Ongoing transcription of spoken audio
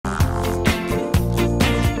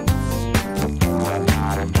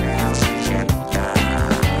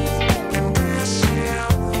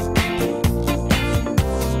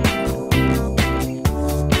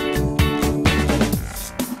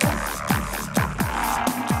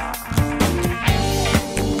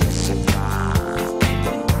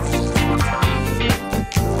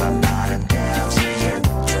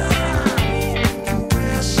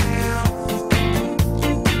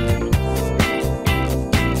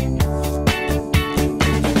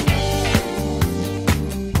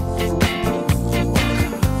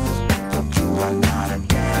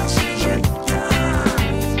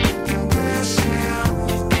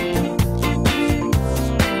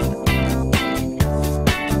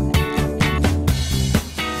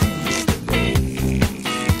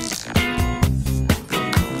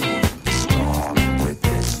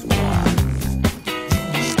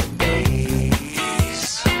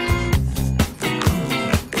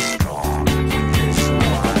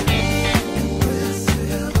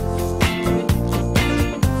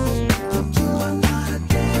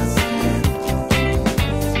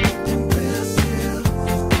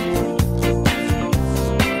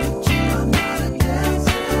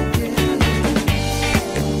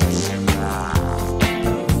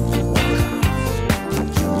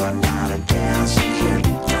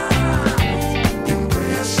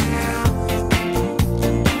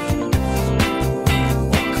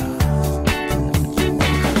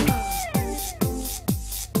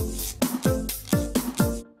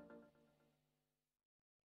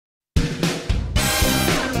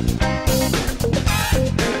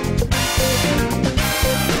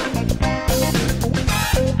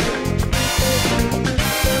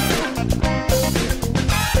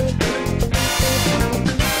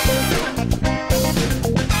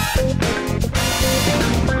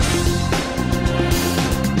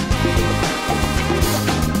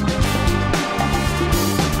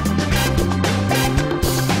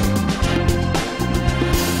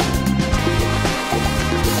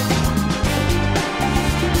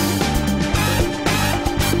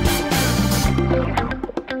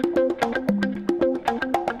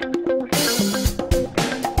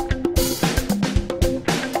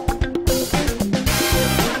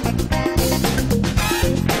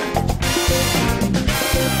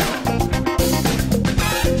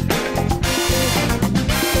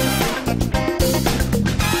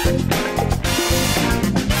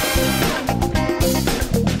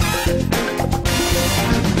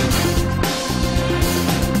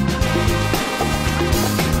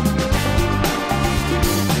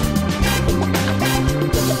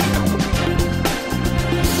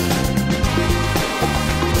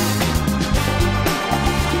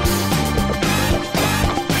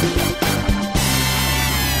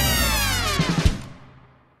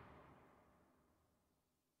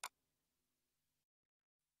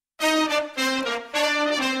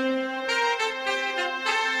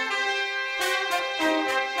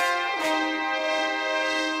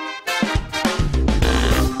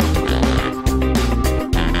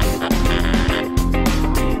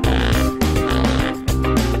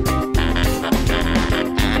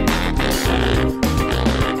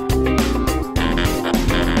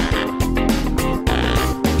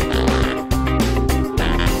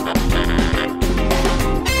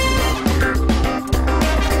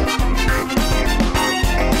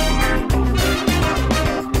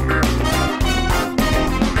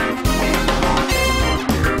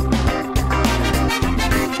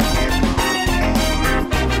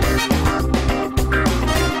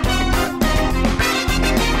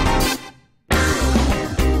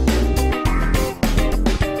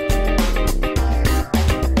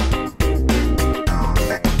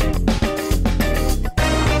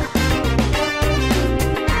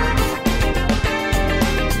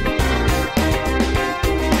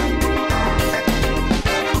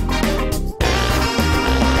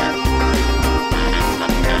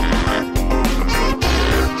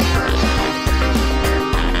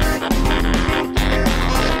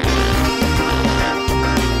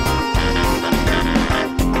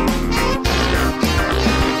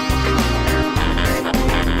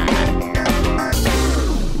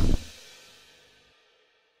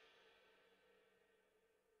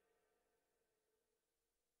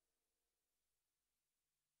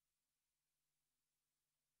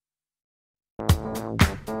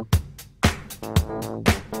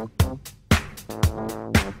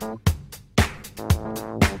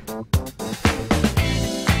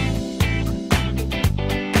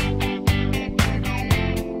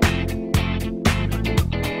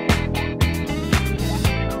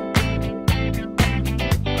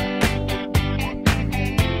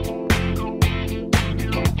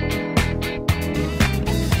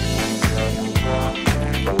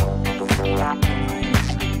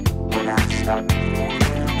Stop,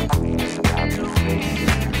 the queen is about to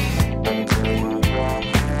fade until you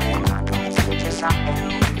walk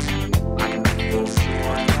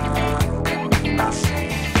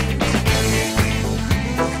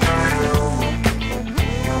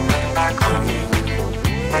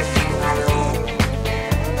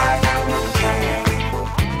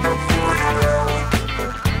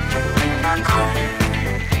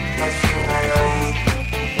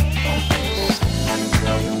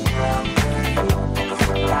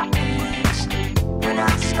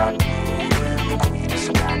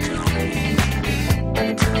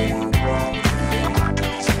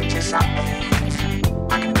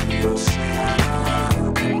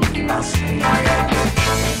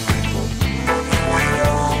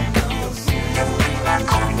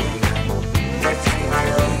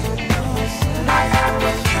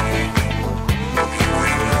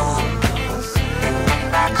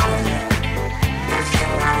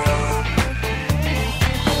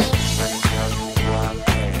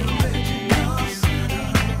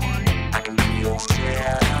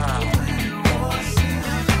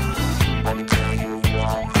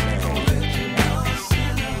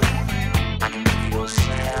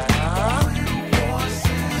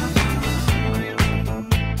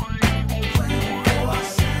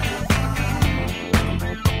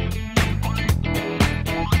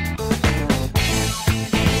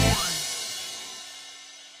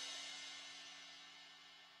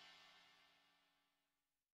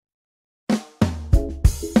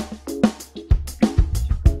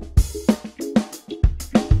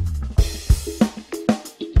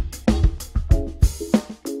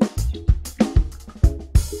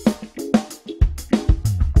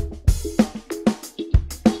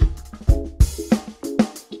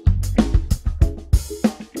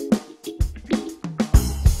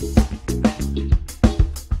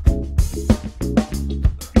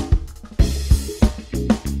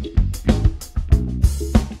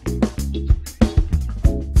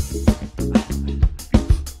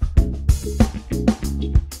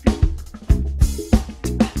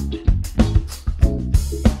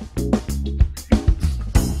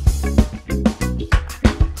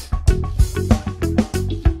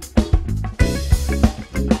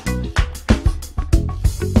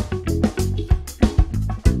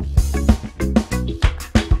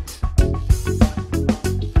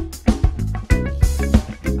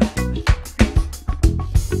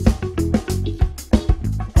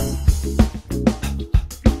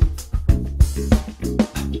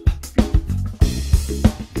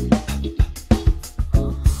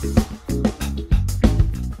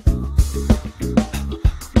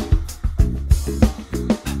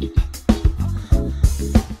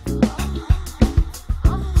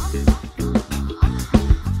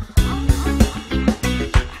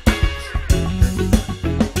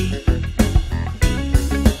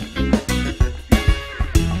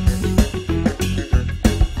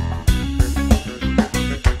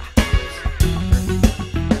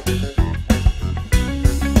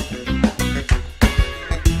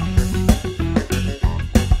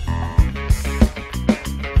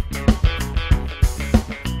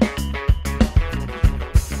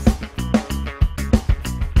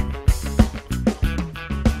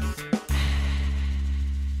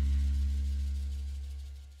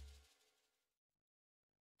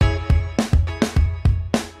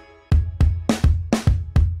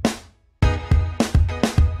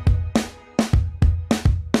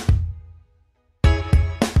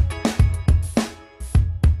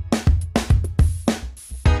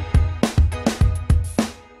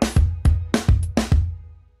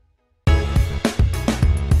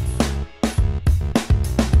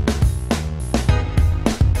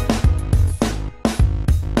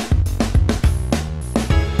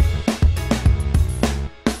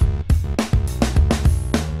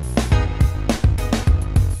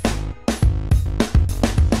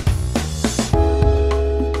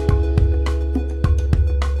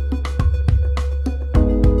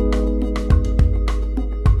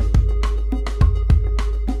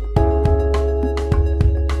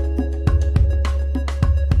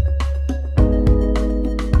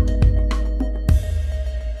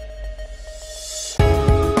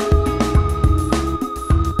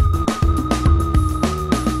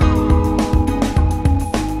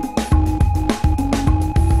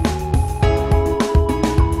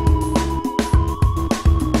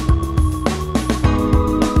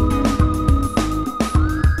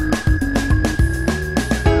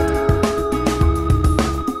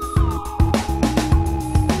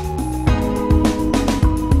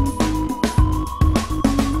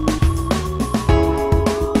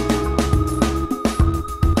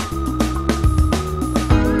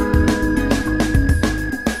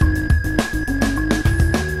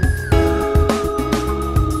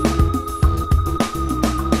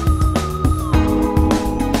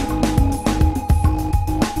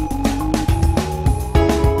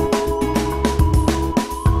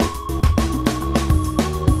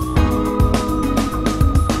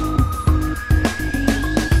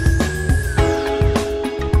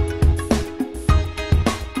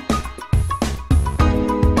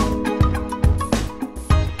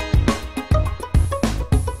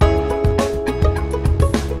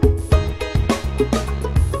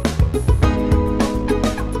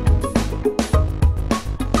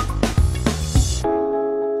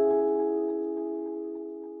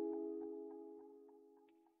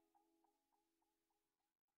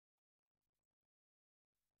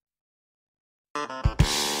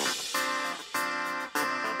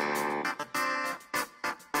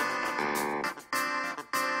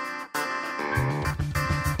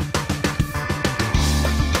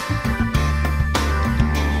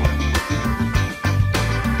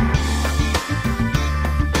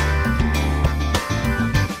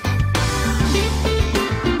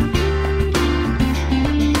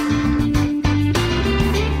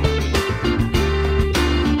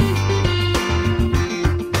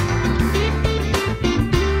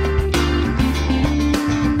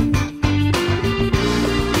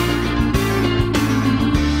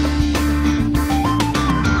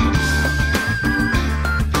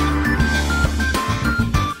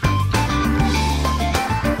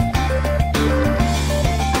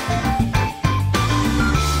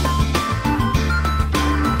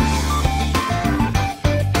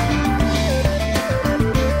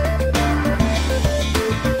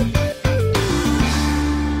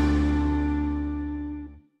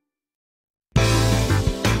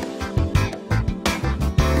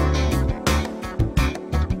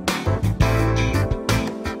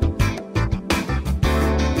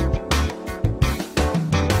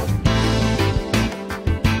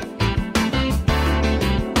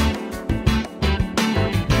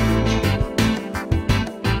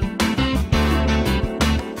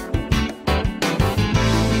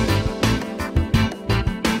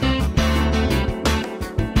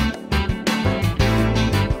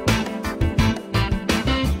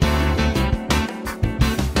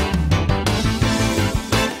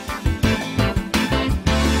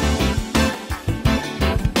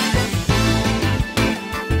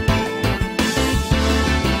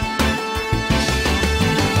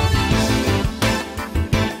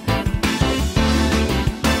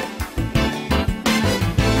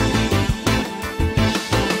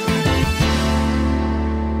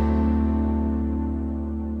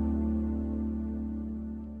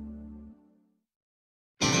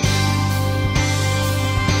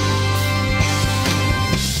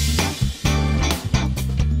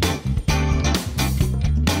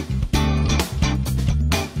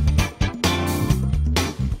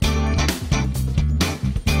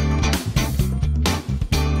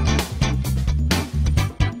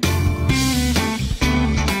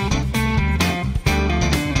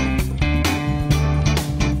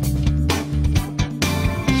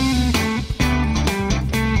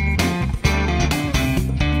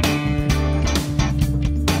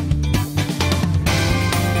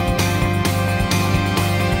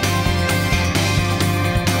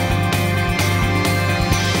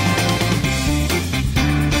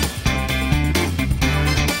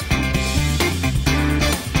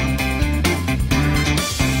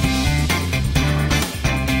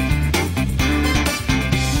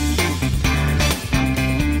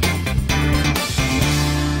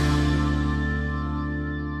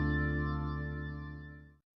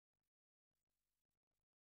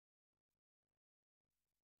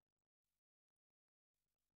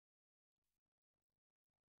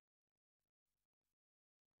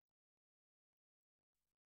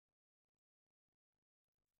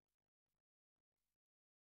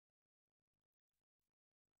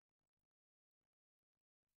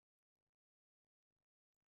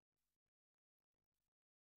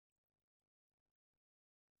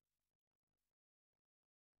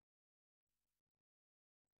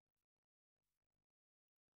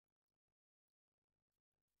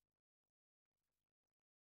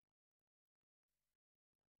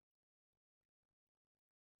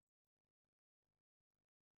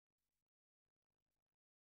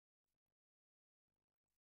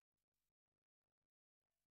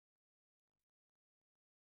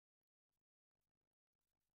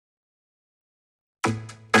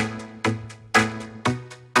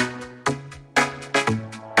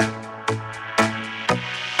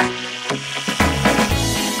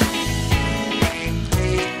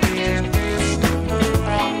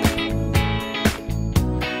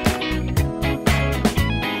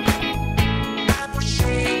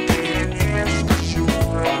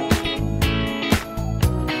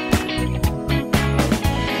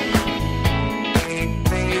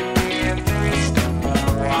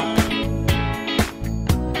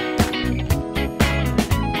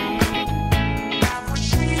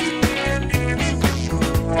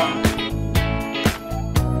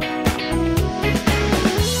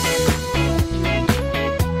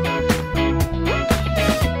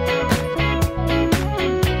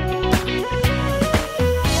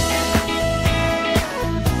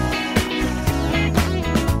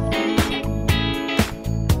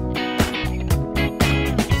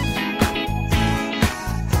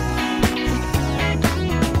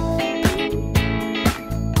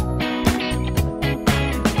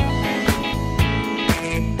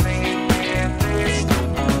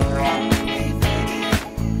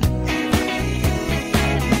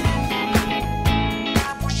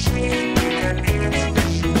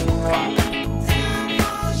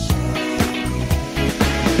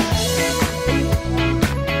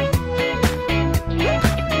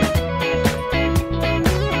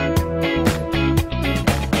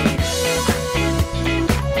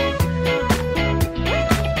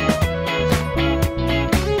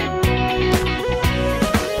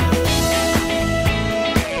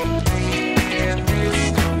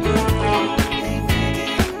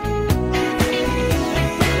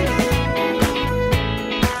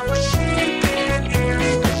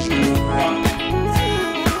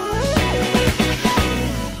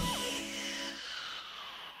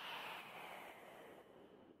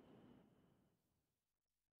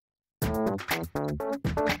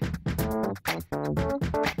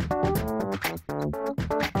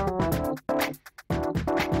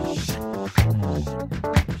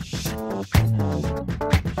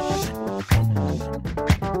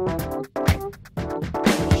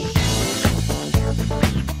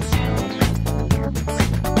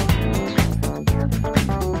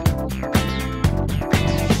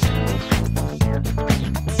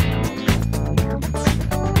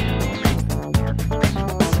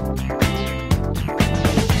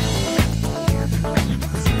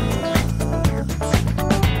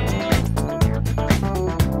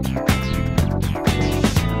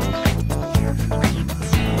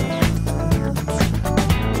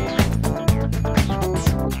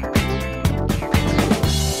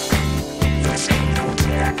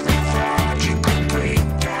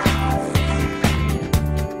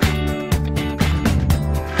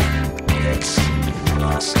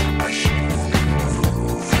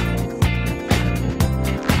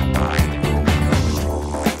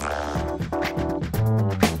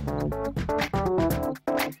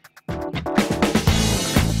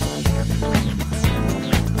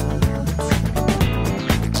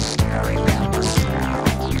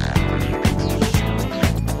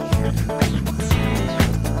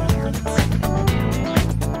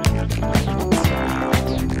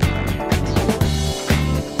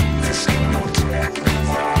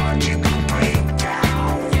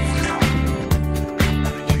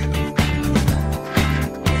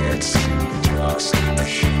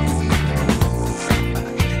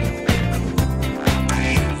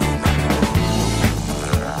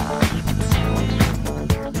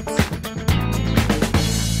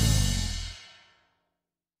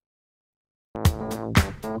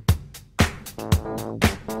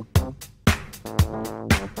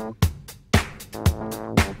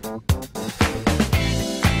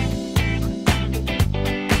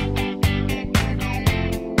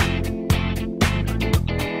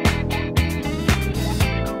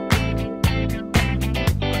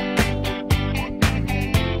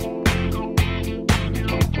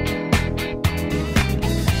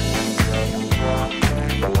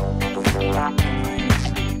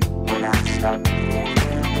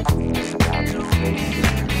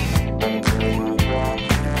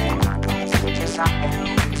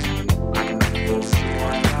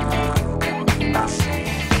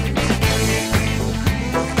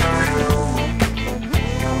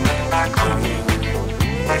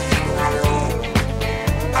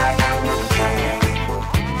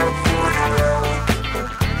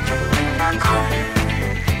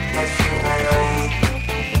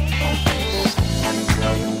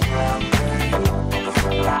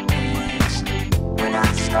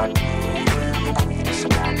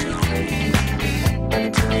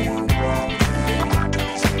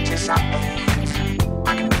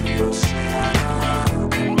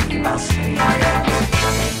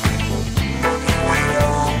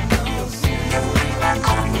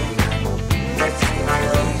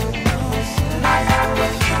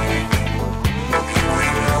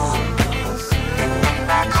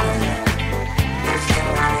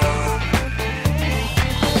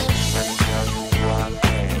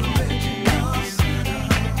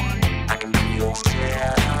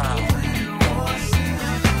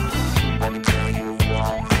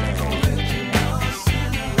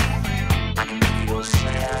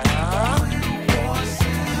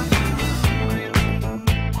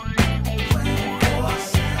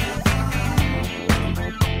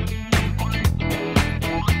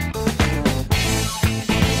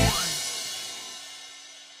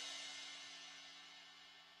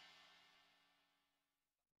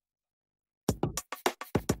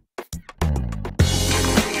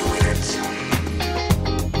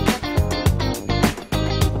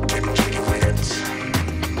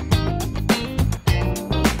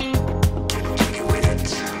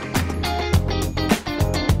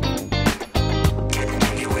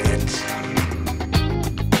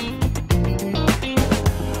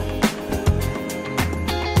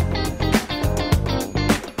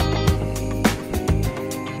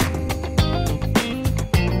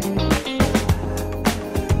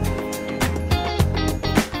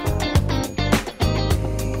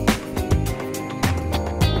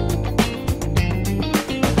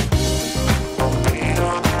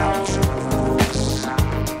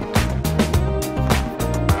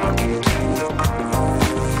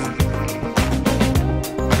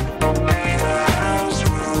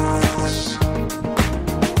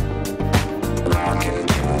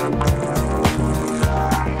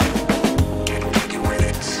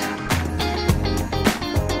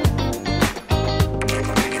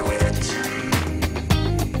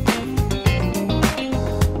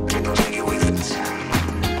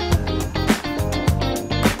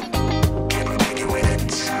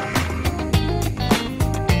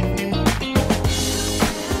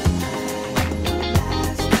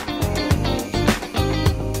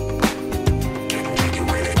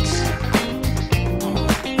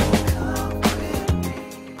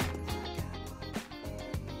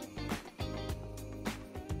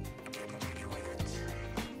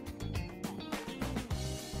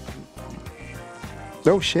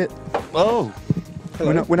Oh shit. Oh.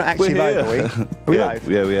 We're not actually live, are we? Are we live?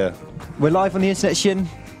 Yeah, we are. We're live on the internet, Sjin.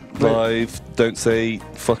 Live. Don't say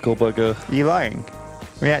fuck or bugger. Are you lying?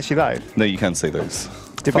 Are we actually live? No, you can say those.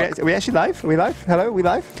 Are we actually live? Are we live? Hello, are we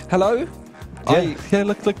live? Hello? Yeah,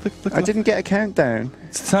 look. I didn't get a countdown.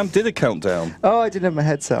 Sam did a countdown. Oh, I didn't have my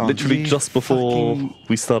headset on. Literally just before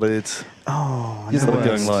we started. Oh, You're the Started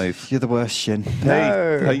worst. going live. You're the worst, Sjin.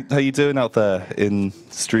 No. Hey, how you doing out there in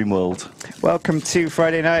Stream World? Welcome to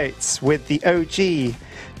Friday Nights with the OG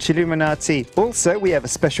Chilluminati. Also, we have a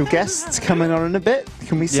special guest coming on in a bit.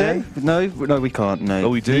 Can we say? Yeah? No, we can't. No. Oh,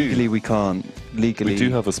 we do. Legally, we can't. Legally. We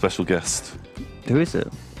do have a special guest. Who is it?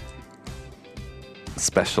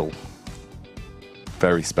 Special.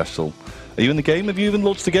 Very special. Are you in the game? Have you even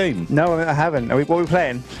launched the game? No, I haven't. What are we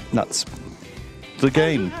playing? Nuts. The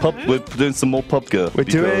game. We're doing some more PUBG. We're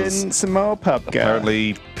because doing some more PUBG.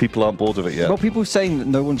 apparently people aren't bored of it yet. Well, people are saying that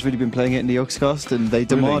no one's really been playing it in the Yogscast, and they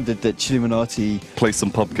demanded that Chilluminati Play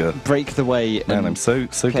some PUBG. break the way and Man, I'm so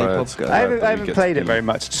play glad. PUBG. I haven't played it very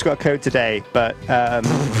much. Just got a code today, but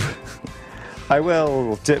I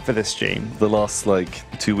will do it for the stream. The last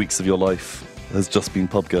 2 weeks of your life has just been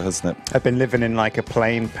PUBG, hasn't it? I've been living in like a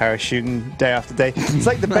plane, parachuting day after day. It's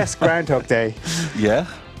like the best Groundhog Day. Yeah.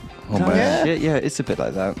 Oh man. yeah. Yeah, it's a bit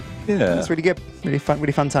like that. Yeah. It's really good. Really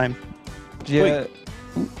fun time. Yeah.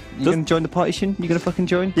 You gonna join the party, Sjin? You gonna fucking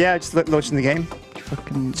join? Yeah, just launching the game.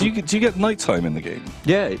 Fucking. Do you get nighttime in the game?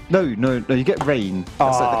 Yeah. No. You get rain.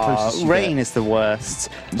 That's like the closest you rain get. is the worst.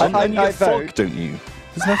 And you I get fog, vote. don't you?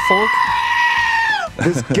 Isn't there fog?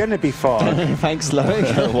 There's gonna be fog. Thanks,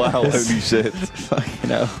 Loic. Wow, holy shit. Fucking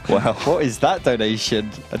hell. Wow. What is that donation?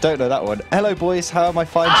 I don't know that one. Hello, boys. How are my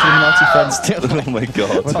fine Chilluminati friends doing? Oh my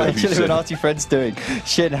god. What are my holy shit. Chilluminati friends doing?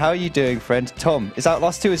 Sjin, how are you doing, friend? Tom, is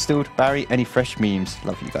Outlast 2 installed? Barry, any fresh memes?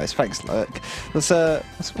 Love you guys. Thanks, Loic. What's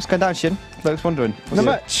going down, Sjin? Loic's wondering. Not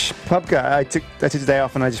much. PUBG. I took the day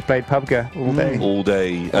off and I just played PUBG all day. All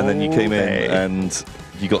day. And then you All came day. in and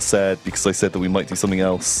you got sad because I said that we might do something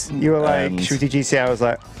else. You were like, And- should we do GTA? I was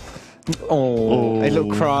like, Oh, a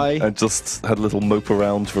little cry. And just had a little mope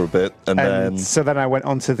around for a bit. And then. so then I went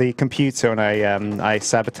onto the computer and I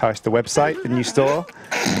sabotaged the website, the new store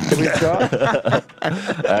that we've got.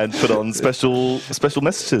 And put on special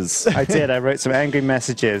messages. I did. I wrote some angry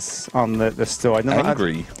messages on the store. I don't know-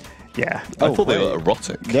 Angry. Yeah. I thought they wait. were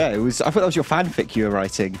erotic. Yeah, it was. I thought that was your fanfic you were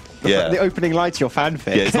writing. Yeah. The opening line to your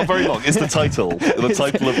fanfic. Yeah, it's not very long. It's the title. The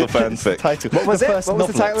title of the fanfic. Title. What was The it? first What was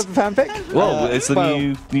the title of the fanfic? Well, it's the well,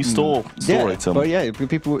 new store item. Well, yeah,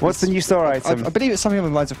 people. What's the new store item? I believe it's something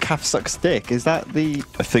along the lines of "Calf sucks dick." Is that the?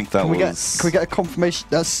 I think that Can we was. get a confirmation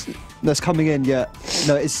that's coming in? Yeah.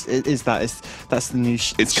 No, that's the new.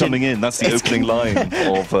 It's coming in. That's the opening line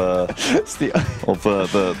of It's the.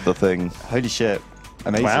 the thing. Holy shit!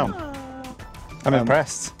 Amazing. Wow. I'm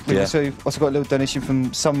impressed. We've Yeah. also got a little donation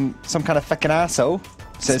from some kind of fucking asshole.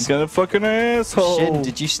 Says kind of fucking asshole.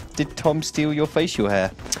 Sjin, did Tom steal your facial hair?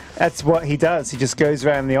 That's what he does. He just goes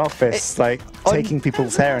around the office, taking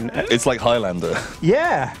people's hair and... It's like Highlander.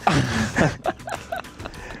 yeah!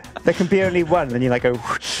 There can be only one, and you go...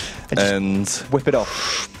 And Whip it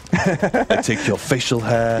off. I take your facial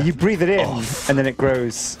hair. You breathe it in, Off. and then it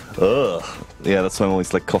grows. Ugh. Yeah, that's why I'm always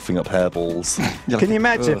coughing up hairballs. Can you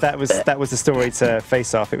imagine if that was the story to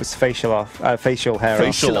Face Off? It was facial hair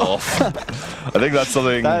Facial off. I think that's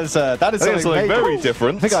something. That is I think it's something very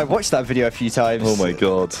different. I think I watched that video a few times. Oh my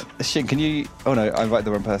god. Sjin, can you? Oh no, I invited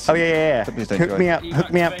the wrong person. Oh yeah. Please don't Hook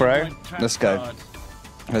join. me up, bro. Let's go.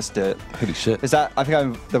 Let's do it. Holy shit. Is that? I think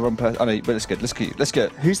I'm the wrong person. Oh no, but let's go. Let's go.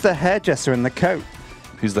 Who's the hairdresser in the coat?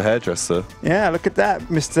 Who's the hairdresser? Yeah, look at that,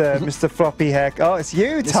 Mr. Floppy hair. Oh, it's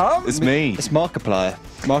you, Tom. It's me. It's Markiplier.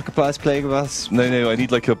 Markiplier's playing with us. No, I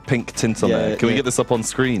need a pink tint on Yeah, there. Can we yeah. get this up on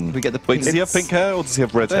screen? We get the Wait, pink- does he have pink hair or does he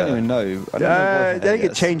have red I don't hair? even know. I don't know. I what think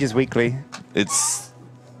hair it changes weekly. It's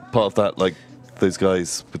part of that, those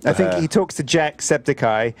guys with the I think hair. he talks to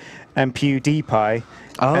Jacksepticeye and PewDiePie,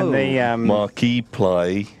 and they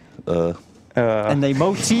Markiplier. And they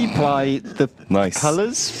multiply the Nice.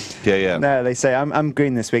 colours. Yeah. no, they say I'm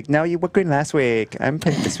green this week. No, you were green last week. I'm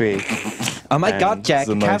pink this week. Oh my And god, Jack! it's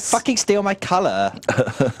a You can't nice- fucking steal my colour.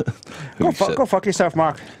 Holy shit. Go fuck yourself,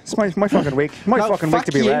 Mark. It's my fucking week. My No, fucking week fuck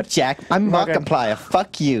to be you, red. Jack. I'm Fucking- Markiplier.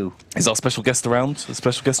 Fuck you. Is our special guest around? A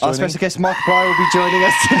special guest Our joining? special guest Markiplier will be joining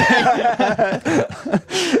us today.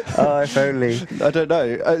 Oh, if only. I don't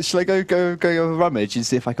know. Shall I go a rummage and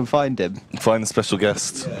see if I can find him? Find the special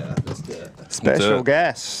guest. Special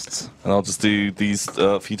guest. And I'll just do these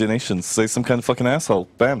few donations. Say some kind of fucking asshole.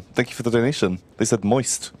 Bam. Thank you for the donation. They said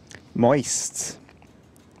moist. Moist.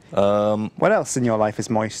 What else in your life is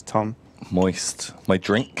moist, Tom? Moist. My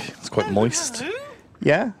drink. It's quite moist.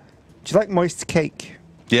 Yeah? Do you like moist cake?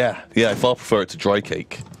 Yeah, I far prefer it to dry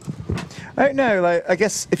cake. I don't know, like, I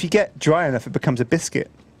guess if you get dry enough, it becomes a biscuit.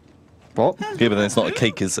 What? Yeah, but then it's not a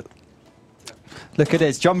cake, is it? Look at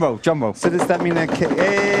this. Drum roll, drum roll. So does that mean that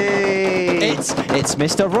Hey! It's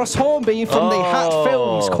Mr. Ross Hornby from the Hat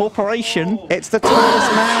Films Corporation. It's the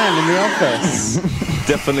tallest man in the office.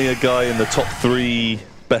 Definitely a guy in the top 3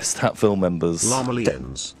 best Hat Film members.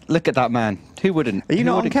 Lomelians. Look at that man. Who wouldn't? Are you Who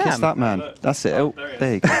not on wouldn't kiss cam? that man? That's it. Oh,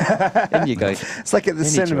 there you go. In you go. It's like at the Any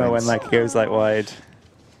cinema joints. when like it goes like wide.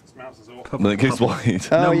 When it goes wide.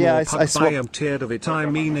 Oh No yeah, more I pub, swapped. I am tiered of it. I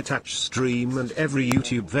mean attached stream and every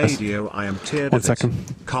YouTube video I am tiered of second.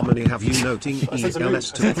 it. Commonly have you noting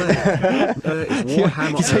ELS to play.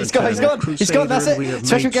 Warhammer He's gone. That's it.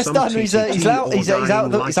 Special guest done. He's out. He's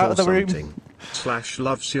out of the room. /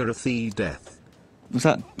 loves your death. Was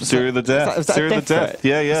that Syria the Death. Was that Syria a the death Death. threat?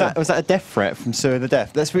 Yeah. Was that a death threat from Syria the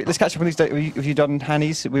Death? Let's catch up on these. Have you done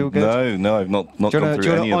Hannies? We all good? No, I've not Do you gone want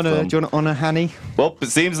through any of them. to honour Hanny? Well, it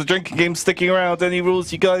seems the drinking game's sticking around. Any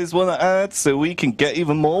rules you guys want to add so we can get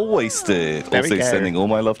even more wasted? There we Also go. sending all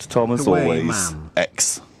my love to Tom as Away, always. man.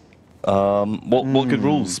 X. What good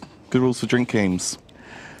rules? Good rules for drink games.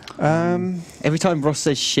 Every time Ross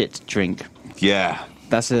says shit, drink. Yeah.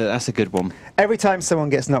 That's a good one. Every time someone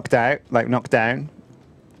gets knocked out, like knocked down,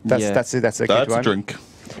 that's Yeah. that's a good That's one. a drink.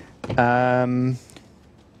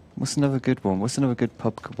 What's another good one? What's another good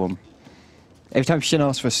pub one? Every time Sjin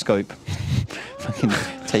asks for a scope, fucking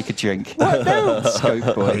take a drink. What? No.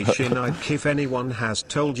 Scope boy. Hey Sjin, if anyone has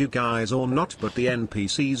told you guys or not, but the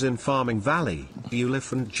NPCs in Farming Valley,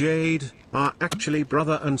 Ulif and Jade, are actually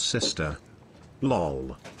brother and sister.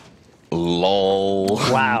 Lol. LOL.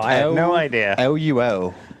 Wow, I had no idea.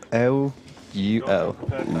 LUL. LUL.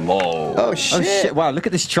 LOL. Oh shit! Oh shit! Wow, look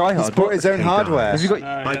at this tryhard. He's brought his own Hey, hardware. Have you got?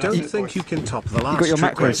 I don't think you can top the last got your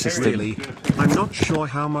macro request, system. really. I'm not sure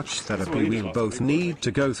how much therapy we'll both need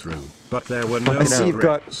to go through, but there were no I see you've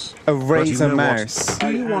got regrets. a But you Razor know what? mouse.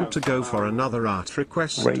 Do you want to go for another art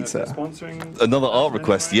request? Razor. Another art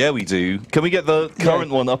request. Yeah, we do. Can we get the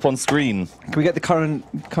current one up on screen? Can we get the current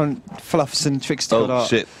fluffs and tricks to Oh, God art?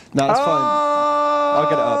 shit. No, that's fine. I'll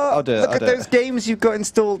get it up. I'll do it. Look I'll at do those it. games you've got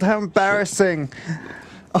installed. How embarrassing!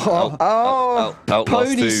 Oh, Outlast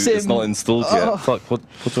Pony 2 Sim. is not installed yet. Oh. Fuck, what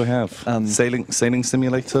do I have? Sailing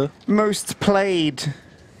simulator? most played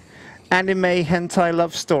anime hentai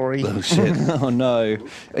love story. Oh shit. Oh no,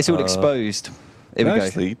 it's all exposed. Here we go.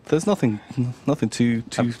 Actually, there's nothing too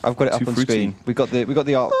I've got it up too on fruity. screen. We got the art. We got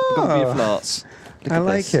the beautiful arts. Look I at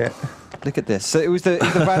like this. it. Look at this. So it was the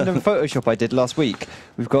random Photoshop I did last week.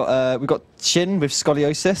 We've got Sjin with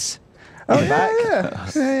scoliosis. Oh in the back.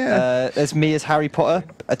 yeah. There's me as Harry Potter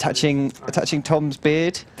attaching Tom's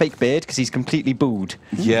beard, fake beard, because he's completely bald.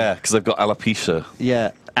 Yeah, because I've got alopecia.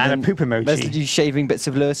 Yeah. And a Then poop emoji. There's you shaving bits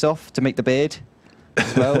of Lewis off to make the beard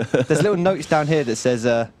as well. There's little notes down here that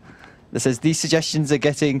says these suggestions are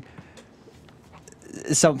getting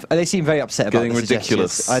some. They seem very upset about Getting the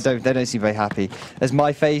ridiculous. suggestions. They don't seem very happy. There's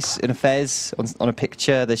my face in a fez on a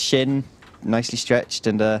picture. There's Sjin, nicely stretched,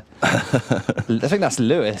 and I think that's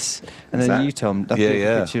Lewis. And Is then that- you, Tom. That's Yeah, a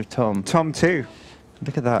yeah. picture of Tom. Tom too.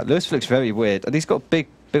 Look at that. Lewis looks very weird. And he's got a big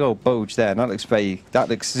old bulge there. And that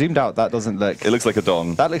looks zoomed out. That doesn't look. It looks like a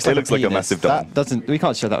dong. That looks it like looks a like a penis. massive dong. That doesn't. We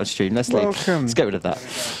can't show that on stream. Let's leave. Welcome. Let's get rid of that. Get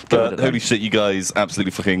rid But of that. holy shit, you guys absolutely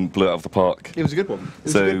fucking blew it out of the park. It was a good one. It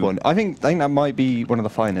was So- a good one. I think that might be one of the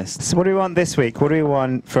finest. So what do we want this week? What do we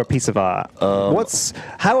want for a piece of art?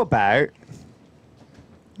 How about?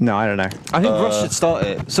 No, I don't know. I think Ross should start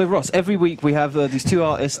it. So Ross, every week we have these two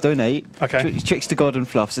artists donate Okay. tricks to God and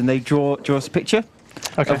fluffs, and they draw us a picture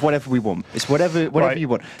Okay. of whatever we want. It's whatever Right. you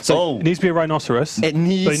want. So It needs to be a rhinoceros. It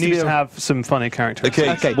needs but it to needs be to a- have some funny characters.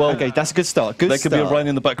 Okay. well, okay, that's a good start. Good There could be a start. rhino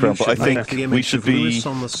in the background, but I Make think the we image should of be Lewis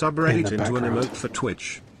on the subreddit in the into an background. emote for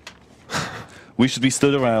Twitch.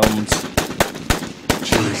 stood around.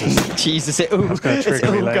 Jesus, it's all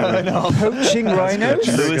trigger me later. going on. Poaching rhinos?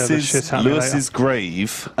 Trigger the shit out of me Lewis's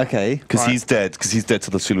grave Okay. because he's dead. Because he's dead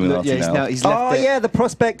to the Chilluminati Yeah, now. he's left Oh it. yeah, the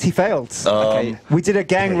prospect he failed. Okay. We did a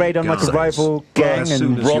gang raid on like a Guys, rival well, gang as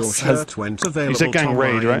soon and as your Ross has- shirt went available, You said gang Tom,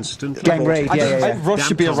 raid, I right? instantly Gang bought raid, it. yeah, yeah, yeah. Ross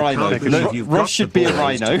should be a Damn, Tom, rhino. can't believe No, you've Ross got should the be a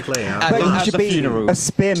balls to rhino. play out. And but then he at should the be funeral. a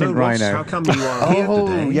spearmint So, Ross, how rhino. come you are here Oh,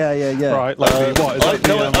 today? yeah. Right, like what? Is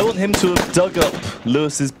that I want him to have dug up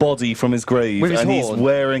Lewis's body from his grave, With his and he's horn?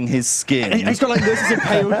 wearing his skin. And he's got like this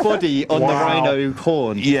impaled body on the Wow. rhino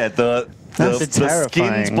horn. Yeah, the That's skinned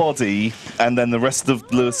terrifying. body, and then the rest of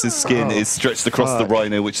Lewis's skin is stretched across the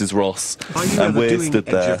rhino, which is Ross. Are you And ever we're doing stood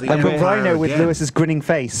Edge there. of the Like a Empire rhino with again? Lewis's grinning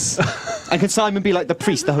face. And can Simon be like the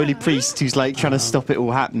priest, the holy priest, who's like trying to stop it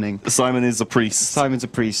all happening? Simon is a priest. Simon's a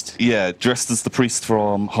priest. Yeah, dressed as the priest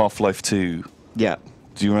from Half-Life 2. Yeah.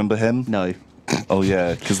 Do you remember him? No. Oh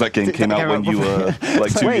yeah, because that game came out when you were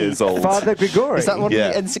like 2 Wait, years old. Father Grigori. Is that one Yeah.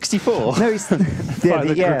 of the N64? No, he's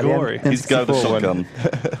Father Grigori. He's the guy with the N64 one.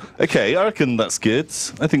 shotgun. Okay, I reckon that's good.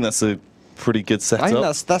 I think that's a pretty good setup. I think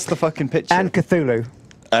that's the fucking picture. And Cthulhu.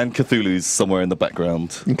 And Cthulhu's somewhere in the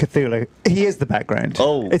background. And Cthulhu. He is the background.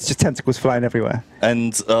 Oh. It's just tentacles flying everywhere.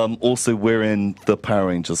 And also we're in the Power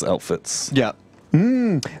Rangers outfits. yeah.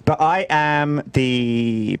 But I am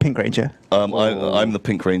the Pink Ranger. I'm the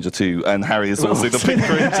Pink Ranger too, and Harry is also the Pink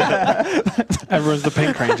Ranger. Everyone's the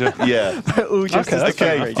Pink Ranger. Yeah. All just Okay, as that's the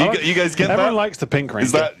fair. Pink You, Ranger. you guys get Everyone that? likes the Pink Ranger.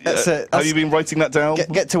 Is that? That's it. Have you been writing that down?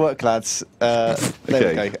 Get to work, lads. There Okay.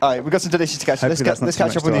 we go. All right, we've got some donations to catch. Hopefully that's not Let's too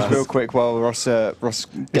catch much up on to these ask. real quick while Ross It's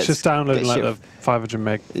gets just downloading like shit. the 500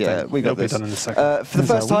 meg. Yeah, thing. we got It'll this. be done in a second. For the There's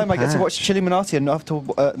first a time, I get to patch. watch Chilluminati and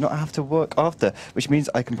not have to work after, which means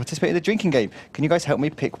I can participate in the drinking game. Can you guys help me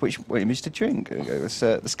pick which image to drink? There we go.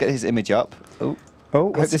 Let's get his image up. Oh.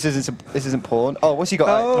 Oh, I hope this isn't porn. Oh, what's he got?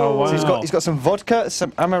 Oh, wow. So he's got some vodka,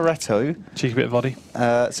 some amaretto, Cheeky bit of body.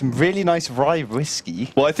 some really nice rye whiskey.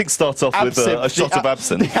 Well, I think start off with a shot of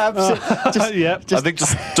absinthe. The absinthe. Just, Yep. I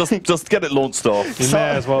think just get it launched off. You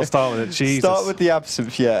may as well start with it. Jesus. Start with the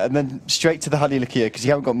absinthe, yeah, and then straight to the honey liqueur because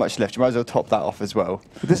you haven't got much left. You might as well top that off as well.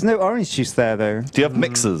 there's no orange juice there, though. Do you have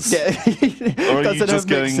mixers? Yeah, he Or are you doesn't just have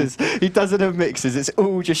going- mixes. He doesn't have mixes. It's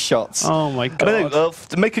all just shots. Oh my I don't god. know.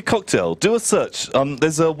 To make a cocktail, do a search.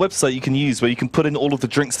 There's a website you can use where you can put in all of the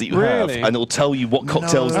drinks that you have, Really? and it will tell you what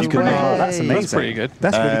cocktails you can way. make. Oh, that's amazing. That's pretty good.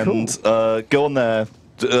 That's really cool. And go on there,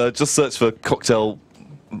 just search for cocktail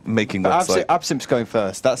making But website. absinthe's going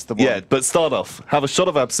first. That's the one. Yeah, but start off. Have a shot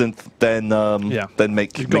of absinthe, then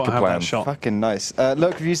make You've make got to a have plan. that shot. Fucking nice.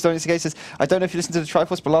 Look, reviews don't instigate says, I don't know if you listened to the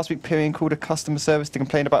Triforce, but last week Pyrian called a customer service to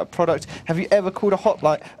complain about a product. Have you ever called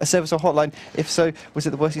a service or hotline? If so, was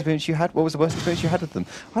it the worst experience you had? What was the worst experience you had with them?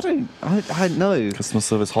 I don't know. Customer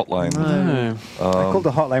service hotline. No. I called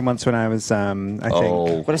the hotline once when I was, I think.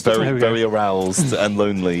 Oh, Well, it's not- Here very we go. very aroused and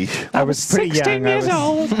lonely. I was pretty 16 young. years I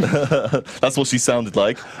was, old. That's what she sounded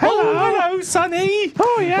like. Hello, Sonny.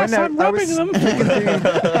 Oh yes, Well, no, I'm I rubbing was them.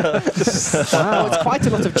 Wow, it's quite a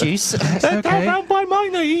lot of juice. Okay. Round by my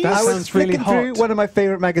knees. I That was sounds really flicking through hot. one of my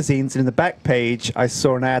favourite magazines, and in the back page, I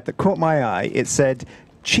saw an ad that caught my eye. It said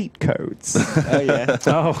cheat codes. Oh yeah.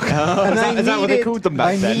 Oh god. And is that what they called them back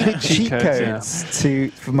I then? needed cheat Cheat codes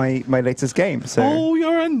codes, for my latest game. So Oh,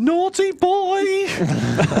 you're a naughty boy.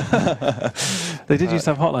 They did used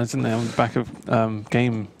to have hotlines, didn't they, on the back of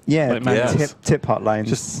game? yeah, like manuals. tip hotlines.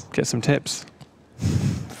 Just get some tips.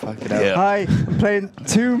 Fucking hell. Yeah. Hi, I'm playing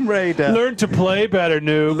Tomb Raider. Learn to play better,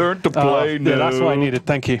 noob. Learn to play, Yeah, that's what I noob. needed.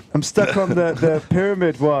 Thank you. I'm stuck on the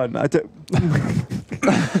pyramid one. I don't.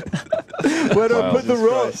 Where do I put the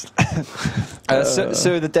rock?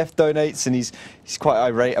 So the Def donates and he's quite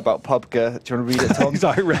irate about PUBG. Do you want to read it, Tom? He's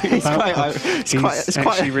irate. He's quite. He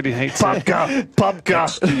actually really hates it.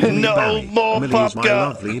 Pubga. No Barry, more Emily's my Pubga.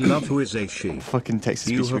 lovely love who is a she. fucking text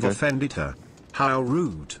You speech. have offended her. How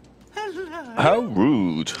rude. How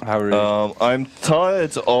rude. How rude. I'm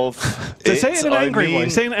tired of So it. say it in an I angry mean,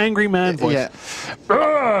 voice. Say an angry man voice.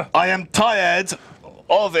 Yeah. I am tired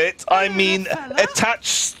of it. I mean, attach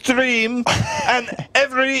stream and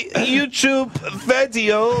every YouTube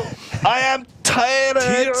video. I am tired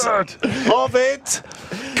of it.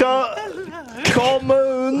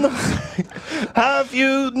 Common. Have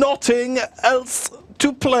you nothing else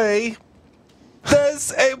to play?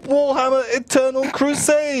 There's a Warhammer Eternal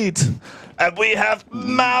Crusade, and we have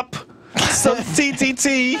map, some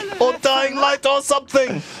TTT, or Dying Light or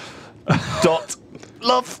something.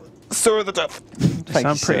 Love, Sir the Death. Thank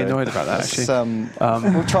I'm you, pretty sir. annoyed about that, That's,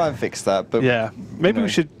 actually. we'll try and fix that, but Yeah. Maybe No. we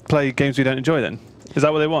should play games we don't enjoy then. Is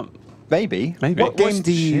that what they want? maybe. Maybe. What game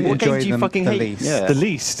do you what game enjoy do you them fucking the hate? least? Yeah. The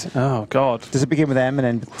least. Oh god. Does it begin with M and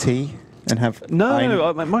end with T and have No, ein?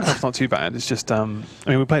 Minecraft's not too bad. It's just, I mean,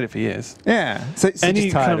 we played it for years. Yeah. So Any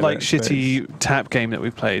just kind tired of like it, I shitty tap game that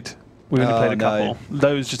we've played, we only Oh, played a no. couple.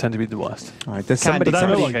 Those just tend to be the worst. suppose. All right, there's Candy somebody, But they're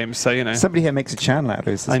mobile somebody, games, so you know. somebody here makes a channel out of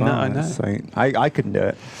this as I know, well. I know. So I couldn't do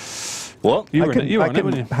it. What? You I were can- in it, you were I on it, can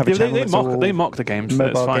weren't you? have a Yeah, channel that's all they mock the games, so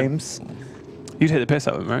it's Mobile fine. games. You'd hit the piss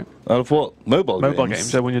out of them, right? Out of what? Mobile games,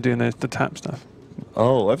 so when you're doing the tap stuff.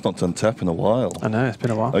 Oh, I've not done tap in a while. I know, it's been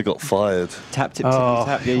a while. I got fired. Tap, tip, Oh,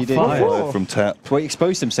 tap. Yeah, you did. fine. Fired from tap. Well, he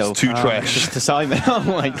exposed himself. It's too trash. To Simon. Oh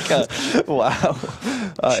my god! Wow.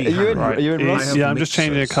 Are you in? Right. Are you in? I Ross? have Yeah, I'm just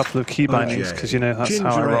changing a mixers. couple of key bindings OJ, because you know that's how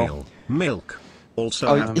I ginger roll. ale, milk, Also,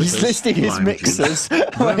 Oh, have he's bitters, listing his lime juice, mixers.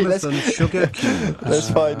 Wait, vermouth and sugar cubes. let's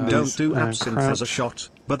find Don't this. do absinthe as a crouch. shot,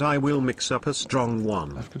 but I will mix up a strong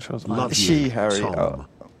one. Controls Love She, you, Harry. Tom.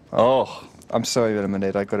 Oh, I'm sorry,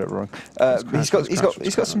 Lemonade, I got it wrong. He's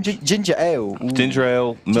got some ginger ale. Ooh. ginger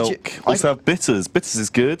ale, milk. I- Also have bitters. Bitters is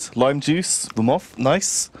good. Lime juice, the moth,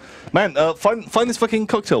 nice. Man, find this fucking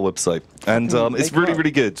cocktail website, and it's make really one.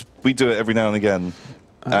 really good. We do it every now and again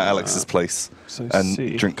at Alex's place, so and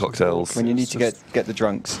see. drink cocktails. When you need to get the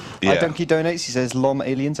drunks. Yeah. Donkey donates. He says Lom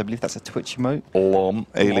Aliens. I believe that's a Twitch emote. Lom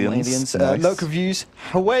aliens. Lom Aliens. Nice. Local reviews.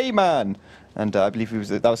 Away man. And I believe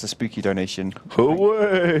that was a spooky donation.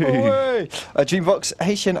 Hooray! Away. Dreambox.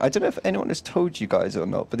 Hey Shin, I don't know if anyone has told you guys or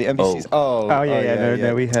not, but the NPCs. Oh, yeah,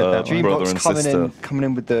 no, we heard that one. Brother Dreambox and coming sister. coming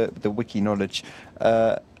in with the wiki knowledge.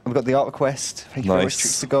 We've got the art request. Thank you very much, Nice.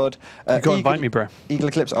 Tricks to God. You go Eagle- invite me, bro. Eagle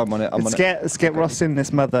Eclipse. I'm on it. Let's get Ross in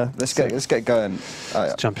this mother. Let's get going.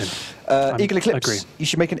 Jump in. Eagle Eclipse. Agree. You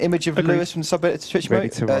should make an image of Agreed. Lewis from the subreddit to Twitch Ready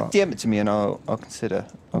mode. to rock. DM it to me and I'll consider.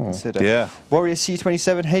 I'll consider. Yeah. Warrior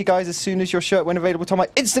C27. Hey guys, as soon as your shirt went available, Tom, I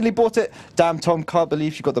instantly bought it. Damn, Tom, can't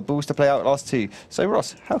believe you got the balls to play Outlast 2. So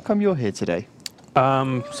Ross, how come you're here today? I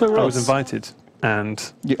was Ross. invited, and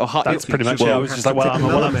That's pretty much it. I was just like, well, I'm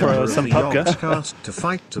up for some PUBG. Yogscast to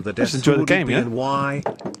fight to the death. Just enjoy the Would it game, be yeah? and why?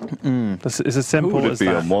 It's as simple Would it as be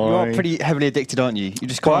that. on You are why? pretty heavily addicted, aren't you? You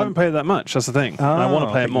just Well, I can't. haven't played it that much. That's the thing. And I want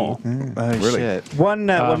to play it more. Oh Really? shit. One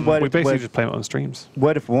We basically word, just play it on streams.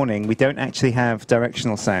 word of warning: we don't actually have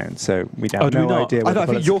directional sound, so we have Oh, do we no not? idea. Where I the think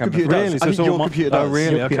bullets your are coming computer from. does. Really? I think it's all your mo- computer Oh, does. really?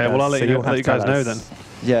 Your Okay. computer Well, I'll does, let so you, you'll let you have to guys tell know us. then.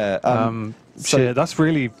 Yeah. So Shit, that's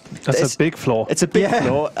really It's- a big flaw. it's a big Yeah.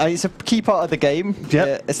 flaw. It's a key part of the game.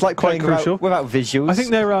 Yep. It's like Quite playing crucial. without visuals. I think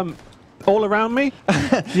they're all around me. Yeah,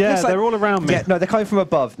 Looks like- they're all around me. Yeah, no, they're coming from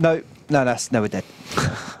above. No, we're dead.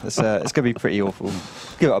 It's going to be pretty awful.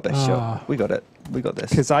 Give it our best shot. We got it. We got this.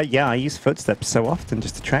 Because I use footsteps so often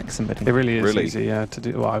just to track somebody. It really is Really? easy, yeah, to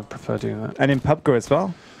do. Well, I prefer doing that. And in PUBG as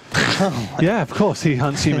well. Yeah, of course. He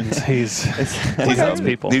hunts humans. He hunts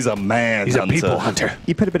people. He's a man He's a hunter. people hunter.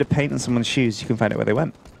 You put a bit of paint on someone's shoes, you can find out where they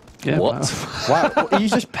went. Yeah, What? Wow, are you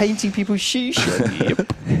just painting people's shoes?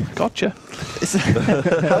 Yep. Gotcha.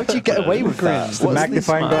 How do you get away with that? It's the What's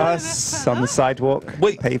magnifying smart? glass on the sidewalk,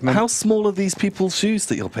 Wait, pavement. how small are these people's shoes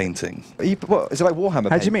that you're painting? What is it like Warhammer?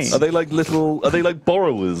 How do you paints? mean? Are they like little? Are they like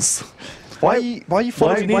borrowers? Why are you Why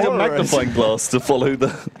following do you need a borrowers? magnifying glass to follow the?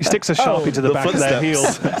 He sticks a sharpie to the the back of their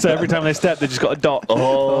footsteps. heels, so every time they step, they just got a dot.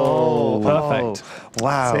 Oh, Perfect.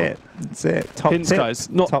 Wow. That's it. Top Hints, tip. guys.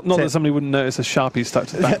 Not Top that tip. somebody wouldn't notice a sharpie stuck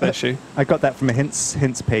to the back of their shoe. I got that from a hints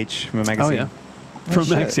page from a Oh magazine. yeah, from a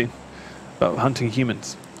shit. magazine about hunting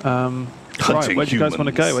humans. Right, Hunting where do you guys want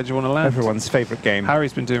to go? humans. Where do you want to land? Everyone's favourite game.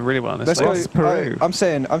 Harry's been doing really well on this. Let's one. go. What's Peru?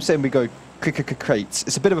 I'm saying we go crates.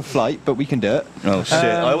 It's a bit of a flight, but we can do it. oh shit!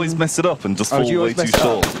 I always mess it up and just Oh, fall do you way always too mess it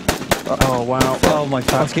up? short. Oh wow. Oh my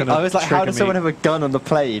fucking! gonna I was like, how trigger does someone me. have a gun on the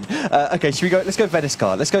plane? Okay, should we go? Let's go Venice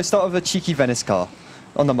car. Let's go start with a cheeky Venice car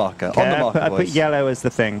on the marker. Okay, on the marker, I put boys. yellow as the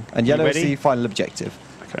thing. And You yellow is ready? the final objective.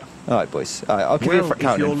 Okay. All right, boys. All right, I'll give you a Well, if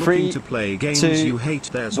countdown. you're looking 3, to play games 2, you hate,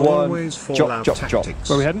 there's 1, always Fallout drop, drop. Tactics.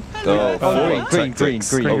 Where are we heading? Oh, Fallout green, tactics.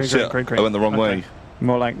 green. Oh Green, shit! green, green. I went the wrong Okay. way.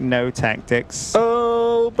 More like no tactics.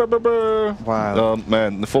 Oh, brr, brr, brr. Wow.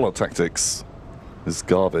 Man, the Fallout Tactics is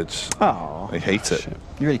garbage. Oh. I hate it.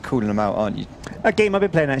 You're really calling them out, aren't you? A game I've been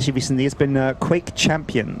playing actually recently has been Quake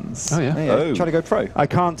Champions. Oh yeah. Yeah, Oh. Try to go pro. I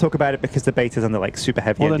can't talk about it because the beta's under like super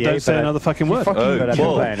heavy Well then, NDA, don't say but another fucking word. but Oh, I've been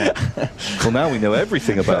whoa. playing it. Well, now we know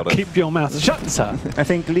everything about it. Keep your mouth shut, sir. I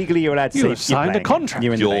think legally you're allowed to You say have signed a you're playing. contract.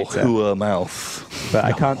 You're in the Your beta, hooah mouth. but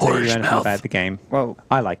I can't tell you whorish anything mouth. about the game. Well,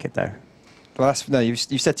 I like it though. that's no. You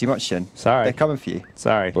said too much, Shin. Sorry. They're coming for you.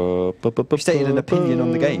 Sorry. You stated an opinion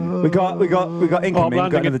on the game. We got incoming. Oh, I'm we got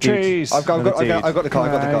landing in another the dude. trees. I've got the car. Another I've got the car.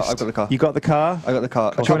 Christ. I've got the car. You got the car? I got the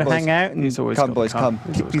car. Do you want to hang out and He's always Come, got boys, the car. come.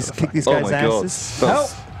 He's always got the kick these Oh guys' my god. asses? Help!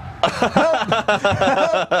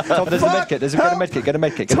 Tom, there's a medkit. There's a medkit. Get a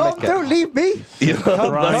medkit. Get a Tom, medkit. don't leave me! Yeah,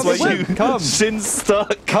 Right. that's why Come, you come. Shin's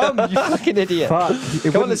stuck. Come, you fucking idiot. Fuck.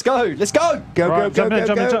 Come on, let's go. Let's go. Go, Right, go, jump in, go,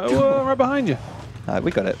 jump in, go, jump. Whoa, right behind you. Alright,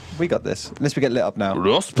 we got it. We got this. Unless we get lit up now. I'm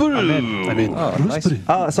in. Oh, nice.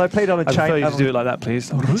 Oh, so I played on a I prefer you to do Chinese. it like that,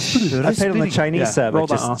 please. I played on the Chinese Yeah, server roll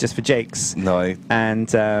that R. just for Jake's. No.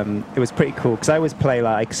 And it was pretty cool because I always play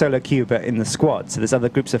like solo queue but in the squad, so there's other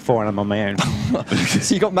groups of 4 and I'm on my own.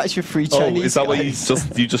 So you got matched with 3 Oh, Chinese is that where you guys.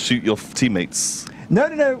 just shoot your teammates? No.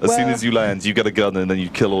 As soon as you land, you get a gun and then you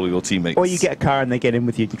kill all your teammates. Or you get a car and they get in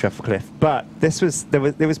with you to Truffle Cliff. But this was there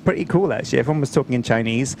was pretty cool actually. Everyone was talking in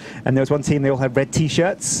Chinese, and there was one team they all had red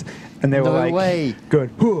T-shirts, and they were No like way. going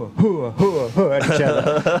hoo hoo, hoo, hoo at each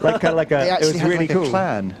other. Like, kind of like They it actually was had really like cool. a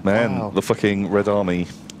clan. Man, Wow. the fucking Red Army.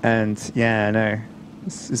 And yeah, I know.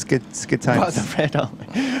 It's good. It's good Wow, times. the Red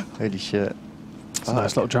Army. Holy shit. It's a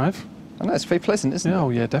nice little drive. I know, it's very pleasant, isn't Yeah, oh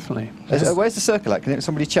yeah, definitely. it? Where's the circle at? Can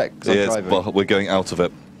somebody check? 'Cause I'm Yeah, driving. well, we're going out of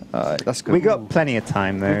it. That's good. We got plenty of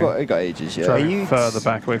time though. we got ages, yeah. Driving you- further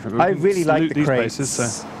back away from it. I really like Loot the these crates. places,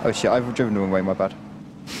 so Oh shit, I've driven the wrong way, my bad.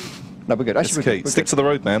 No, we're good. It's Actually, okay. Stick to the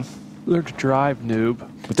road, man. learn to drive, noob.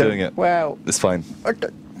 We're doing it. Well, It's fine.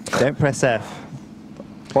 Don't press F.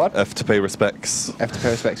 what? F to pay respects. Have to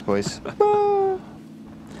pay respects, boys.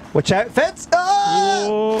 Watch out, fence!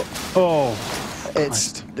 Ah! Oh,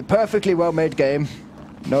 It's the perfectly well-made game.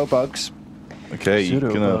 No bugs. Okay, you're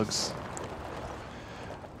pseudo gonna. bugs.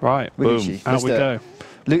 Right, Look at Boom. you. out Let's we do it. go.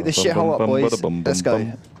 Loot this shithole up, boys. Bum, Let's bum, go.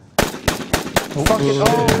 bum. Fuck it.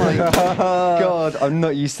 Oh my god, I'm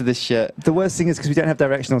not used to this shit. The worst thing is because we don't have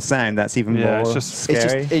directional sound. That's even Yeah, more it's just- scary.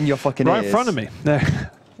 It's just in your fucking Right ears. in front of me.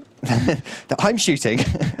 There. I'm shooting.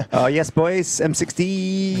 Oh yes, boys.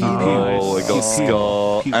 M16. Oh, I got Pew,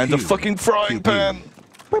 Scar pew, and a pew. fucking frying Pew, pew. pan.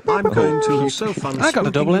 I'm going to so fun. I got a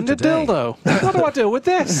spooking double-ended you today. dildo. What do I do with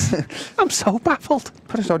this? I'm so baffled.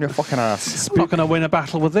 Put it on your fucking ass. I'm not going to win a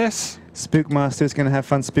battle with this. Spookmaster is going to have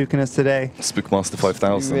fun spooking us today. Spookmaster You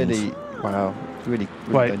 5000. really, wow. Really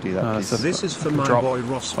Wait, don't do that, no, please. that's a- This is for my Drop. boy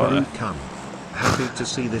Ross Oh, no. Farouk. Happy to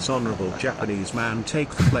see this honourable Japanese man take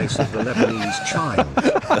the place of the Lebanese child.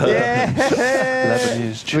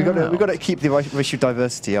 Lebanese We got to keep the racial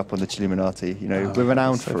diversity up on the Chilluminati. You know, we're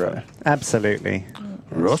renowned so for fair. it. Absolutely.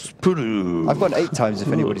 Ross Peru. I've gone 8 times if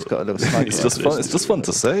anybody's got a little sniper. It's just fun. It's just fun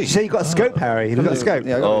to say. So you got a scope, Harry. Look at the scope.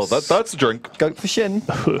 Yeah, I got Oh, this that's a drink. Scope for Sjin.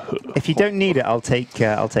 If you don't need it, I'll take it.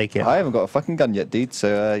 I haven't got a fucking gun yet, dude.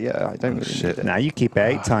 So yeah, I don't really shit. need it. Now you keep it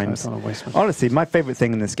 8 times. I don't wanna waste my- Honestly, my favourite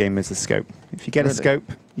thing in this game is the scope. If you get a Really? scope,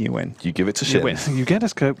 you win. You give it to You Sjin. win. You get a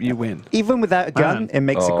scope, you win. Even without a gun, Man. it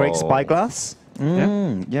makes a great Oh. spyglass.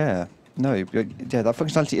 Yeah. No, yeah, that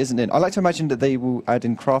functionality isn't in. I like to imagine that they will add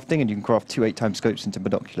in crafting, and you can craft 2 8-time scopes into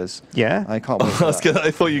binoculars. Yeah. I can't wait for that.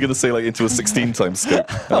 I thought you were going to say like into a 16-time scope.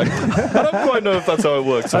 I don't quite know if that's how it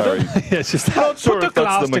works, Harry. Yeah, it's just I'm not sure put if the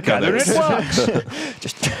that's glass the together, mechanics. it works.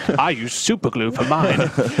 Just, I use super glue for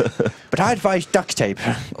mine. but I advise duct tape.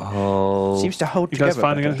 Oh, Seems to hold You together. guys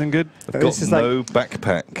finding better. anything good? I've got This is like no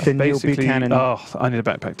backpack. the Neil Basically, Buchanan. oh, I need a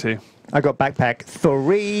backpack too. I got backpack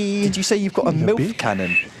 3. Did you say you've got a MILF big.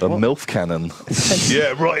 cannon? A What? MILF cannon.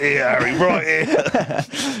 Yeah, right here, Harry, right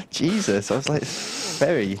here. Jesus, I was like,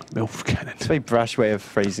 very, MILF cannon. it's a very brash way of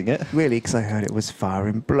phrasing it. Really, because I heard it was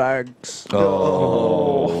firing blanks.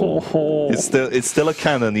 Oh. It's still a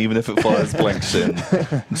cannon, even if it fires blank Sjin.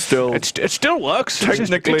 Still, It still works. It's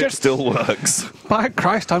just- technically, it it just- still works. By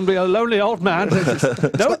Christ, I'm a lonely old man.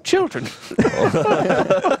 No children.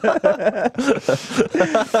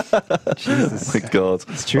 Jesus. My God,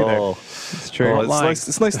 It's true, though. Oh, It's true. oh, Not it's lying. nice.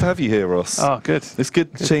 It's nice to have you here, Ross. Oh, good. It's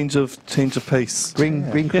good change of pace.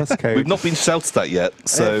 Green cross code. We've not been shouted at yet, it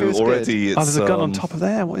so feels already it's. Oh, there's a gun on top of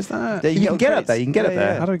there. What is that? There You can go, get up crates. there, you can get up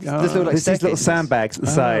there. How do we- There's little, like, There's these little staircases. sandbags at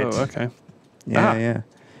the side. Oh, okay. Yeah, Ah. yeah.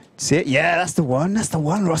 See it? Yeah, that's the one. That's the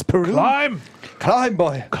one, Ross Peru. Climb! Climb,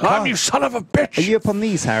 boy. Climb, you son of a bitch! Are you up on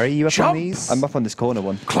these, Harry? Are you up on Jump. these? I'm up on this corner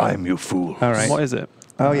one. Climb, you fool. All right. What is it?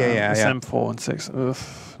 Oh, yeah. It's M4 and 6. Ugh,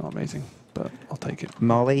 not amazing, but I'll take it.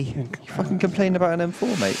 Molly. Fucking complain about an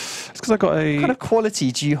M4, mate. It's because I got a. What kind of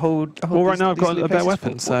quality do you hold? Well, right these- now I've these got little a better places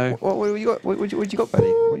weapon, for? so- What you got? What you got, buddy?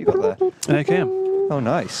 What you got there? an AKM. Oh,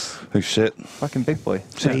 nice. Oh shit. Fucking big boy.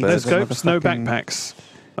 Yeah, no Those scopes, no motherfucking- backpacks.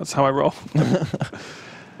 That's how I roll.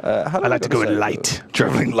 How I like to go in light.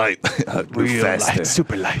 Traveling light. Real faster. light,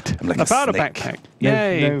 super light. I'm like I a found a snake. backpack. No,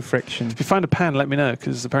 Yay! no friction. If you find a pan, let me know,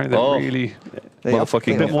 because apparently they're Oh. really They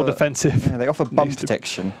Motherfucking- a bit more offer- defensive. Yeah, they offer bump Used to-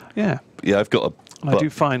 protection. Yeah. Yeah, I've got a. And I do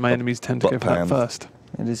find my enemies tend to go butt for that pan. first.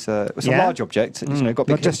 It is. It's Yeah? a large object. It's, got big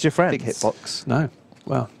Not just your friends. Big hitbox. No.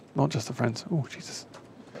 Well, not just the friends. Oh, Jesus.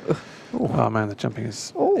 Oh, man, the jumping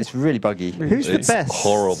is. It's really buggy. Who's the It's best?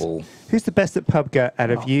 horrible. Who's the best at PUBG out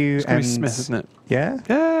of you It's going and to be Smith, isn't it? Yeah?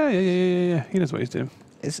 Yeah. He knows what he's doing.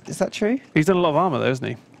 Is that true? He's done a lot of armor, though, isn't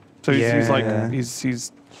he? So he's Yeah. like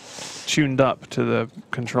he's tuned up to the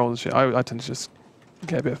controls and shit. I tend to just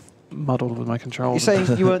get a bit muddled with my controls. You're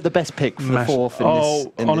saying you weren't the best pick for the Mash- fourth in oh, this.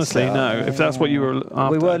 In honestly, this, no. If that's what you were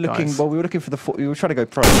after, we were looking. guys. Well, we were looking for the. We were trying to go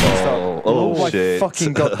pro. Oh, my shit.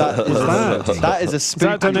 fucking god! That is that? that is a Is that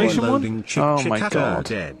spook. a donation Loading one? Chick Oh my Chickata god.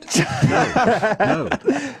 dead.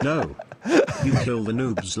 No. You kill the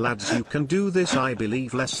noobs, lads. You can do this. I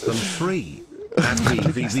believe less than 3.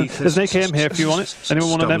 There's an AKM here if you want it.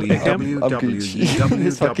 Anyone want an AKM? I'm good.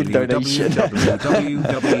 This fucking donation.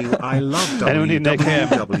 I love Anyone need an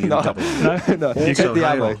AKM? No. You get the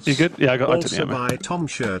ammo. You good? Yeah, I took the Also ammo. buy Tom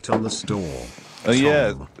shirt on the store. Oh yeah,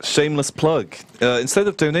 Tom. shameless plug. Instead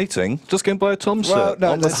of donating, just go and buy a Tom shirt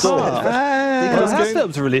no, on the that's- store. Well, Just go-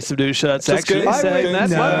 Haslam's released some new shirts, Just actually, go- saying that.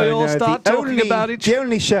 Why don't we all start talking about each The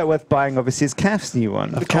only shirt worth buying, obviously, is Kaf's new one.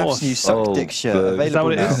 The course. Cavs new suck Oh, dick shirt the- available Is that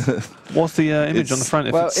what it now. is? What's the image on the front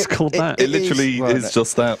if Well, it's called that? It literally well, is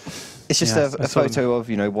just that. It's just Yeah, a I saw them. photo of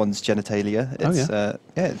one's genitalia. It's,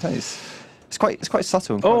 Oh, it's quite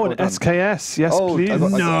subtle. And quite Oh, well an done. SKS. Yes, Oh, please. I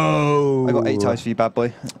got 8 times for you, bad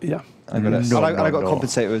boy. Yeah. I got it. No, and I got no. a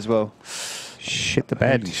compensator as well. Shit the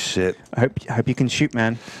bed. Holy shit. I hope you can shoot,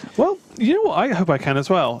 man. Well, you know what? I hope I can as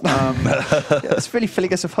well. Yeah, it's really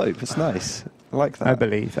filling us with hope. It's nice. I like that. I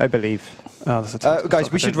believe. That's a tough Guys,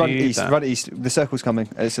 stuff. we I should don't run need east. that. Run east. The circle's coming.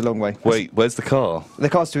 It's a long way. Wait, where's the car? The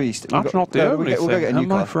car's to east. That's not the only We'll go get a new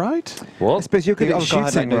thing. Am I car. right? I What? suppose you're good The at other car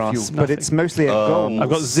had shooting, no Ross, fuel. but it's mostly at goals. I've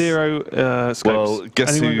got 0 scopes. Well,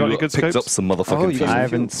 guess Anyone got any who good picked up scopes? some Oh, motherfucking you fuel? got I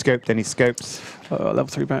haven't scoped any scopes. Level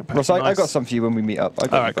 3 backpack. Ross, I Nice. got some for you when we meet up. I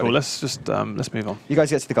got All you, right, cool. buddy. Let's just let's move on. You guys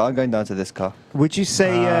get to the car. I'm going down to this car. Would you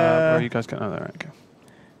say? Where are you guys going? Oh, there. Okay.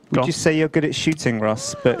 Go Would on. you say you're good at shooting,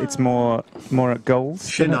 Ross? But it's more at goals.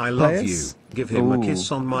 Shin, than at I love players? you. Give him a Ooh.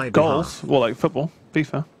 kiss on my Goals? behalf. Well, like football,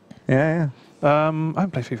 FIFA. Yeah. I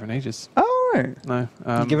haven't played FIFA in ages. Oh right. No.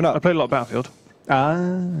 You given up? I played a lot of Battlefield.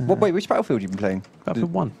 Wait, which Battlefield have you been playing?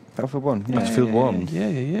 Battlefield 1. Battlefield 1. Yeah, Battlefield yeah,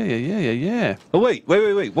 yeah, 1. Yeah. Oh wait.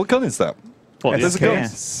 What gun is that? What, the There's a SKS? gun.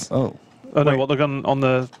 Yes. Oh, Oh no, Wait. what, the gun on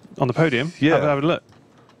the podium? Yeah. Have a look.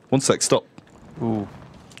 one sec, stop. Ooh.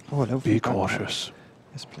 Oh, level Be 3 backpack. cautious.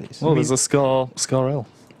 Yes, please. Oh, there's a Scar L.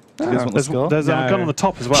 Do you guys want the There's Scar? a No. gun on the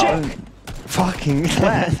top as well. Fucking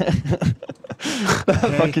Hey, fucking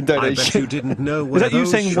I bet donation. you didn't know where that you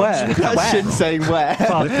those saying shots where? were coming That shit from. saying where?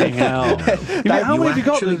 Fucking hell. How many have you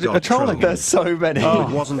got actually that are got trolling? trolled. There's so many. Oh,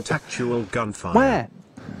 it wasn't actual gunfire. Where?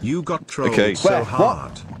 You got trolled Okay. so Where?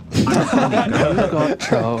 hard. You got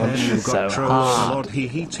trolled And you got so trolled hard. a lot.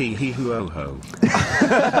 He tee hee hoo oh ho.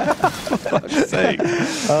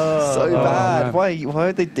 So bad. man. Why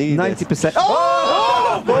would they do this? 90%.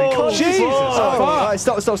 Oh my God! Jesus! Oh, Fuck. right,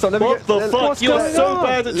 stop. Let me What get, the let- fuck? what's You're going so on?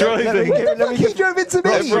 bad at Let me driving. get- let me get- drove into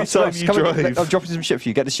Ross, Every Ross, time Ross, you come on, drive. I'm dropping some shit for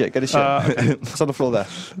you. Get the shit. It's on the floor there.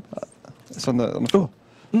 It's on the floor.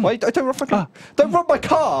 Why? Don't rob my car. Don't rob my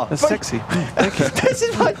car. That's Wait, sexy. This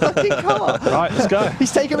is my fucking car. Right, let's go.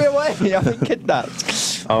 He's taking me away. I've been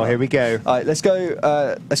kidnapped. Oh, here we go. All right, let's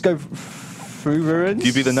go. Let's go through ruins.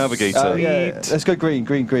 You be the navigator. Yeah, let's go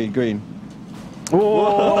green.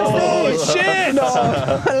 Oh, shit! No,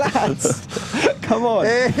 lads, come on.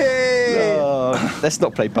 Hey! Oh, let's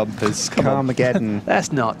not play bumpers. Come on. Carmageddon.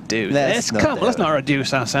 Let's not do Let's this. not Come do on, let's it. not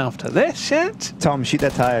reduce ourselves to this shit. Tom, shoot their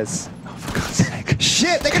tires. For God's sake.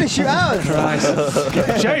 Shit, they're gonna shoot out.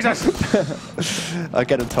 Jesus! I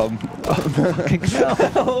get him, Tom.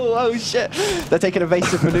 oh shit! They're taking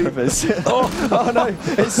evasive manoeuvres. oh no!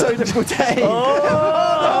 It's so difficult to aim.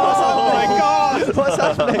 Oh my God! What's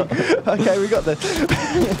happening? Okay, we got this.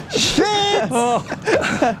 Shit! Oh,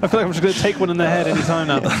 I feel like I'm just going to take one in the head any time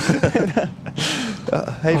now.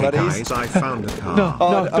 Hey, Hey buddies. guys, I found a car. No,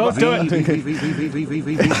 don't do it.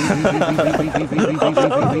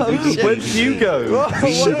 Where did you go?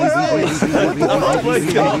 Where are we? Oh my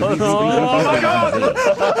god! Oh my God!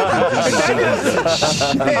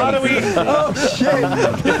 How do we? Oh shit!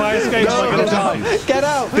 If I escape, am I going to die? Get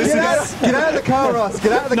out! Get out of the car, Ross.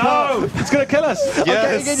 Get out of the car. No! It's going to kill us!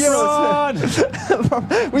 Yes. Getting in yours. Run!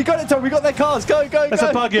 We got it, Tom. We got their cars. Go! There's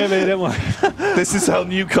a buggy over here, don't worry. This is how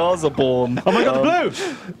new cars are born. Oh my God, the blue!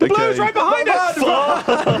 The blue's right behind us!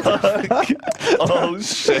 Oh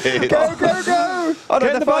shit! Go! Oh, no,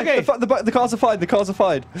 Get in the buggy. The cars are fine. The cars are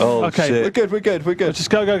fine. Oh Okay. shit! We're good. Just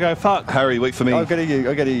go, fuck. Harry, wait for me. I'm getting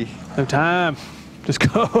you. No time. Just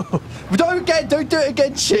go. Don't do it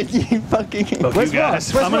again, shit, you fucking. Where's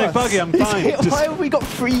Ross? I'm in a buggy, I'm fine. Why have we got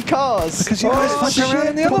 3 cars? Because you guys fuck around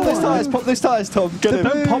in the other one. Pop those tyres, Tom. Get him.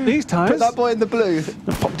 Don't pop these tyres. Put that boy in the blue.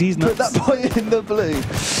 Pop these nuts. Put that boy in the blue.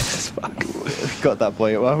 Got that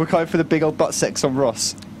boy. Well, we're going for the big old butt sex on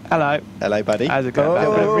Ross. Hello. Hello, buddy. How's it going?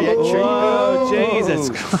 Bit of re-entry. Oh, Jesus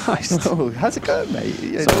Christ. Oh, how's it going, mate?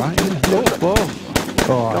 It's all right, isn't it? Whoa.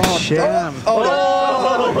 Oh, shit. Damn.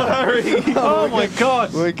 Oh, Harry! Oh my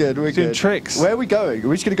God. We're good. Doing tricks. Where are we going? Are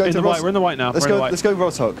we just going to go In to the Ross? white. We're in the white now. Let's We're in go. the white. Let's go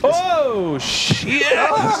Ross Hulk. Oh shit!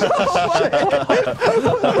 Oh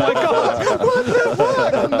my God!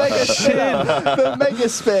 The mega spin. The mega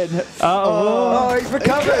spin. Oh, he's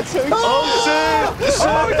recovered. Oh shit!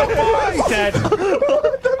 he's dead.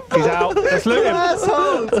 He's out. Let's loot him.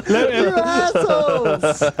 Assholes! Loot him. You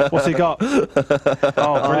assholes! What's he got?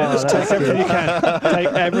 Oh, brilliant. Just take everything you can. Take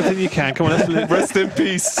everything you can. Come on, let's loot. Rest in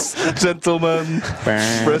peace, gentlemen.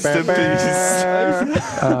 Rest in peace.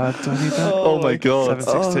 Do I need that? Oh my god.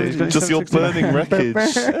 762. Just your burning wreckage.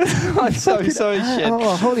 I'm so sorry, Sjin.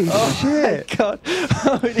 Oh, holy shit. God.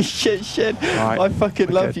 Holy shit, Sjin. Right, I fucking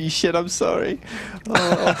we're love good. you, Sjin. I'm sorry.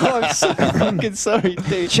 Oh, I'm so fucking sorry,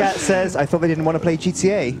 dude. Chat says, I thought they didn't want to play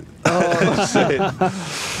GTA. Oh, Shit.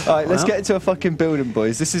 Alright, let's get into a fucking building,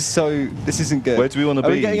 boys. This isn't good. Where do we want to be?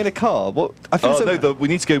 Are we getting in a car? What? I feel Oh so no, we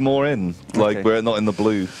need to go more in. Like Okay. we're not in the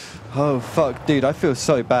blue. Oh fuck, dude! I feel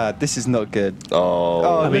so bad. This is not good. Oh.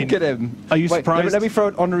 Oh, I mean, look at him. are you Wait, surprised? Let me throw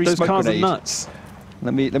an honorary Those smoke cars are grenade. nuts.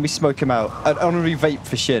 Let me smoke him out. An honorary vape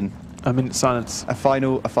for Sjin. I'm in silence. A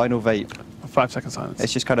final vape. 5 second silence.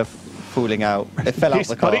 It's just kind of falling out. It fell out Peace,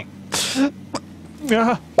 the car. buddy.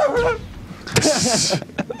 Yeah.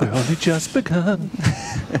 We've only just begun.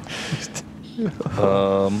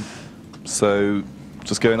 So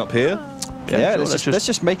just going up here. Yeah, sure, let's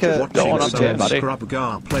just make a. Go on Watching up some there, buddy.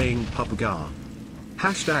 Scrubgar playing PUBG.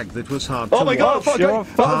 Hashtag that was hard Oh to my God, watch. Fuck, You're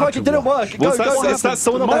fuck, it didn't work. What's Go, that? go, Is that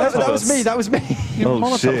someone on the left that of was us? me. That was me.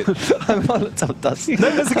 Oh shit! I'm Molotov dust. No,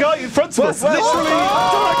 there's a guy in front of us. Literally.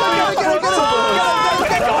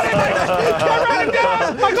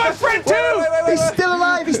 I got a friend too! He's still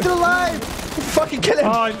alive, he's still alive! Fucking kill him.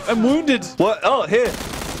 Oh, I'm wounded. What? Oh, here.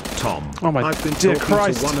 Tom, Oh my I've been dear talking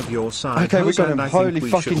Christ. to one of your side Okay, we hosts got him. and I Holy think we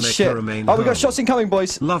fucking should make shit. her remain Oh, we got home. shots incoming,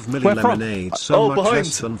 boys. Love Millie Where from? Lemonade so Oh, much behind.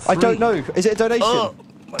 less than I don't free. know. Is it a donation? Oh.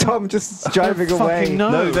 Tom just driving away. Fucking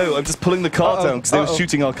no. No, I'm just pulling the car Uh-oh, down because they were uh-oh.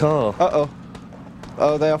 shooting our car. Uh-oh.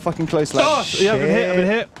 Oh, they are fucking close, Oh, lads. yeah, I've been hit. I've been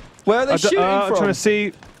hit. Where are they shooting I'm from? trying to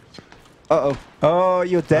see. Uh-oh. Oh,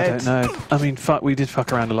 you're I dead. don't know. I mean, fuck. We did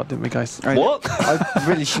fuck around a lot, didn't we, guys? What? I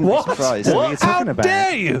really shouldn't What? be surprised. What are you talking How about?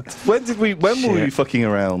 dare you? When were we Shit. fucking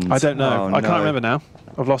around? I don't know. Oh, I no. can't remember now.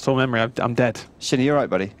 I've lost all memory. I'm dead. Shinny, you alright,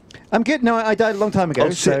 buddy? I'm good. No, I died a long time ago. Oh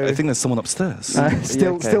shit! So I think there's someone upstairs.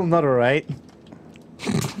 still, okay. still not alright.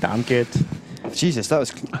 No, I'm good. Jesus, that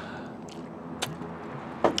was...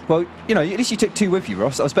 Well, you know, at least you took two with you,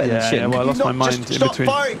 Ross. That was better than Yeah, Shin. yeah, well, I lost my mind in between.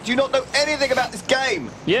 Do you not know anything about this game?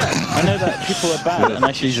 Yeah, I know that people are bad and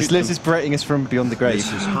I should Jesus, shoot Liz them. is berating us from beyond the grave.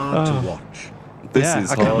 This is hard to watch. This Yeah,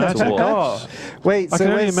 is I can hard to imagine. watch. Oh, Wait, I so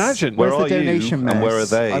can only where's- imagine. Where Where's are the donation you and where are mess?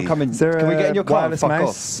 they? I'm coming. Is there Can we get in a your car and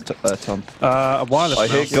wireless fuck mouse? off, Tom? a wireless I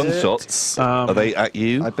hear mouse. gunshots. Are they at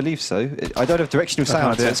you? I believe so. I don't have directional I can't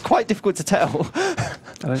sound, do so it. it's quite difficult to tell. I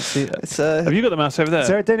don't see it. It's, Have you got the mouse over there? Is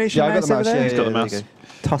there a donation yeah, I got mouse the over mouse. there? Yeah, He's got the there mouse. you go.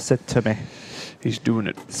 Toss it to me. He's doing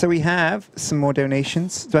it. So we have some more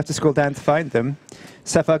donations. Do I have to scroll down to find them?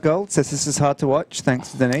 Sapphire Gold says this is hard to watch. Thanks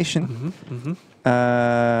for the donation.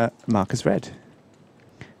 Marcus Red.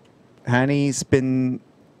 Hanny's been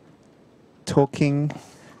talking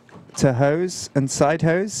to Hose and Side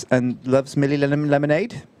Hose and loves Millie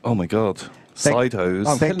Lemonade. Oh my god! Side hose.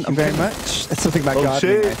 I'm Thank killing- you I'm very killing- much. That's something about Oh,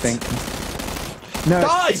 gardening, I shit. think. No,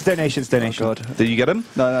 Die! it's donation. It's donation. Oh, God. Did you get him?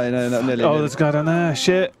 No, nearly. Oh, there's a guy down there.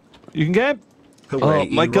 Shit. You can get him? Hooray,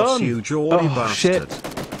 my you Ross, gun. you jolly Oh, bastard. shit.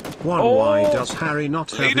 Why Oh. does Harry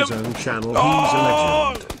not have Need his him. own channel? Oh. He's a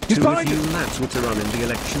legend. He's Two behind of you lads were to run in the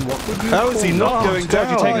election. What would you How is he call not that? going God, you're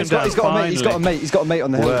down? taking him He's got a mate. He's got a finally. mate. He's got a mate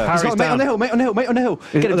on the hill. Where? He's got Harry's a mate on the down. hill. Mate on the hill. Mate on the hill.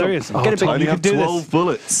 Get him. there Tom. he is. Get him, Oh, big. Tom, I only you have can do 12 this.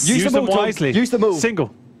 bullets. Use Use them them all, Tom. wisely. Use them all.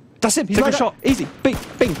 Single. That's him. He's Take like a that. shot. Easy. Bing.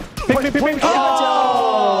 Bing. Bing, bing, bing.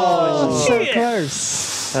 Oh, so shit.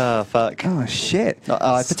 close. Oh, fuck. Oh, shit.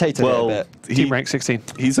 I potatoed it a Well, bit. Team rank 16.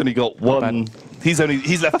 he's only got one. bad. He's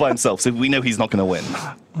left by himself, so we know he's not going to win.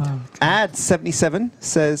 Ad77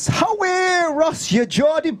 says, "Howie, Ross, you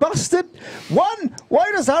Geordie bastard! One,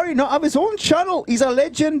 why does Harry not have his own channel? He's a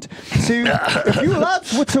legend. Two, if you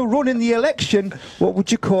lads were to run in the election, what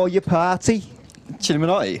would you call your party?"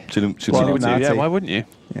 Chilluminati. Chilluminati. Yeah, why wouldn't you?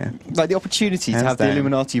 Yeah. Like the opportunity to Hands have the down.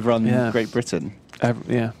 Illuminati run Yeah. Great Britain.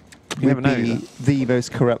 Yeah. You We'd never know. be either. the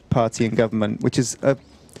most corrupt party in government, which is a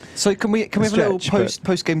So can we have a little Stretch,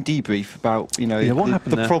 post game debrief about Yeah, what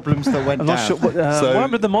happened the there? problems that went I'm down? not sure. What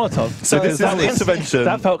happened with the Molotov? So this is an intervention.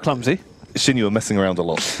 That felt clumsy. Shin, you were messing around a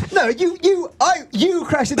lot. No, you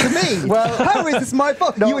crashed into me. Well- how is this my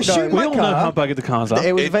fault? No, you were no. shooting We my all know how car. buggy the cars are.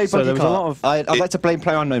 It was a very so buggy there was car. a lot of I'd like to blame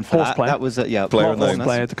Player Unknown for that. Horseplay. That was yeah. Player lot of Unknown.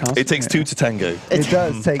 Horseplay at the cars. It takes two to tango, It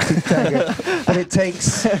does take two to tango, and it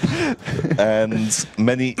takes and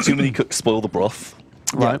too many cooks spoil the broth.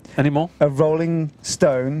 Right. Any more? a rolling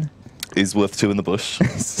stone. Is worth two in the bush.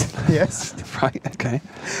 Yes. Right. Okay.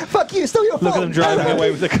 Fuck you. It's still your Look fault. at them driving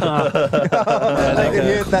away with the car.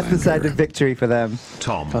 That's the side of victory for them.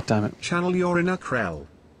 Tom, God damn it. channel your inner Krell.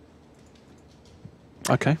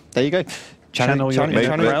 Okay. There you go. Channel your Maybe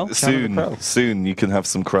krell. soon you can have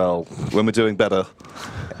some krell when we're doing better.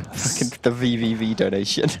 Fucking the VVV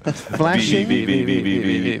donation. Flashing.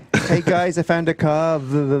 V. Hey guys, I found a car.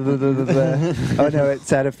 Oh no,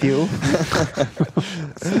 it's out of fuel.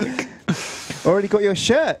 Already got your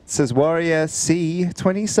shirt, says Warrior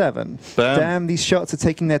C27. Bam. Damn, these shots are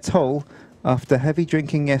taking their toll after heavy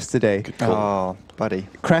drinking yesterday. Oh, buddy.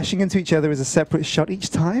 Crashing into each other is a separate shot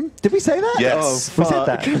each time? Did we say that? Yes. We said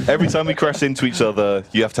that. Every time we crash into each other,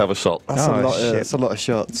 you have to have a shot. That's, Oh, a lot shit. that's a lot of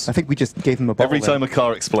shots. I think we just gave them a bottle. Every time then. a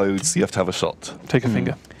car explodes, you have to have a shot. Take a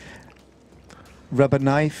finger. Rubber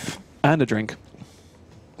knife. And a drink.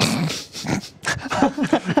 My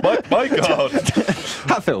God.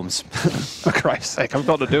 Hat films. For Christ's sake, I've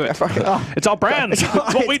got to do it. Oh. It's our brand. It's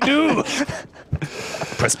what we do.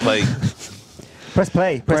 Press play. Press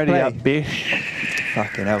play. Press Ready play. up, bitch.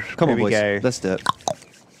 Fucking hell. Come Here on, we boys. go. Let's do it.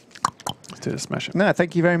 Let's do this, smash it. No,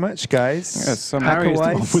 thank you very much, guys. Yes, some Harry is the one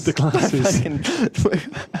Otherwise- with the glasses.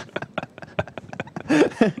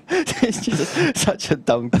 It's just such a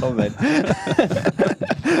dumb comment.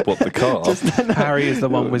 What, the car? Harry is the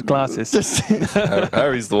one with glasses.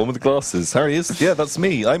 Harry's the one with the glasses. Harry is? Yeah, that's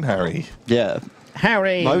me. I'm Harry. Yeah.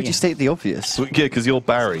 Harry. Why would you state the obvious? So, yeah, because you're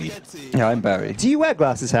Barry. Yeah, I'm Barry. Do you wear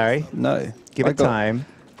glasses, Harry? No. Give I it got- time.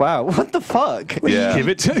 Wow, what the fuck? Yeah. Give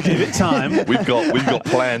it time. We've got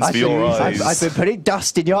plans for your eyes. I've been putting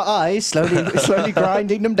dust in your eyes, slowly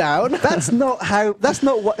grinding them down. That's not how. That's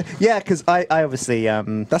not what. Yeah, because I obviously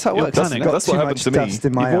That's how it You're works. planning. got That's too what happened much to me. dust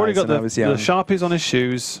in my You've already eyes got when the I was young. Sharpies on his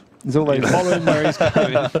shoes. It's all You're over. following where he's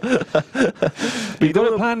going. You've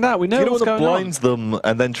got it planned out. We know You don't what's want to going on. blind them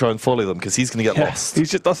and then try and follow them because he's going to get Yeah, lost.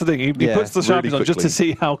 he's just, that's the thing. He Yeah, puts the really Sharpies on just to quickly.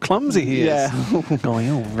 see how clumsy he is. Yeah. Going,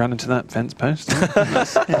 oh, ran into that fence post.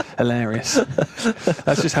 That's hilarious.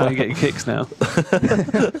 That's just how you get your kicks now.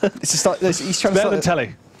 It's just like he's trying to Better than start.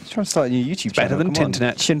 telly. He's trying to start a new YouTube Better channel. than Come on.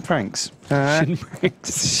 Tinternet. Shin pranks. Shin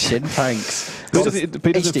pranks. Shin pranks. He doesn't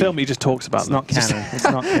HD. film, he just talks about It's them. not canon. It's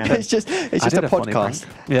not canon. It's just I a did funny podcast.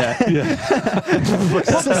 prank. Yeah.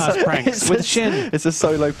 Podcast pranks with Shin. It's a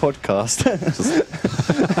solo podcast.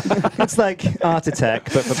 It's like Art Attack,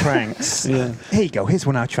 but for pranks. Yeah. Here you go. Here's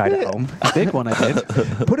one I tried at home. A big one I did.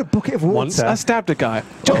 Put a bucket of water. Once I stabbed a guy.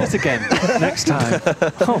 Do this again. Next time.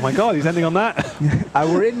 Oh my God, he's ending on that.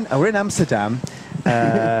 We're in Amsterdam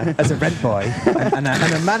as a rent boy, and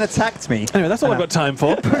a man attacked me. Anyway, that's all I've got time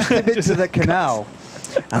for. Pushed him into the canal.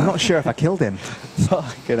 I'm not sure if I killed him.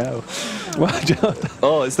 Fucking hell. Well,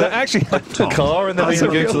 Oh, is that actually, a car and then I'm we can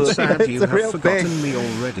go to real the... sad you It's a have real forgotten thing. me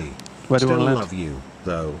already. Where do we Still wanna land? love you,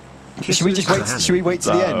 though. Should we just wait? Kisses Should we wait to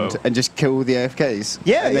the No. end and just kill the AFKs?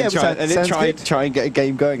 Yeah, and then yeah, Try, sounds- and then sounds try good. and get a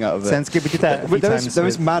game going out of it. Sounds good. We did that a few There times.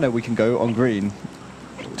 is mana we can go on green.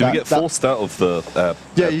 Do we get forced out of the...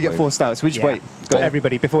 Yeah, you get airplane? forced out. So we just wait. Go.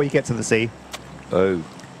 Everybody, before you get to the sea. Oh.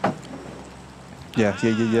 Yeah.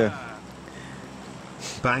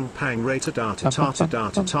 Bang pang rated data tarta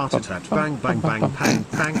data tarta tat bang bang bang pang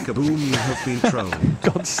pang kaboom, you have been trolled.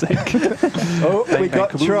 God's sake. Oh, we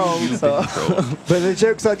got Kaboom, trolled. you've been trolled. But the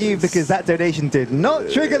joke's on you because that donation did not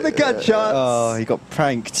trigger the gunshots. Oh, he got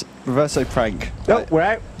pranked. Reverso prank. Oh, we're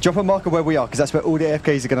out. Drop a marker where we are, because that's where all the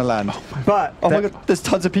AFKs are going to land. But Oh my god, there's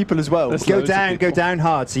tons of people as well. There's go loads of down, go people. down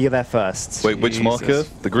hard, so you're there first. Wait, which Jesus. marker?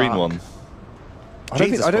 The green Fuck. one. I don't,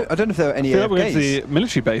 Jesus, I don't know if there are any I feel like we're going to AFKs. the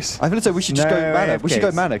military base. I feel like we should just No go mana. We should go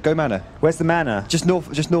AFKs. mana. Go mana. Where's the mana? Just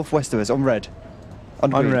northwest of us, on red.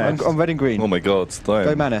 On On green. red. On red and green. Oh my God. Go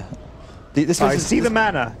Damn. mana. This I place is, see the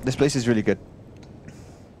mana. This place is really good.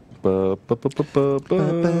 Ba, ba, ba, ba, ba, ba.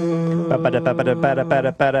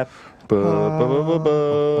 Ba-ba-da-ba-da-ba-da-ba-da-ba-da. Ba, ba, ba, ba, ba.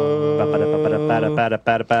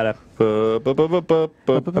 Ba-ba-da-ba-da-ba-da-ba-da-ba-da. Ba, ba, ba, ba, ba, ba,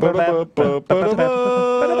 ba,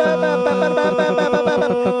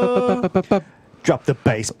 ba, ba, ba. Drop the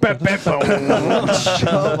bass.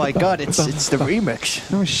 Oh my god, it's the remix.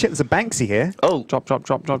 Oh shit, there's a Banksy here. Oh, Drop.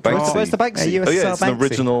 Banksy. Where's the A Banksy? USSR Oh yeah, it's an Banksy.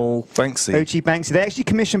 original Banksy. OG Banksy. They actually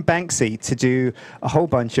commissioned Banksy to do a whole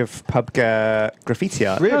bunch of pub graffiti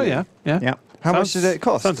art. Really? Oh, yeah. How much did it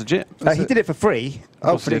cost? Sounds legit. He did it for free.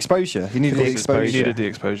 Oh, for the exposure. He needed For the the exposure. You needed the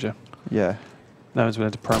exposure. Yeah. No one's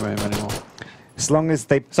willing to promo him anymore. As long as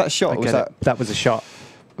they. Was that a shot? I Or was get it. That was a shot.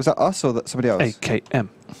 us or somebody else? AKM.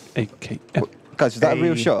 Guys, was that a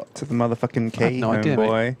real shot? To the motherfucking I have K, no idea,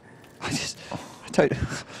 homeboy. I don't.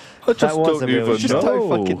 I just That was don't a real even shot. Just don't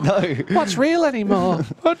know. fucking know. What's real anymore?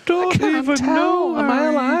 I don't even know. Am I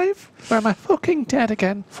alive? Or am I fucking dead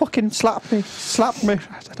again? Fucking slap me. Slap me.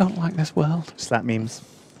 I don't like this world. Slap memes.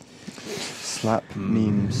 Slap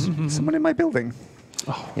memes. Someone in my building.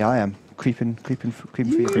 Yeah, I am. creeping for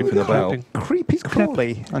your Creeping building. about. Creepy's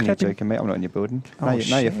crawly. I'm not joking, mate. I'm not in your building. Oh, Now you're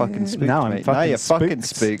shit. fucking spooked, Now I'm mate. fucking now you're fucking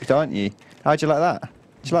spooked. spooked, aren't you? How'd you like that?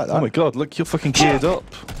 Did you like that? Oh my god, look, you're fucking geared up.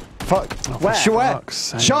 Fuck. Where? Where? Fuck's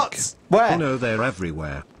sake. Shots! Oh Where? no, they're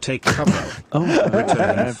everywhere. Take cover. Oh,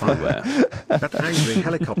 Return fire. everywhere. That angry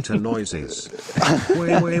helicopter noises.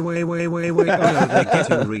 Wait. Oh no, they're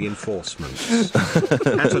getting reinforcements.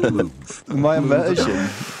 Had to move. My immersion. They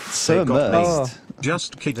So got me. immersed.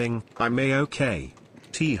 Just kidding. I'm A-okay.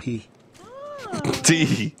 Tee-hee.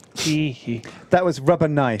 T. Hee hee. That was rubber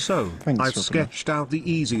knife. So, Thanks, I've Robin. sketched out the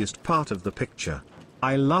easiest part of the picture.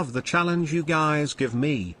 I love the challenge you guys give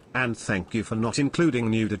me, and thank you for not including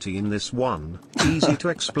nudity in this one. Easy to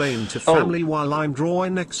explain to family while I'm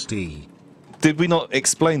drawing XD. Did we not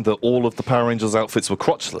explain that all of the Power Rangers outfits were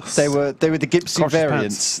crotchless? They were the Gipsy Crotchless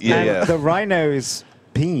variants. Yeah, And yeah. the rhino's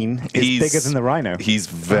peen is He's- bigger than the rhino. He's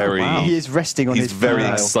very. He is resting on He's his very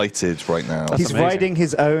pile. excited right now. He's amazing. riding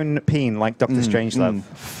his own peen like Doctor Strangelove.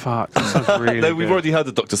 Fuck. That sounds really No, we've good. already had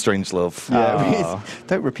the Doctor Strangelove. Yeah,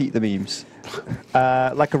 don't repeat the memes.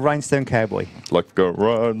 Like a rhinestone cowboy. Like a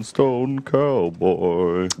rhinestone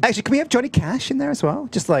cowboy. Actually, can we have Johnny Cash in there as well?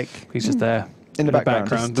 Just like He's just there. In the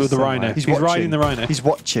background. with the rhino. He's riding the rhino. He's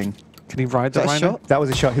watching. Can he ride the Is that a rhino? shot? that was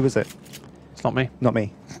a shot. Who was it? It's not me. Not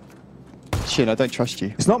me. Shin, I don't trust you.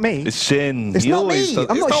 It's not me. It's Sjin. It's He not always me. does-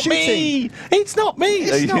 I'm it's not me. It's not me.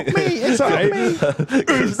 It's not me. It's not me.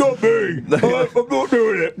 It's not me. I'm not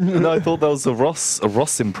doing it. No, I thought that was a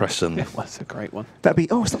Ross impression. Yeah, well, that's a great one. That'd be.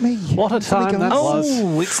 Oh, it's not me. What a time that was.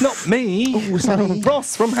 Oh, it's not me. Oh, it's not me.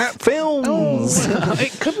 Ross from Hat Films.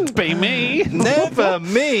 It couldn't be me. Never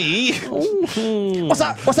me. What's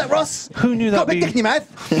that? What's that, Ross? Who knew Got a that big dick in your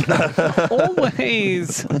mouth.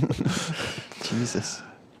 Always. Jesus.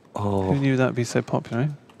 Who knew that'd be so popular? Eh?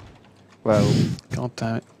 Well, God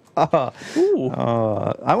damn it. Oh, Ooh.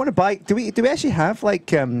 I want to buy. Do we actually have like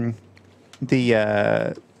the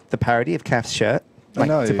parody of Calf's shirt like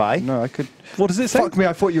no, to buy? No, I could. What does it say? Fuck me,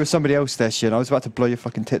 I thought you were somebody else there, Shin. I was about to blow your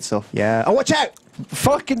fucking tits off. Yeah. Oh, watch out!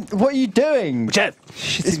 Fucking, what are you doing? Jet.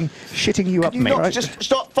 Shitting you up, you mate. not Just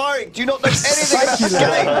stop firing. Do you not know anything Thank you,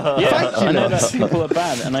 lad. Yeah, I know that people are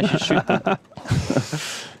bad and I should shoot them.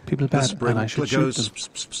 People are The bad and I sprinkler should shoot goes.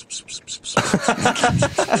 them.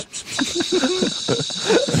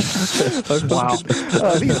 Wow.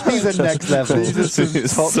 Oh, these are next level. These are some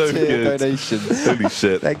It's top so tier good. donations. Holy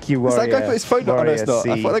shit. Thank you, Does Warrior. that guy put his phone number? No, it's not. I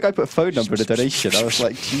Warrior thought C. that guy put a phone number in a donation. I was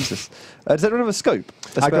like, Jesus. Does anyone have a scope?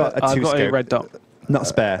 I got a I've two got a scope. red dot. Not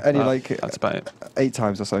spare. Only That's about it. 8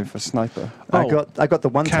 times or something for a sniper. I got the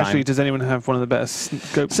one Casually, time. does anyone have one of the better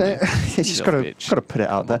scopes? So it's just got to put it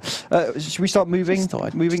out there. Should we start moving Just thought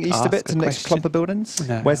I'd moving east a ask bit to a the next question. clump of buildings?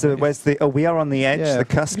 No. Where's the? Oh, we are on the edge, Yeah, the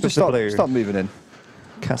cusp we of just the blue. start moving in.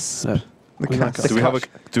 Cusp. No. The We like cusp. Do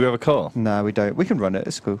we have a car? No, we don't. We can run it.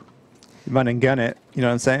 It's cool. Run and gun it. You know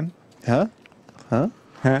what I'm saying? Huh? Huh?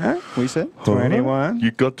 What you said? 21.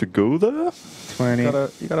 You got to go there? 20.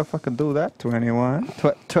 You gotta fucking do that. 21.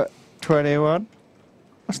 21.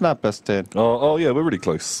 What's not best in? Oh, yeah, we're really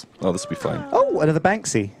close. Oh, this will be fine. Oh, another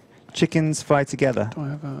Banksy. Chickens fly together. Do I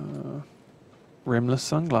have rimless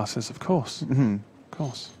sunglasses? Of course. Mm-hmm. Of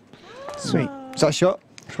course. Sweet. Is that a shot?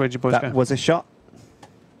 Which way did you boys That go? was a shot.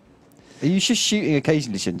 Are you just shooting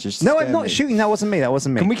occasionally, Shin? Just No, scare I'm not me? shooting. That wasn't me. That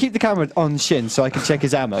wasn't me. Can we keep the camera on Shin so I can check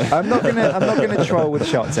his ammo? I'm not gonna troll with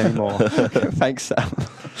shots anymore. Thanks, Sam.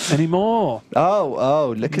 Any more?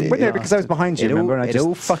 Oh, look at it. But no, because I was behind you. It Remember? all, And I it just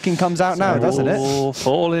all fucking comes out now, doesn't it? All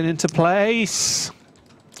falling into place.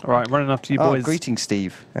 All right, running up to you Oh, boys. greetings,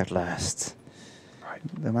 Steve. at last.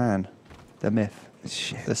 The man. The myth.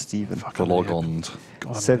 Shit. The Steven. The log-on.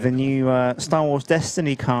 God, So the new Star Wars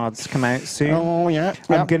Destiny cards come out soon. Oh, yeah.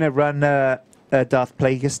 I'm gonna run a Darth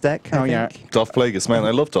Plagueis deck. I think. Darth Plagueis, man.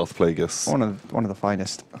 I love Darth Plagueis. One of the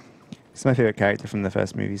finest. It's my favorite character from the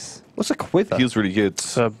first movies What's a quiver? He was really good.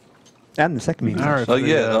 and the second movie. arrow Oh, for the,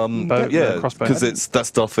 yeah, bow, crossbow. because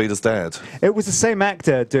that's Darth Vader's dad. It was the same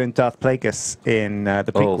actor doing Darth Plagueis in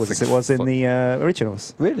the prequels as it was in the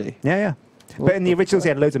originals. Really? Yeah, yeah. But in the originals, he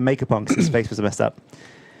had loads of makeup on because his face was messed up.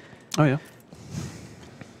 Oh yeah.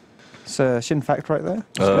 It's a Shin fact right there.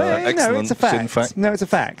 No, Excellent. it's a fact. Sjin fact. No, it's a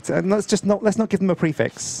fact. And let's not give them a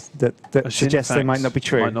prefix that A Sjin suggests they fact might not be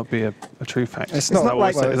true. Might not be a true fact. It's Is not that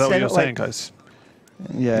what like- is that they're what you're not saying, like- guys?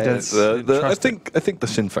 Yeah. He it's- does. I Trust think the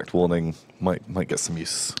Sjin fact warning might get some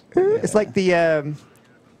use. It's like the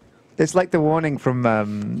it's like the warning from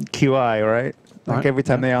QI, right? Like Right. every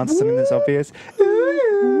time they answer something that's obvious.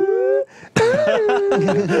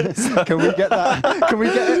 Can we get that? Can we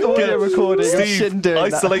get an audio recording of Sjin doing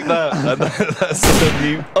isolate that. And that's the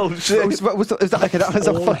mute. Oh shit! Is that okay? That was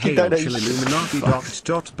a All fucking hail donation. Chilluminati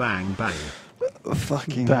dot bang bang.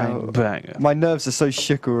 Fucking Bang, hell. bang. My nerves are so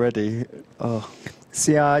shook already. Oh,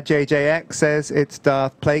 CRJJX says it's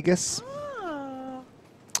Darth Plagueis.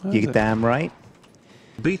 You damn right.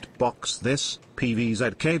 Beatbox this.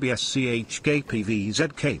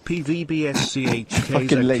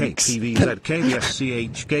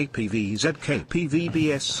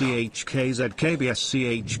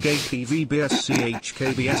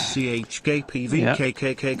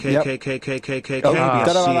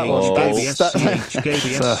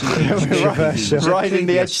 riding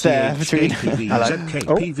the edge there between.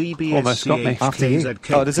 Almost got me. After you.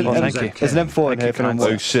 Oh, there's an, thank you. there's an M4 in here for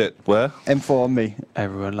Oh shit! Where? M4 on me.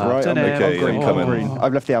 Everyone Right loves on an me. Okay, M4. I'm coming. Green.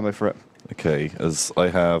 I've left the ammo for it. Okay, as I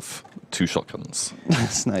have 2 shotguns.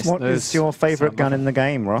 That's nice. What There's is your favourite some gun in the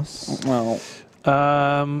game, Ross? Well,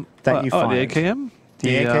 That you the find? AKM.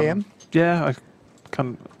 The AKM? Yeah, I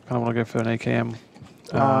kind of want to go for an AKM.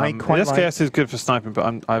 I quite the like- SKS is good for sniping,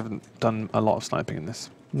 but I haven't done a lot of sniping in this.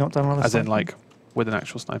 Not done a lot of As in, sniping? like, with an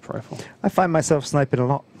actual sniper rifle. I find myself sniping a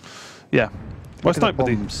lot. Yeah. Well, I look at snipe the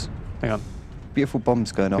with the... bombs. Hang on. Beautiful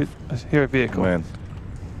bombs going off. I hear a vehicle. When?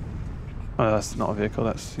 Oh, that's not a vehicle.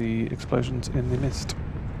 That's the explosions in the mist.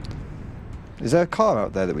 Is there a car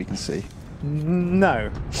out there that we can see? No.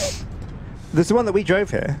 There's the one that we drove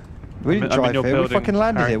here. We didn't I'm in drive your here. We building, fucking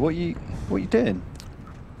landed Harry. here. What you doing?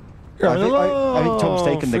 Yeah, I think Tom's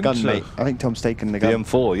taken the gun, Fincher. mate. I think Tom's taken the The gun.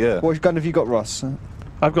 M4, yeah. What gun have you got, Ross?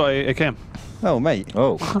 I've got a AKM. Oh, mate.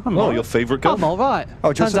 Oh, your favourite gun? I'm all right.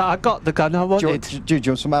 Oh, Turns just- out I got the gun I Do you, wanted. want, do you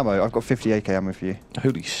want some ammo? I've got 50 AK ammo for you.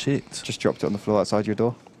 Holy shit! Just dropped it on the floor outside your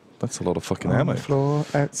door. That's a lot of fucking On ammo. the floor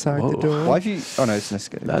outside Whoa. the door. Why have you... Oh, no, it's an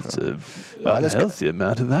escape. That's a let's go. unhealthy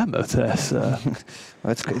amount of ammo there, sir.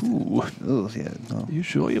 Let's go. Ooh. Oh, yeah. No. You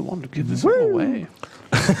sure you want to give this all away?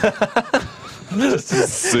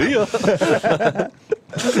 See ya.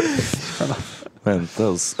 Man, that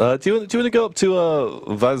was. Do you want to go up to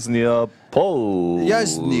Vaznia Pol?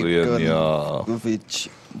 Yes, Nikonovic.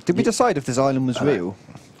 Did we decide if this island was real?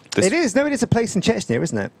 It is. No, it is a place in Chechnya,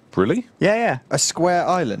 isn't it? Really? Yeah, yeah. A square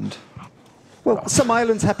island? Well, some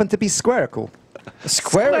islands happen to be squarical. A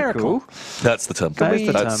squarical? That's the term. That is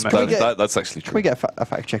the that's, term, Can we get- that's actually Can we true. get a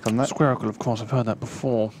fact check on that? Squarical, of course, I've heard that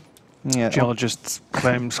before. Yeah. Geologists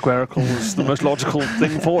claim squarical is the most logical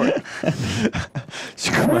thing for it.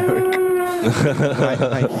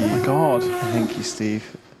 Thank Oh you. my god, Thank you,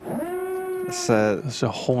 Steve. It's that's a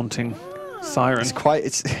haunting siren. quite...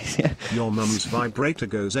 It's... yeah. Your mum's vibrator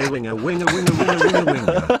goes a winger, winger, winger, winger, winger,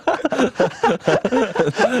 winger.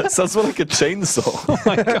 Sounds more like a chainsaw.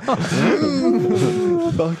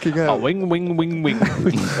 Fucking Oh, hell. wing, wing, wing, wing.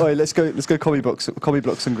 Alright, let's go combi blocks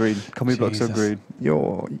and green. Combi blocks and Jesus. green.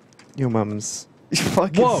 Your mum's.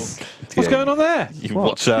 Fucking Whoa, what's Yeah. going on there? You What?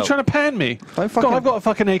 watch You're out. trying to pan me. Don't God, fucking- I've got a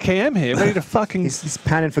fucking AKM here, ready to fucking He's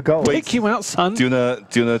panning for gold. take you out, son. Do you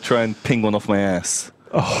wanna try and ping one off my ass?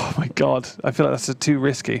 Oh my god, I feel like that's too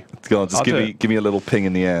risky. Go on, just I'll do give me a little ping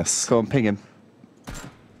in the ass. Go on, ping him.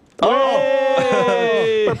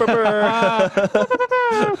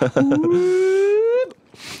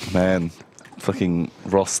 Man, fucking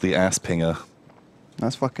Ross the ass pinger.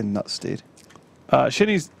 That's fucking nuts, dude.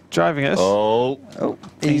 Shinny's driving us. Oh, Oh,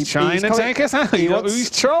 He's trying to take us out. He wants, He's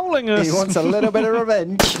trolling us. he wants a little bit of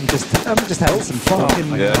revenge. I'm just having some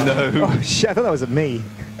fun. yeah, no. Oh shit! I thought that was me.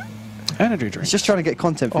 Energy drink. He's just trying to get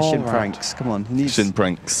content for All Sjin right. pranks. Come on, he needs. Shin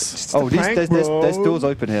pranks. Oh, Prank, there's bro. doors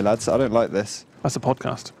open here, lads. I don't like this. That's a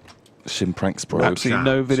podcast. Shin pranks, bro. Absolutely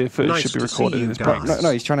no video footage Nice should be to see recorded you in this guys. prank.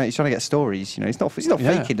 No, he's trying to get stories. You know, he's not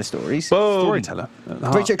Yeah. faking the stories. Boom. Storyteller. at the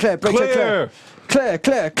Break heart. it, Claire. Break it, Claire. Claire,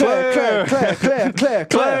 Claire, Claire, Claire, Claire, Claire, Claire.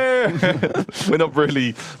 Claire! We're not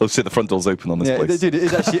really. Oh shit, the front door's open on this Yeah, place. dude, it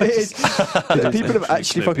is actually. It is. People have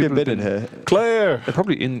actually People fucking have been in been- here. Claire! They're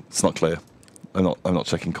probably in. It's not Claire. I'm not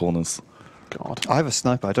checking corners. God. I have a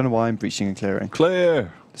sniper. I don't know why I'm breaching and clearing.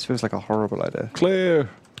 Claire! This feels like a horrible idea. Claire!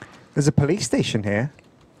 There's a police station here.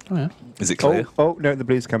 Oh yeah. Is it Claire? Oh no, the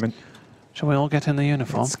blue's coming. Shall we all get in the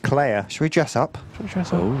uniform? It's Claire. Should we dress up? Shall we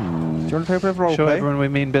dress up? Do you want to play a bit of role Show play? everyone we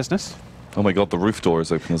mean business. Oh my god, the roof door is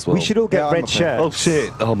open as well. We should all get Yeah, I'm red okay. shirts. Oh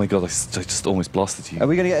shit! Oh my god, I just almost blasted you. Are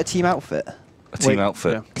we going to get a team outfit? A team Wait,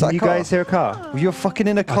 outfit. yeah. Is that Can a you car? guys hear a car? Well, you're fucking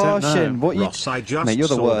in a car, don't know. Sjin. What you? Ross, I just Mate, you're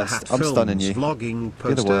the saw worst. Hat I'm stunning Films you. vlogging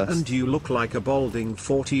You're the poster, worst. and you look like a balding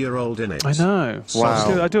 40-year-old in it. I know.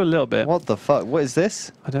 Wow. I do a little bit. What the fuck? What is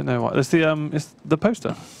this? I don't know what. It's the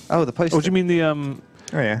poster. Oh, the poster. Or do you mean the Oh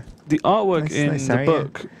yeah. artwork Nice, in nice, the Harry, yeah.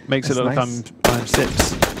 book makes That's it look nice. like I'm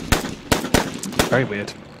 6. Very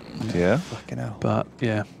weird. Yeah. Fucking hell. But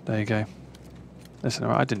yeah, there you go. Listen,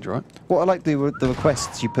 I didn't draw it. What I like the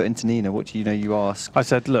requests you put into Nina. What do you ask? I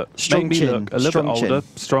said, look, Strong make me chin, look a little strong bit chin. older,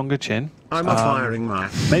 stronger chin. I'm firing my.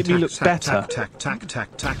 Make me look better.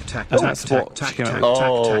 And that's what she came out with.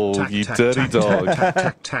 Oh, you dirty dog.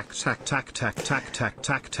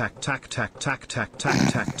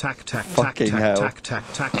 Fucking hell.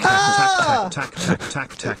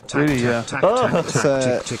 Really,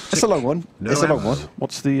 It's a long one. It's a long one.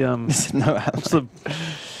 what's the No, what's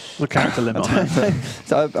the character limit on that?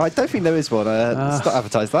 so I don't think there is one. Let's not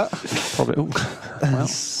advertise that. Probably. Ooh. Well,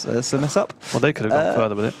 Send us up. well, they could have gone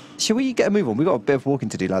further with it. Shall we get a move on? We've got a bit of walking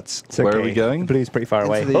to do, lads. It's Where are okay. we going? The blue's pretty far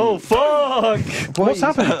away. Into the- Oh, fuck! What's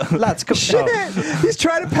happening? Lads, come Shit! He's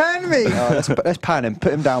trying to pan me! let's pan him.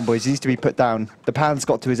 Put him down, boys. He needs to be put down. The pan's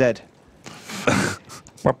got to his head.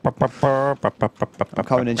 I'm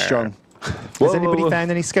coming in strong. Has anybody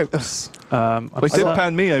found any scopes? Wait, don't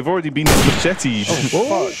pan me. I've already been macheted.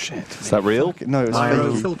 Oh, Shit. Is that real? No, it's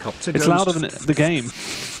fake. It's louder than the game.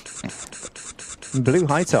 Blue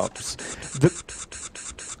high tops.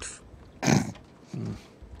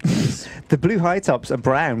 The blue high tops are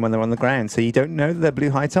brown when they're on the ground, so you don't know that they're blue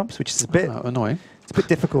high tops, which is a bit Annoying. it's a bit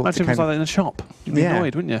difficult. Imagine if to it was like that in a shop. You'd be Yeah.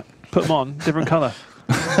 annoyed, wouldn't you? Put them on, different colour.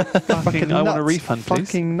 Fucking, I want a nuts. refund, please.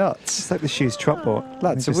 Fucking nuts. It's like the shoes Trot bought.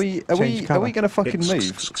 Lads, are Just we change colour. going to fucking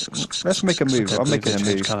move? Let's make a move. I'm making a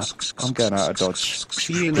move. colour. I'm going out of Dodge.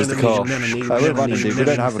 Where's the car? We're running, dude. We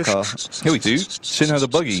don't have a car. Here we do. Sjin had a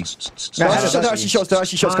buggy. No, No, actually,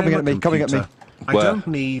 actually shots coming at me. Coming at me. I Where? don't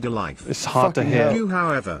need a life. It's hard to Fucking hear. hell. You,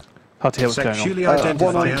 however, Hard to hear what's going on. sexually one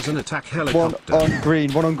identify on- as an attack One helicopter. on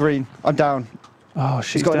green. One on green. I'm down. Oh, He's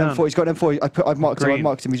she's got an down. M4. He's got an M4. I've marked him. Green. I've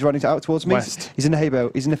marked him. He's running out towards me. West. He's in the hay bale.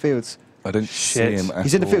 He's in the fields. I don't Shit. see him at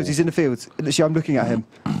He's in the fields. all. He's in the fields. Literally, I'm looking at him.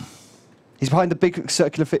 He's behind the big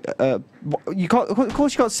circular. You can't. Of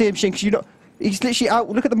course, you can't see him, Sjin, because you not. He's literally out.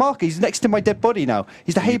 Look at the marker. He's next to my dead body now.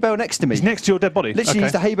 He's the hay bale next to me. He's next to your dead body. Literally, okay.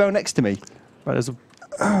 he's the hay bale next to me. Right, there's a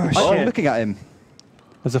I'm shit. looking at him.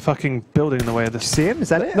 There's a fucking building in the way of this. See him? Is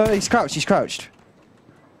that it? No, he's crouched. He's crouched.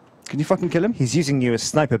 Can you fucking kill him? He's using you as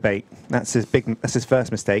sniper bait. That's his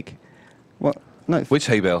first mistake. What? No. Which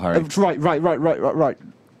hay bale, Harry? Right.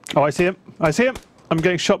 Oh, I see him. I see him. I'm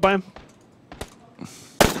getting shot by him.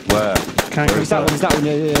 Where? Can't He's that one. He's that one.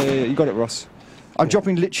 Yeah. You got it, Ross. I'm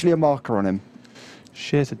dropping literally a marker on him.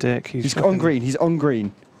 Shit, a dick. He's fucking- on green. He's on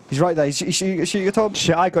green. He's right there. He's shooting a Tom.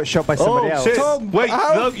 Shit, I got shot by somebody Oh, else. shit. Tom, Wait,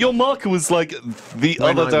 how? no, your marker was like the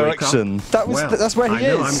When other I wake up, direction. That's where he I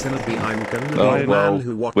know is. I'm gonna be Oh, the well, man who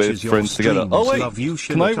we're watches your friends together. streams. Oh, wait, Love you,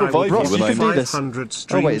 can I Chilluminati revive you Ross, when you I'm... can do this. 500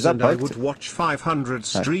 streams, Oh, wait, is that and I bugged? would watch 500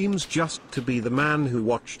 streams just to be the man who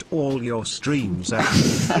watched all your streams. It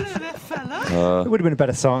would have been a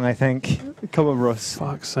better song, I think. Come on, Ross.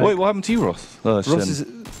 Fuck's sake. Wait, what happened to you, Ross? Oh, Ross Sjin. is.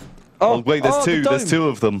 Oh, wait, there's two. the There's dome. two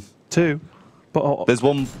of them. Two. But There's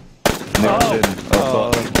one near Sjin.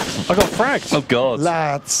 Oh, fuck. I got fragged. Oh, God.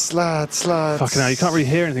 Lads. Fucking hell, you can't really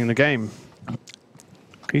hear anything in the game.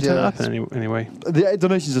 Can you turn it Yeah. up in any way? The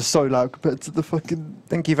donations are so loud compared to the fucking.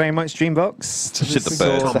 Thank you very much, Dreambox. Shit the This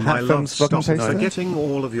bed. is the Tom, my Hat love, Films stop bottom poster. forgetting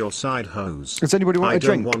all of your side hoes. Does anybody want I a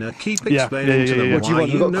drink? don't want to keep Yeah, explaining yeah, to them yeah. What do you why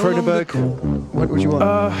want? We've got no longer Kronenberg. What do you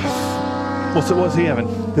want? What's he having?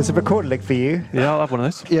 There's a recorder lick for you. Yeah, I'll have one of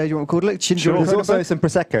those. Yeah, you want called it? Sure. There's also Kronenberg? some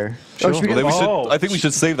Prosecco. Oh, should we Well, get then we should, Oh. I think we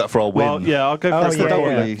should save that for our win. Well, yeah, I'll go Oh, for yeah,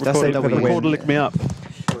 recorder. yeah. That's it for the win. Recorder lick me up.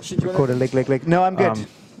 Recorder lick. No, I'm good.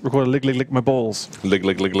 Recorder lick my balls. Lick.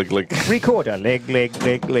 Recorder lick.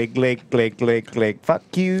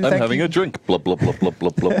 Fuck you. I'm thank having you. a drink. Blah, blah, blah, blah, blah,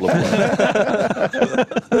 blah, blah.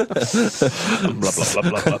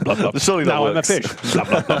 Surely that Now I'm a works. fish. Blah,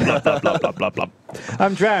 blah, blah, blah, blah, blah, blah, blah.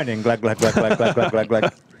 I'm drowning. Glug.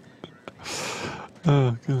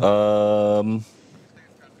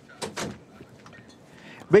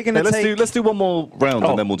 We're gonna take let's do one more round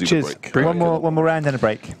and then we'll do cheers. the break. Break. one more round and a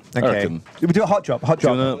break. Okay. reckon. We do a hot drop. Do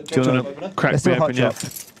you wanna Crack Let's me do a hot open, yeah. drop.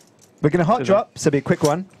 We're gonna hot drop, so it'll be a quick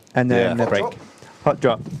one, and then Yeah. a break. Hot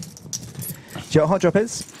drop. Do you know what hot drop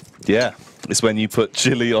is? Yeah. It's when you put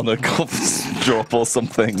chili on a cough drop or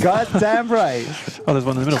something. God damn right. Oh, there's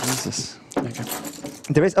one in the middle. What is this? Okay.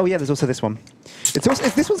 There is. Oh yeah, there's also this one. It's also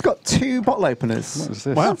this one's got 2 bottle openers. What is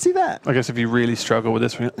this? Wow. See that? I guess if you really struggle with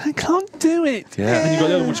this one, I can't do it. Yeah. And you've got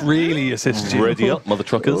the other one which really assists you. Ready up, mother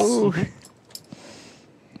truckers. Ooh.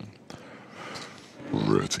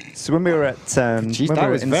 Ready. So So when we were at Jeez, when that we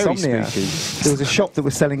were was at very Insomnia, spooky. there was a shop that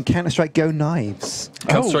was selling Counter-Strike Go knives.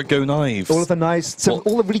 Counter-Strike Go knives. All of the knives, so What?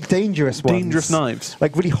 all the really dangerous ones. Dangerous knives.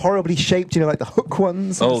 Like really horribly shaped, like the hook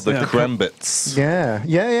ones. Oh, the Yeah. Krembits. Yeah.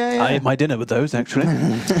 I ate my dinner with those, actually.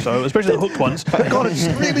 So, especially the hooked ones. God, it's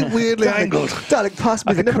really weirdly angled. Darling, pass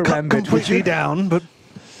me I the can never cut karambit, would completely you? down, but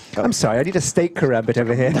I'm sorry, I need a steak karambit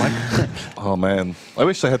over here. Oh man, I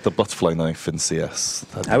wish I had the butterfly knife in CS.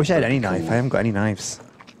 I wish I had any knife. I haven't got any knives.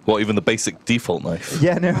 What, even the basic default knife?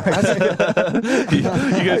 Yeah, no. You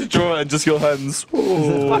go to draw it and just your hands.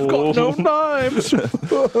 I've got no knives.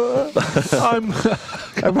 I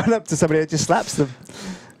run up to somebody and just slaps them.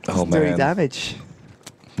 Oh Doesn't do any man, damage.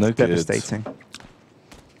 no good. Devastating. Do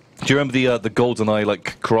you remember the GoldenEye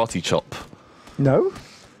like karate chop? No?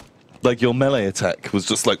 Like your melee attack was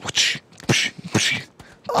just like. Whoosh, whoosh, whoosh.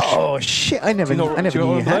 Oh shit! I never Do you know- I never do you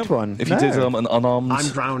know knew you what I'm had saying? one. If you did an unarmed, I'm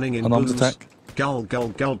drowning in unarmed booze. attack. Gull, gull,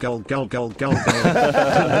 gull, gull, gull, gull, gull,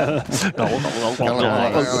 gull.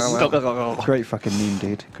 Great fucking meme,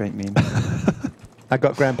 dude. Great meme. I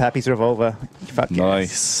got Grandpappy's revolver. Fuck yes.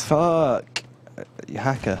 Nice. Fuck. You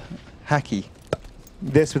hacker. Hacky.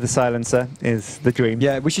 This with the silencer is the dream.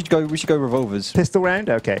 Yeah, we should go revolvers. Pistol round?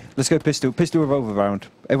 Okay. Let's go pistol revolver round.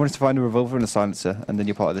 Everyone has to find a revolver and a silencer, and then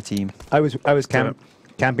you're part of the team. I was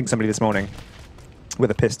camping somebody this morning with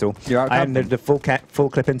a pistol. You're out I camping? had a full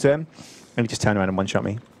clip into him, and he just turned around and one-shot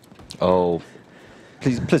me. Oh.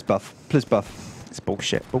 Please buff. Please buff. It's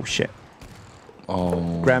bullshit. Bullshit.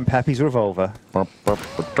 Oh. Grandpappy's revolver. Wow. How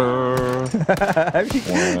did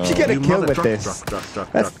you get a You kill mother with truck, this? truck, truck,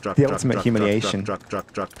 truck, That's truck, the truck, ultimate truck, humiliation. truck,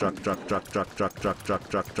 truck, truck, truck, truck, truck, truck, truck, truck, truck,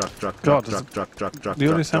 truck, truck, truck, God, truck, truck, truck, truck, the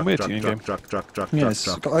audio truck, sound weird truck, to you in truck, game? truck, truck, truck, Yes.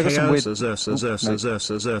 truck, I got some weird-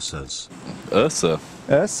 Ursa.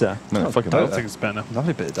 Ursa. No, fucking I don't love think it's better.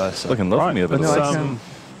 Lovely bit of dice. Fucking love me a bit let's, of No, this.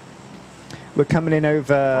 We're coming in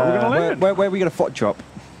over. Are we gonna land? Where are we going to fot drop?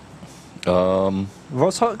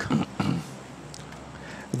 Roshawk?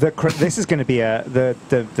 This is going to be the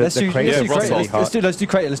Let's do crate yeah, is crater. really hot. Let's do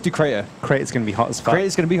crater. Let's do crater. Crate's going to be hot as fuck.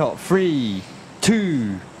 Crater's going to be hot. 3,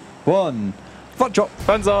 2, 1. Fot drop.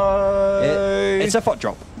 Banzai! It's a fot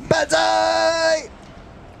drop. Banzai!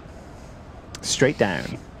 Straight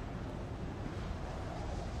down.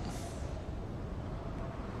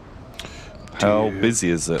 How busy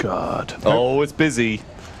is it? God. Oh, it's busy.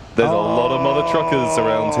 There's a lot of mother truckers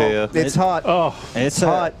around here. It's hot. Oh, It's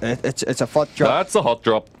hot. It's a fot drop. That's a hot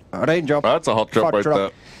drop. Raindrop. That's a hot drop Hot right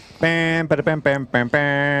drop. Bam, bada bam, bam, bam,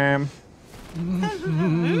 bam.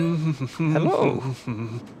 Hello.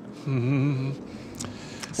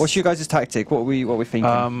 What's your guys' tactic? What are we thinking?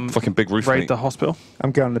 there. Fucking big roof. raid mate. the hospital.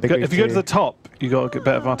 I'm going to the big If you go to roof the top, you got a good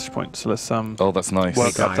better vantage point. So let's Oh, that's nice.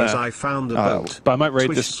 Work Hey up guys, there. I found a boat. But I might raid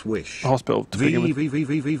Swish, this swish. hospital to begin with.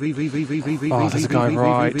 Oh, Oh, there's a guy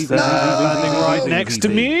right there, landing right next to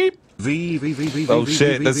me. Oh,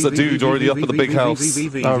 shit, there's a dude already up at the big house.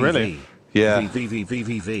 Oh, really? Yeah.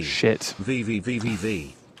 Shit.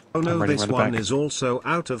 Oh no, I'm running this around the one back. is also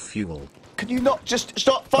out of fuel. Can you not just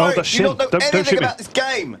stop firing? that's Do you not know Sjin. Don't anything shoot me. about this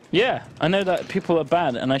game? Yeah, I know that people are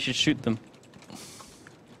bad and I should shoot them.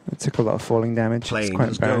 It took a lot of falling damage. It's Plane quite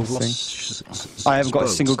has go embarrassing. I haven't got a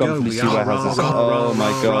single gun from these two warehouses. Oh my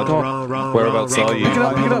god. Whereabouts are you? Pick it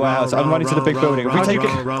up, pick it up. Warehouse. I'm running to the big building. If we take it,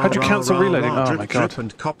 how'd you cancel reloading? Oh my god.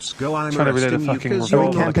 And cops go, I'm Trying to reload a arresting you fucking 'cause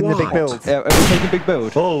revolver. you're Camping the big not build. white. are we taking big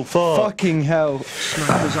build? Oh, fuck. Fucking hell.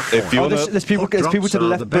 If you Oh, wanna... there's people to the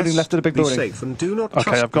left building, left of the big Be building. safe and do not Okay,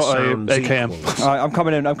 trust I've got the a sounds AKM. equals. Alright, I'm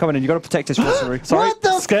coming in. You got to protect this rosary. Sorry. What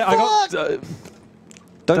the Scared. I got.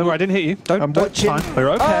 Don't worry, I didn't hit you. I'm watching. Fine.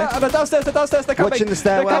 You're okay. They're downstairs. They're coming. Watching the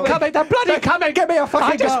stairwell. They're coming. They're bloody coming. Get me a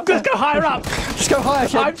fucking gun. Just go higher up. Just go higher.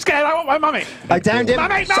 Sjin. I'm scared. I want my mummy. I downed him.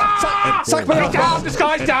 Mummy, no! Suck me He's up. down. This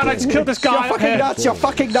guy's down. I just killed this guy. You're up fucking here. nuts. You're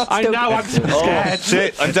fucking nuts. I dude. know. I'm so Oh, scared.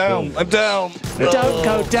 shit. I'm down. I'm down. Don't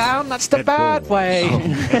go down. That's the bad way.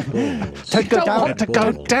 Don't go Don't down. want to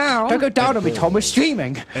go down. Don't go down on me, Tom. We're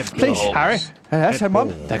streaming. Please. Harry. That's her mum.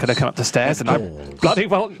 They're going to come up the stairs, and I bloody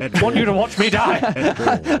well want you to watch me die.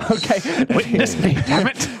 Okay. Witness me, damn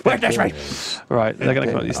it. Witness me. Right, they're going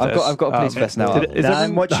to come up these stairs. I've got a police vest now. Is No,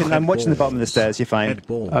 everyone- I'm watching the bottom of the stairs. You're fine. Head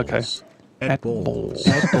balls. Okay. Head balls.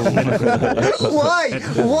 Why?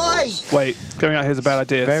 Why? Wait, going out here is a bad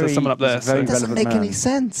idea. There's someone up there. very So. Doesn't relevant make man. any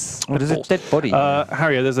sense. Oh, there's a dead body.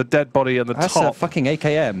 Harry, there's a dead body on the That's top. a fucking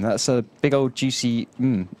AKM. That's a big old juicy.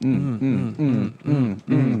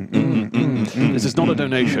 This is not a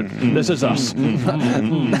donation. This is us.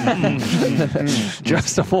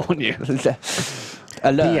 Just to warn you.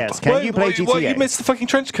 Alert. Yes. Can you play GTA? Why you missed the fucking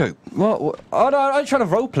trench coat? What? Oh no, I'm trying to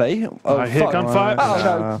roleplay. Oh, I hear fuck. gunfire.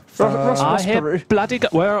 Oh no. Ross I hear Peru. bloody.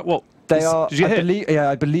 Where? What? They are. Did you I hit? believe. Yeah,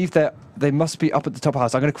 I believe they must be up at the top of the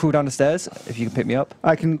house. I'm going to crawl down the stairs. If you can pick me up.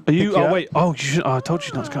 I can. Are you? pick Oh up. wait. Oh, you should. Oh, I told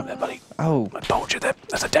you not to come there, buddy. Oh. I told you that.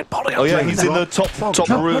 There's a dead body. Oh yeah, he's in the top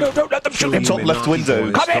room. No, don't let them shoot him. Top left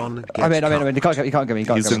window. I'm in. You can't get me. You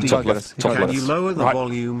can't He's get in me. top You can't get left. us. You Top can't Can get you us. lower the Right.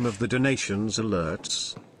 volume of the donations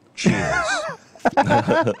alerts? Cheers.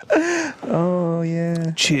 Oh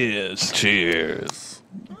yeah. Cheers. Cheers.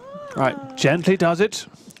 Right, gently does it.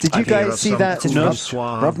 Did you guys see that?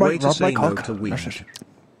 Rub Way to my say no cock. to weed.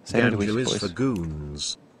 Say no to Ganju weed, is boys. for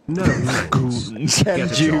goons. No thanks. Ganju.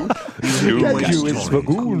 Get a job. Ganju is for Stories.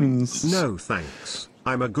 goons. No thanks.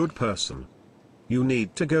 I'm a good person. You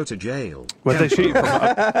need to go to jail. Where they shoot you from?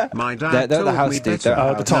 My dad They're at the told house, me dude. better. They're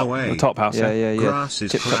at The top. No way. The top house. Yeah, yeah, yeah. Grass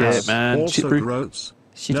is Tip top grass. Shit, man. Also Shit, bro. gross.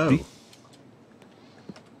 Shit, No. bro.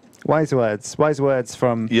 Wise words. Wise words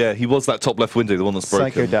from Yeah, he was that top left window, the one that's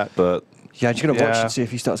broken. Psycho Duck. But Yeah, I'm just going to watch Yeah. and see if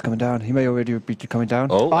he starts coming down. He may already be coming down.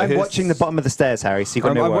 oh, I I'm hear- watching the bottom of the stairs, Harry. So you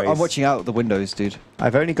got I'm, no I'm, worries. I'm watching out the windows, dude.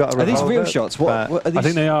 I've only got a Are these revolver, real shots? but- What are these? I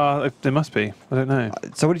think they are. They must be. I don't know.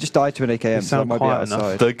 Somebody just died to an AKM, so I sound might be quiet enough.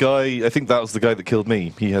 outside. The guy, I think that was the guy that killed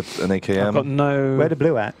me. He had an I've got AKM. no. Where the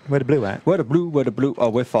blue at? Where the blue at? Where the blue? Where the blue? Oh,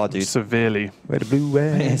 we're far, dude. Severely. Where the blue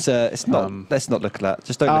at? It's not. Let's not look at that.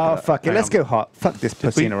 Just don't look Oh at that. fuck it. Hang Let's on. go hot. Fuck this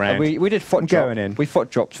pussy we- around. We did fought I'm drop. going in. We fought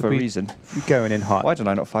dropped for a we- reason. I'm going in hot. Why did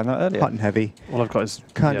I not find that earlier? Hot and heavy. All I've got is.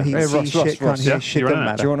 Can't yeah. hear Hey, see Ross, shit. Ross, Can't Ross. hear Yeah, shit. you're Doesn't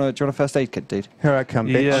right. Do you matter. want a first aid kit, dude? Here I come,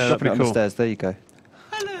 bitch. Yeah, Drop that'd it be on the cool. stairs. There you go.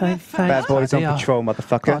 Bad boys on patrol,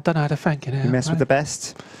 motherfucker. I don't know how to thank you now. You mess with the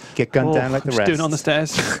best, get gunned down like the just rest. doing it on the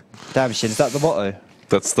stairs. Damn shit, is that the motto?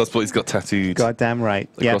 That's what he's got tattooed Goddamn right.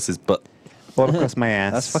 Yeah, across his butt. all across my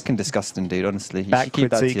ass. That's fucking disgusting, dude. Honestly, you should keep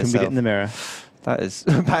backwards that so to you can read it in yourself. the mirror. That is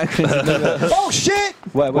backwards. Oh shit!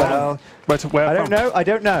 Where? Well, Where I don't from? know. I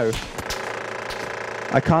don't know.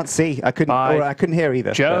 I can't see. I couldn't. By Or I couldn't hear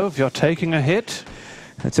either. Jove, you're taking a hit.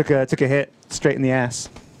 I took a hit straight in the ass.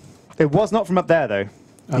 It was not from up there though.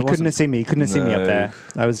 He couldn't wasn't. have seen me. He couldn't have seen me up No. there.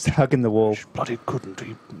 I was hugging the wall. Bloody couldn't.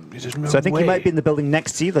 He just moved So I think away. he might be in the building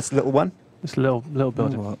next to you. This little one. This little You know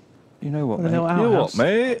building. what? You know what, A mate? little You know what, outhouse.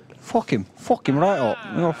 mate? Fuck him right up.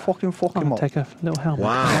 You know, fuck him Come on, up. take a little helmet.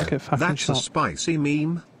 Wow, I'll get fucking that's a shot. spicy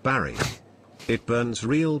meme, Barry. It burns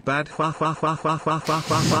real bad. I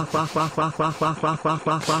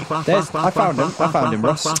found him,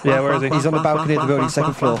 Ross. Yeah, where is he? He's on the balcony of the building,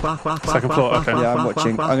 second floor. Second floor, okay. Yeah, I'm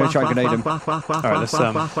watching. I'm going to try and grenade him. Alright, let's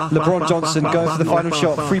LeBron Johnson going for the final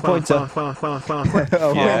shot, 3-pointer.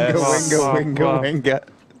 Oh, Yes. winga, winga.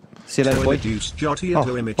 See you later, boy.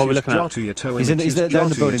 what are we looking at? He's there in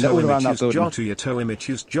the building. They're all around that building.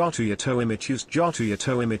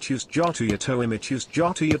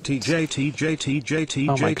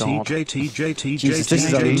 Jesus, this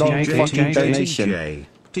is a long fucking donation.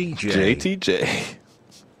 JTJ.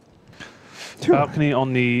 Balcony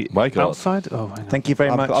on the My God. outside? Oh, hang on. Thank you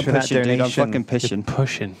very much I'm for that pushing, dude. I'm donation. fucking pushing.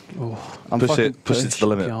 Pushing. Oh. I'm Push fucking it to the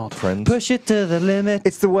limit, God. friend. Push it to the limit.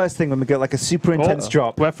 It's the worst thing when we get like a super intense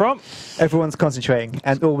drop. Where from? Everyone's concentrating,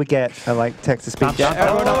 and all we get are like text to speech.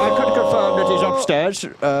 Everyone, I could confirm that he's upstairs.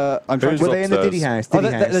 I'm trying Were to. they in the upstairs? Diddy house? Oh,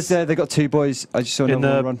 Diddy house. they got two boys. I just saw In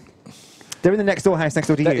another the- one run. They're in the next door house, next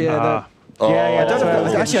door to you. Yeah, Ah. yeah, yeah. I That's don't where I know.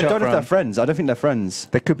 was Actually, I getting don't know shot if they're from. friends. I don't think they're friends.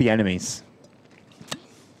 They could be enemies.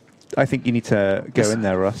 I think you need to go in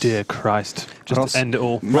there, Ross. Dear Christ. Just Ross, end it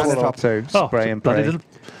all. Manifesto, spray and bloody pray. little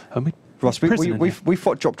homie. Ross, Prison in we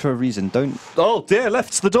fought dropped to a reason. Don't. Oh, there,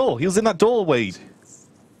 left's the door. He was in that doorway.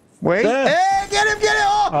 Wait. There. Hey, get him, get him!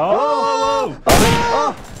 Oh!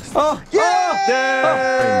 Oh,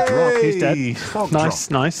 yeah! He's dead.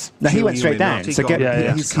 Nice. No, he went straight down. So get, Yeah,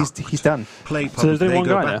 yeah. he's done. So there's only one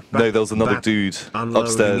guy there? No, there was another dude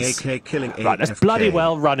upstairs. Right, let's bloody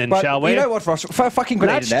well run in, But shall we? you know what, Ross? Fucking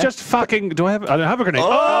grenade Let's in there. just fucking. Do I have? I don't have a grenade.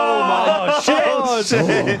 Oh, my shit!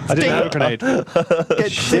 I didn't have a grenade.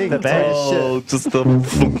 Get shit the bed. Oh, just the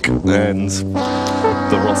funk and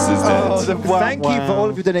the Ross is dead. Thank you for all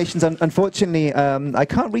of your donations. Unfortunately, I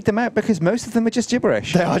can't read them out because most of them are just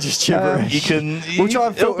gibberish. They are just gibberish. You can. We'll try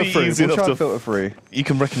and it'll filter be through. easy We'll enough try and to- filter through. You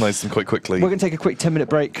can recognise them quite quickly. We're going to take a quick 10-minute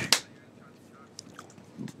break.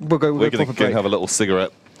 We'll go We're proper going to go break. and have a little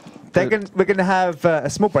cigarette. We're going to have a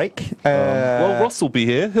small break. Well, Ross will be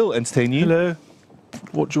here. He'll entertain you. Hello.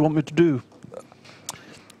 What do you want me to do?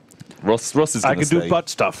 Ross is I going to can stay. do butt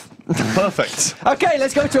stuff. Perfect. Okay,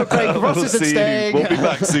 let's go to a break. Ross We'll isn't see you. staying. We'll be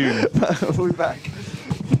back soon. We'll be back.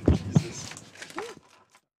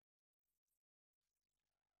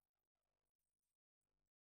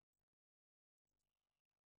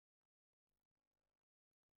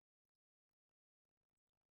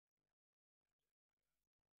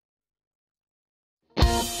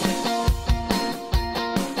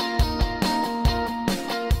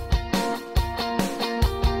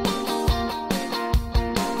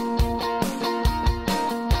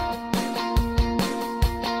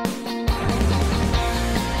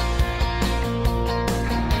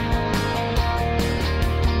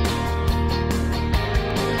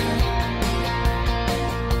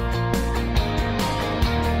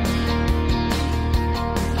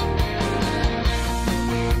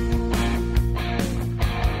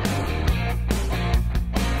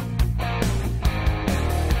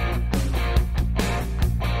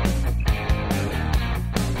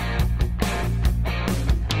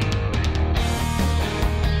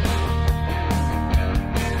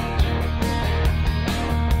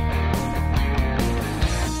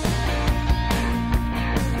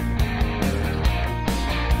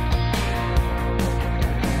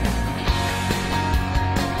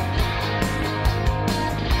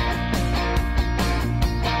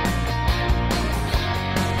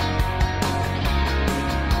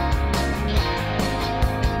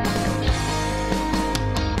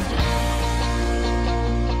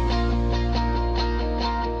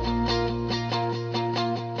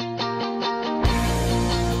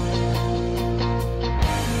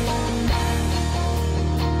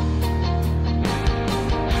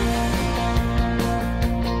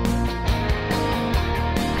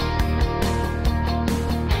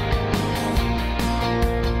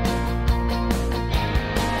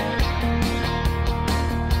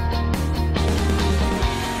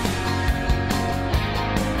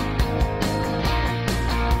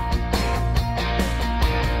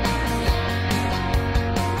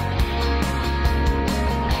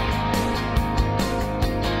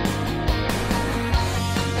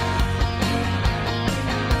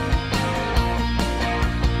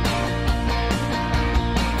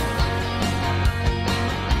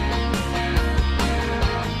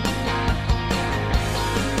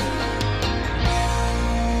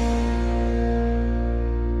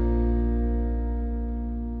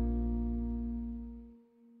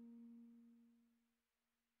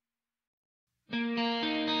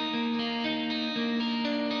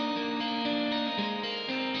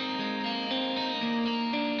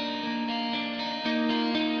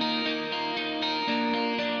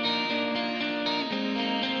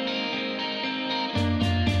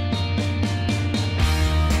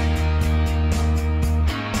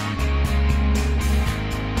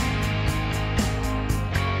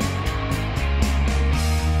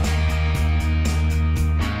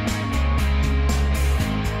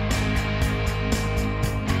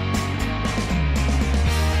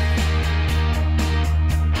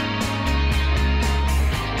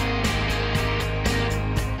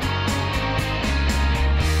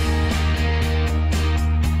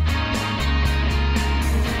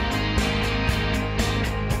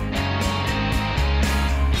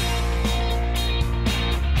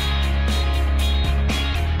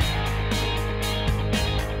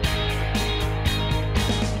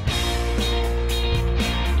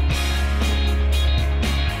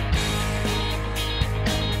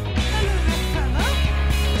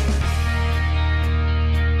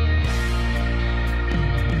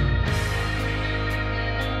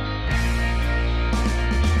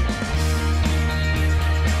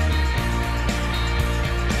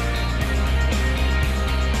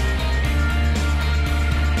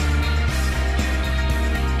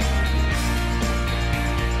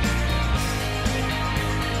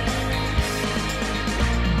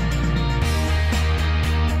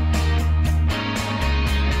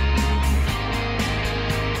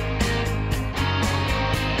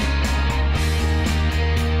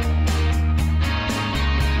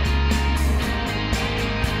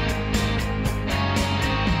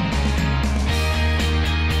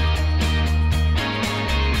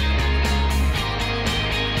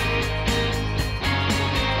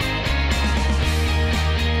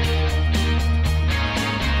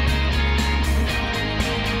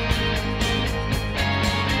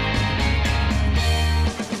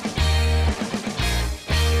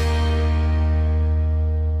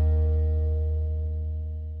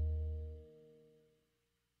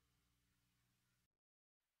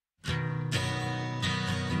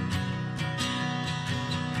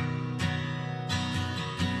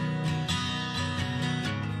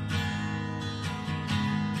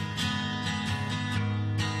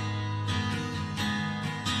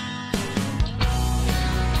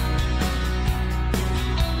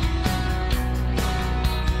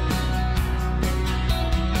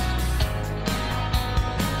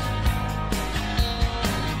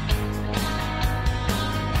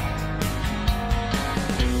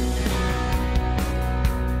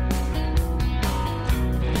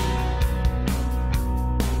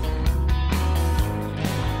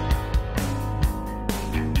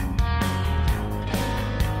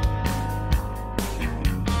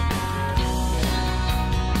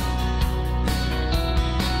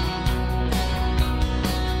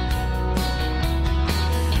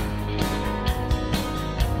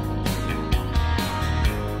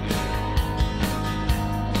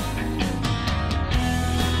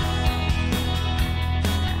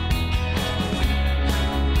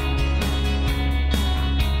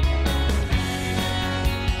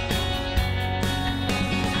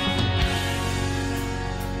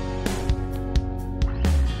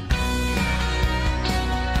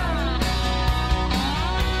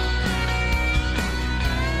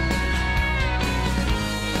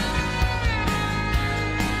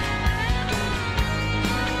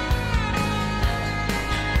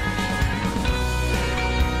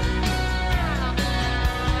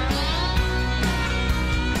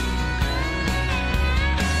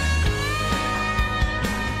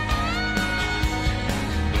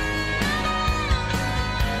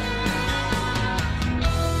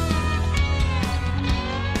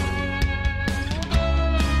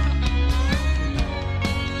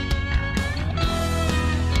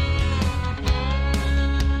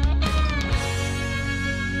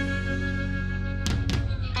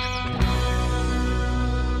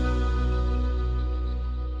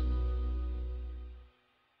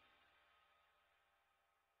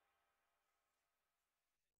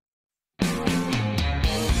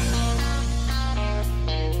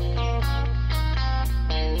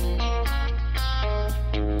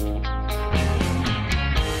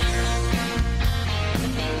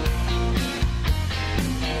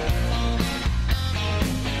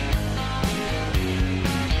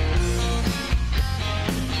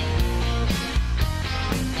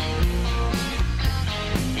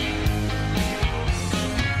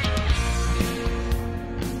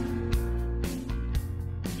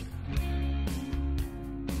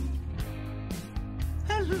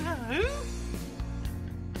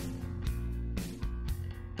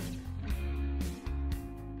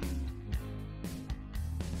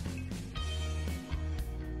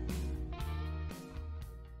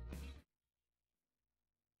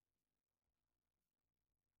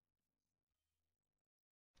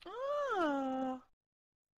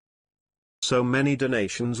 so many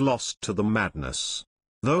donations lost to the madness.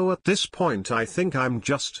 Though at this point I think I'm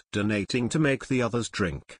just donating to make the others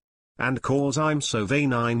drink. And cause I'm so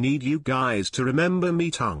vain I need you guys to remember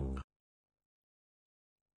me tongue.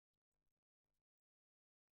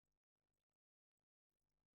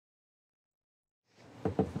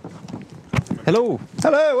 Hello.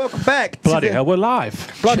 Hello, welcome back. Bloody hell, we're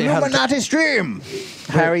live. Bloody hell. Chilluminati stream.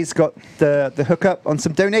 Harry's got the hookup on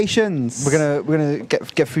some donations. We're gonna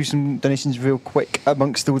get through some donations real quick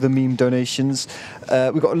amongst all the meme donations.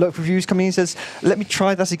 We've got a lot of reviews coming in. It says, let me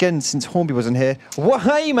try that again since Hornby wasn't here.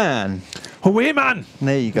 Wahey man. Away, man.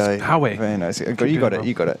 There you go. Howie. Very nice. You got it.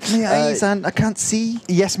 You got it. Yeah, and I can't see.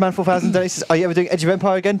 Yes, man. 4,000 donations. Are you ever doing Edge of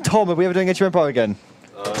Empire again? Tom, are we ever doing Edge of Empire again?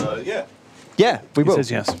 Yeah. Yeah, we will. He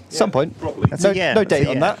says yes. Some point. Probably. That's No, a yeah, no that's a date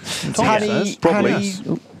on yeah. that. Yes,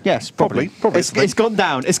 probably. Yes, probably. It's gone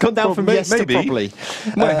down. It's gone down from Probably, yes to maybe. probably.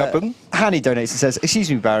 Might happen. Hanny donates and says,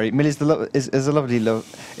 "Excuse me, Barry. Millie is a lovely love.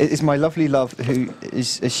 Is my lovely love who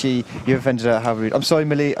is she? You offended her. How rude. I'm sorry,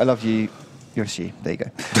 Millie. I love you. You're a she. There you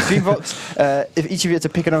go. Dreambox. If each of you had to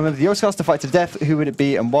pick another member of the Yogscast to fight to death, who would it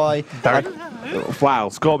be and why? Barry. Wow.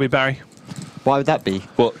 It's got to be Barry. Why would that be?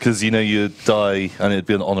 Well, because you'd die and it'd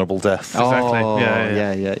be an honourable death. Exactly. Oh,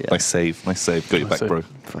 Yeah. Nice save. Got your back, save. bro.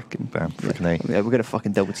 Fucking Bam. Freaking A. Yeah, we're gonna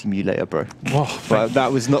fucking double team you later, bro. Whoa, Well,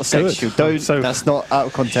 that was not sexual. Don't. So- That's not out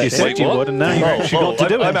of You context. said you would, and now you've actually got to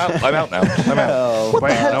do it. I'm out now. I'm out. Oh, What Wait,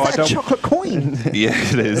 the hell no, is I that don't. chocolate coin? Yeah,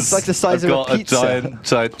 it is. It's like the size I've of a got pizza.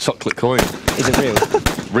 giant chocolate coin. Is it real?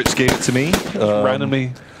 Rich gave it to me.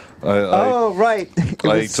 Randomly. Oh, right. It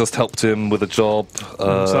I was- just helped him with a job.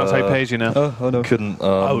 So that's how he pays you now. Oh no. Couldn't.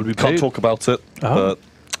 would we Can't pay? talk about it. Oh.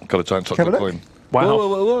 But got a giant Have a chocolate look. coin. Wow.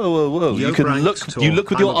 Whoa. You can look. You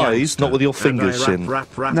look with your eyes, not with your fingers, Sjin.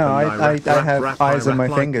 No, I have eyes on my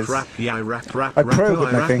fingers. I probe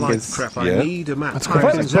with my fingers. Yeah. If That's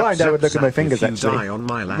I was blind, I would look at my fingers, actually.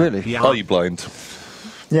 Really? Are you blind?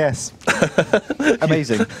 Yes.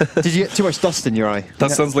 Amazing. Did you get too much dust in your eye?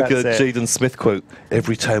 That sounds like a that's it. Jaden Smith quote.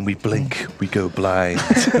 Every time we blink, we go blind.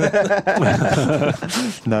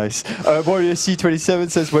 Nice. Warrior C27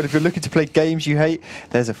 says, well, if you're looking to play games you hate,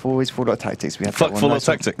 there's always Fallout Tactics. We had Fuck that one. Fallout Nice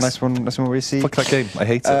one. Tactics. Nice one, Warrior C. Fuck that game. I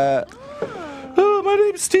hate it. Oh, my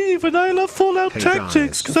name's Steve, and I love Fallout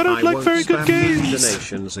Tactics because I don't like very good games.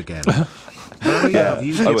 Donations again.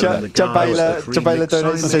 Jabaila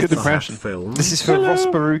donates That's a good impression. This is for Ross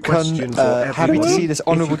Baruchan. Happy to see this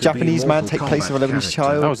honourable Japanese man take place of a Lebanese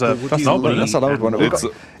child. That's an old one. That's an old one.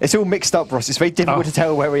 It's all mixed up, Ross. It's very difficult to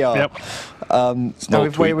tell where we are. Yep. No,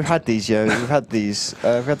 not we've had these, yo. We've had these.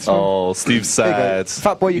 We've had some. Oh, Steve's There you go.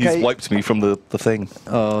 sad. Fatboy UK. He's wiped me from the thing.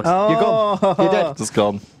 Oh, you're gone. You're dead. Just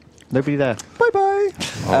gone. Nobody there. Bye-bye.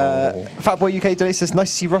 Fatboy UK donates says, nice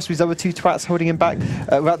to see Ross with his other two twats holding him back.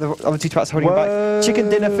 Without the other two twats holding him back. Chicken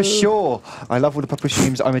dinner for sure. I love all the puppet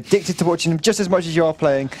streams. I'm addicted to watching them just as much as you are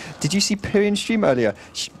playing. Did you see Pyrian stream earlier?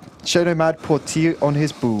 Shonomad poured tea on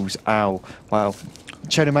his balls. Ow. Wow.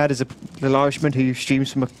 Shonomad is a little Irishman who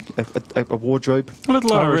streams from a wardrobe. A little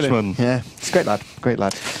really? Irishman. Yeah, it's a great lad. Great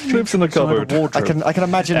lad. Sleeps in the cupboard. I can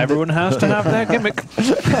imagine. Everyone has to have their gimmick.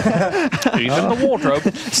 He's in the wardrobe.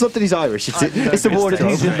 It's not that he's Irish. It's the wardrobe.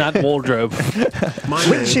 He's in that wardrobe.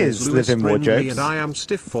 Witches live in wardrobes. And I am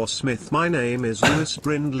stiff for Smith. My name is Lewis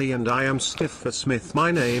Brindley, and I am stiff for Smith.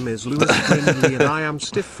 My name is Lewis Brindley, and I am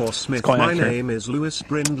stiff for Smith. quite My accurate. name is Lewis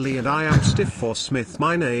Brindley, and I am stiff for Smith.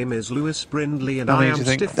 My name is Lewis Brindley, and How I many am do you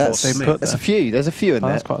think stiff for that's Smith. There's a few. There's a few in Oh,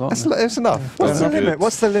 there. that's quite a lot, That's enough. What's the Good. limit?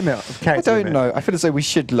 What's the limit of I character don't limit? know. I feel as though we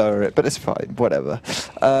should lower it, but it's fine. Whatever.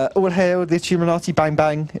 All hail the Chilluminati, bang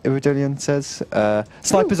bang, Iridolian says.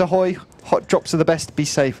 Snipers ahoy, hot drops are the best, be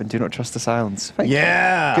safe and do not trust the sounds. Thank you.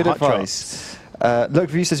 Yeah. Good hot advice. Look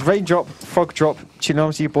Review says, raindrop, frog drop,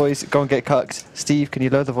 Chilluminati boys, go and get cucked. Steve, can you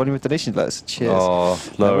lower the volume of donations letters? Cheers. Oh,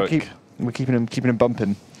 lower it. We're keeping him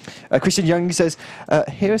bumping. Christian Young says,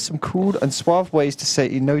 here are some cool and suave ways to say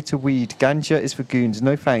no to weed. Ganja is for goons.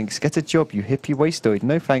 No thanks. Get a job, you hippie wastoid.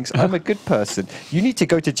 No thanks. I'm a good person. You need to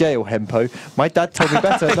go to jail, Hempo. My dad told me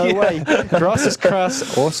better. No way. Grass is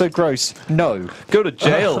crass. Also gross. No. Go to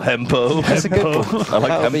jail, Hempo. That's a good one. I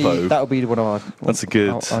like Hempo. That'll be one of our. That's a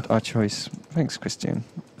good. Our choice. Thanks, Christian.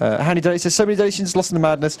 Handy donates says, so many donations, lost in the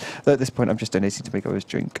madness. Though at this point, I'm just donating to make others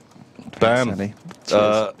drink. Bam. Thanks,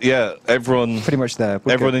 Hanny. Yeah, everyone. Pretty much there.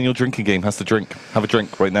 We're Everyone good. in your drinking game has to drink. Have a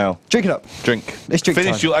drink right now. Drink it up. Drink. It's drink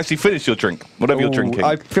Finish time. finish your drink. Whatever you're Ooh, drinking.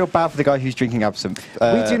 I feel bad for the guy who's drinking absinthe.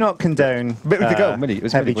 We do not condone But with the girl, Millie, it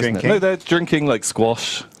was heavy Millie, wasn't it? drinking. No, they're drinking like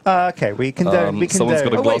squash. Okay, we condone. We someone's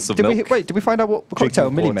condone. got a glass of did milk. Did we find out what cocktail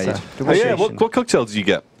Drinking Millie water. made? Oh, yeah, what cocktail did you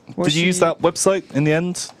get? Did you use that website in the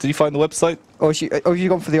end? Did you find the website? Or have you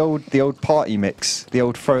gone for the old party mix? The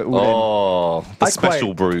old throw it all in? Oh, the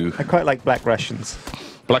special brew. I quite like Black Russians.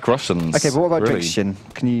 Black Russians. Okay, but what about really? drinks, Sjin?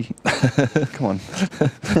 Can you... Come on.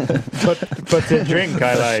 But to drink,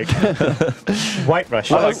 I like White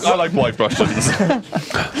Russians. I like White Russians.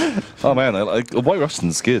 Oh man, White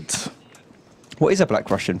Russian's good. What is a Black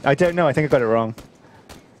Russian? I don't know. I think I got it wrong.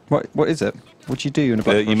 What is it? What do you do in a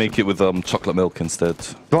Black Russian? You make it with chocolate milk instead.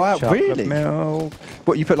 Wow, Chocolate really? milk.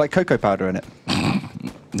 What, you put like cocoa powder in it?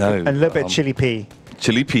 No. And a little bit of chili pea.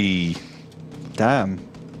 Chili pea. Damn.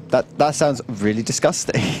 That sounds really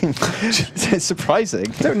disgusting. It's surprising.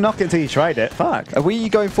 Don't knock it until you tried it. Fuck. Are we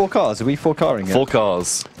going 4 cars? Are we 4-carring it? 4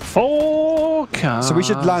 cars. 4 cars. So we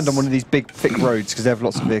should land on one of these big, thick roads because they have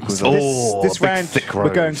lots of vehicles on. This big, round, thick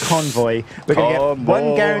we're going roads. convoy. We're going to get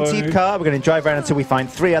one guaranteed car. We're going to drive around until we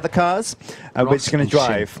find 3 other cars. We're just going to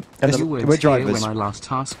drive. And You weren't we're here drivers. when I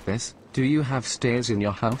last asked this. Do you have stairs in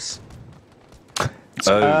your house?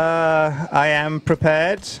 I am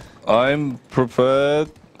prepared. I'm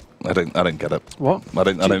prepared. I don't get it. What? I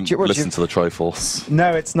don't do you- listen to the Triforce.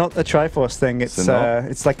 No, it's not the Triforce thing. It's it not?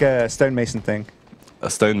 it's like a stonemason thing.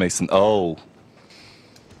 A stonemason. Oh.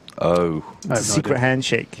 Oh. It's a no secret idea.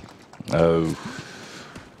 handshake. Oh.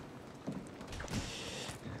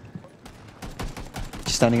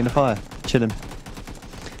 Just standing in the fire, chilling.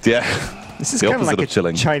 Yeah. This is The kind of opposite like of a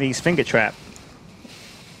chilling. Chinese finger trap.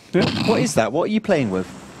 What is that? What are you playing with?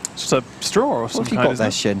 Just a straw or What something. have you got there,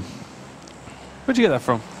 Sjin? Where'd you get that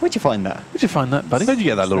from? Where'd you find that? Where'd you find that, buddy? Where'd you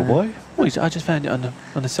get that, little boy? Well, I just found it on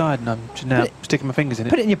the side, and I'm just now Put it- sticking my fingers in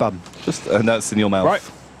Put it. it in your bum. Just and that's in your mouth. Right.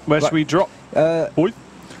 Where should Right. we drop?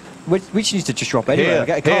 We just need to just drop anywhere. Here,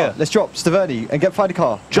 Get a car. here. Let's drop Staverny and find a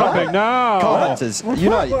car. Jumping now. Car hunters,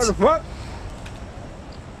 unite. What?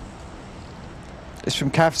 It's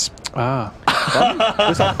from Cavs. Ah.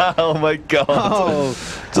 Oh my god. Oh,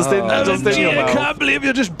 Just in your I mouth. can't believe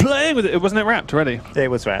you're just playing with it. Wasn't it wrapped already? It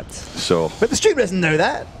was wrapped. Sure. But the stream doesn't know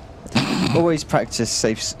that. always practice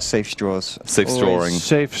safe straws. Safe Always- strawing.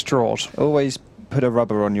 Safe straws. Always put a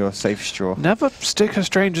rubber on your safe straw. Never stick a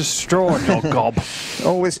stranger's straw in your gob.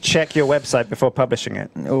 Always check your website before publishing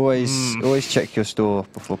it. Always check your store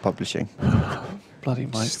before publishing. Bloody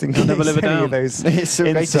mate. Just in You'll never case live it any down. of those It's so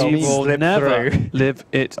insults racist. You will slip never through. live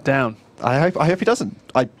it down. I hope he doesn't.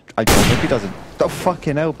 I hope he doesn't. Oh,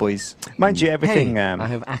 fucking hell, boys. Mind you, everything. Hey, I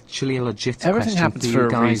have actually a legit Everything question happens for for you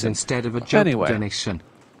a guys reason. instead of a joke Anyway. donation.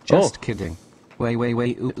 Just kidding. Wait. Not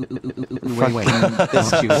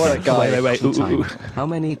you. What a guy. Wait. Ooh, ooh, ooh. How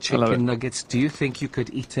many love it. chicken nuggets do you think you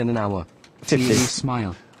could eat in an hour? 50. TV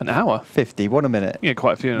smile. An hour? 50. 1 a minute. You get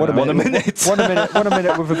quite a few. in One an a hour. minute. 1 a minute. 1 a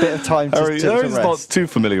minute with a bit of time to Harry's rest. not too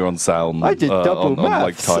familiar on sound. I did double on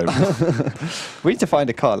like maths. time. We need to find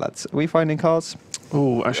a car, lads. Are we finding cars?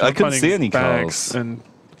 Ooh, actually, I I'm couldn't finding see any bags cars. and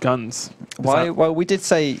guns. Why? Well, we did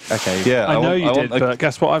say okay. Yeah, I know want- you I did, want a- but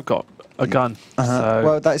guess what? I've got a gun. So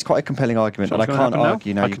Well, that is quite a compelling argument, and I what's can't gonna happen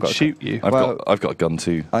argue now. I You've can got. shoot you. I've got a gun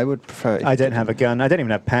too. I would prefer. It. I don't have a gun. I don't even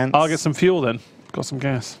have pants. I'll get some fuel then. Got some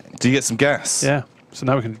gas. Do you get some gas? Yeah. So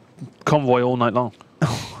now we can convoy all night long.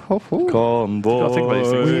 Oh, Convoy. Gotta think about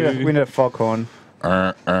these things. we need a foghorn.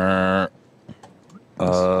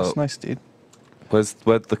 that's nice, dude.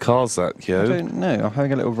 Where the cars at, I yo? don't know. I'm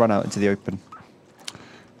having a little run out into the open.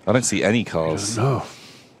 I don't see any cars. No.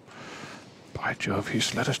 By Jove,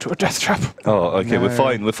 he's led us to a death trap. Oh, okay, No. we're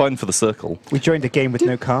fine. We're fine for the circle. We joined a game with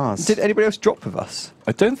no cars. Did anybody else drop with us?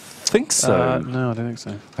 I don't think so. No, I don't think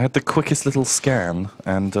so. I had the quickest little scan,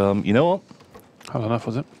 and you know what? How enough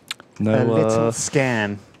was it? a No, little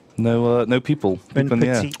scan. no people. Un People in the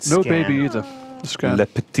air. petite No scan. baby either. The scan. Le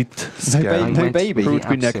petit baby. scan. No baby. Proved to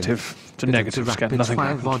be Absinthe. negative. It's a Bit of negative the scan. rapid Nothing fire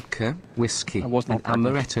happened. vodka, whiskey, I was not and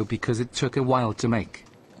pregnant. amaretto because it took a while to make.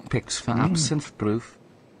 Picks for absinthe proof.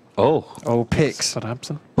 Oh, Oh, pics. That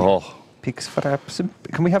absent. oh. Pics for absent.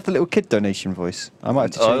 Can we have the little kid donation voice? I might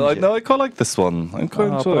have to change I it. know. I quite like this one. I'm quite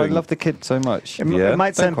Oh, enjoying. but I love the kid so much. Yeah. It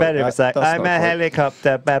might Don't sound quote better if that. it's like, That's I'm not a quite-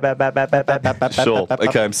 helicopter. Ba, ba, ba, ba, ba, ba, ba, ba, Sure. ba, ba,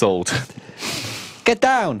 Okay, I'm sold. Get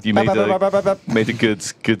down. You made a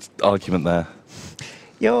good argument there.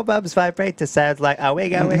 Your bub's vibrator sounds like a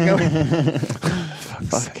wiggle wiggle.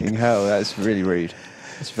 Fucking hell, that's really rude.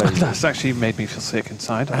 It's very rude. That's actually made me feel sick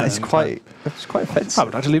inside. It's and, quite I offensive.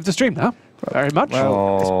 would like to leave the stream now. Very much.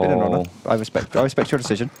 Well, it's been an Oh. honour. I respect your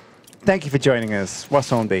decision. Thank you for joining us. Ross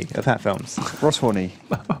Hornby of Hat Films. Ross Horny.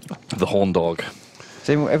 The horn dog. Does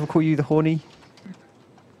anyone ever call you the Horny?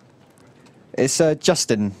 It's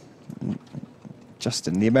Justin.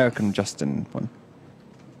 Justin, the American Justin one.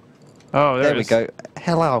 Oh, There it we is. go.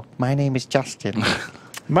 Hello, my name is Justin.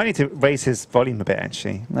 Might need to raise his volume a bit,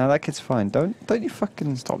 actually. No, that kid's fine. Don't you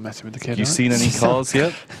fucking Stop messing with the kid. You seen any cars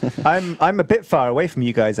yet? I'm a bit far away from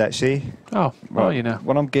you guys, actually. Oh, well, you know.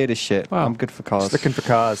 When I'm geared as shit, Wow. I'm good for cars. Just looking for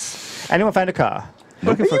cars. Anyone found a car?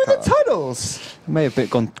 Looking Are for you a in the car. tunnels? May have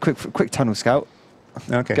gone quick tunnel scout.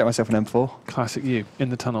 Okay. Get myself an M4. Classic you in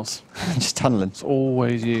the tunnels. Just tunneling. It's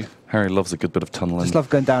always you. Harry loves a good bit of tunneling. Just love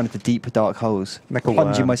going down into deep, dark holes. Like a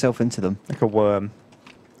plunging worm. myself into them. Like a worm.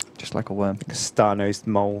 Just like a worm. Like a star-nosed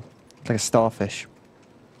mole. Like a starfish.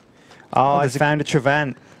 Oh, I there's a- found a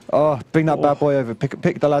Trevant. Oh, bring that bad boy over.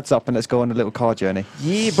 Pick the lads up and let's go on a little car journey.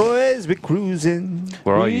 Yeah, boys, we're cruising.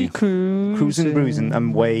 Where are you? Cruising, bruising.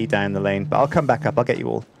 I'm way down the lane, but I'll come back up. I'll get you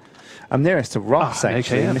all. I'm nearest to Ross,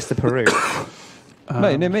 actually, AKF. Mr. Peru. No,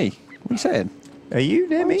 you're near me. What are you saying? Are you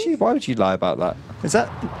near me? Why would you lie about that? Is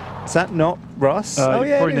that not Ross? Oh,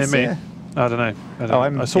 yeah, probably it near is, me. yeah. I don't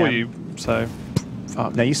know. I saw you, so.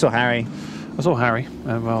 Fuck. No, you saw Harry. I saw Harry,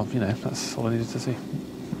 and well, you know, that's all I needed to see.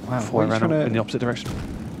 Wow, Before I ran in the opposite direction.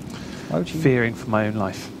 Why would you? Fearing for my own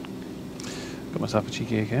life. Got myself a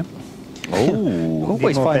cheeky AK. Oh.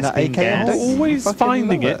 Always more find that Vespine AK. gas. don't you? Always Fucking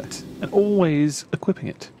finding love it, and always equipping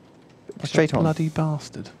it. Straight on. Bloody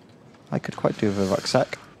bastard. I could quite do with a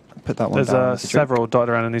rucksack. Put that one There's down. as a drink. several dotted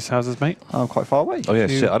around in these houses, mate. I'm quite far away. Oh yeah,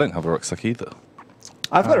 You- shit. I don't have a rucksack either.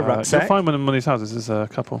 I've got a You'll rucksack. find one in one of these houses. There's a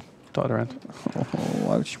couple dotted around.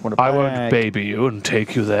 Oh, I just want to. I won't baby you and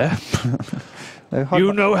take you there. No, hold,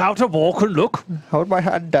 You know how to walk and look. hold my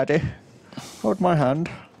hand, Daddy. Hold my hand.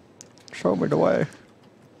 Show me the way.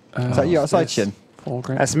 Is that you outside, Sjin?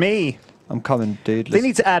 That's me. I'm coming, dude. They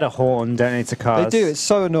need to add a horn, don't they, to They cars? do. It's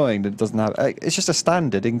so annoying that it doesn't have. It's just a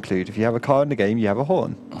standard include. If you have a car in the game, you have a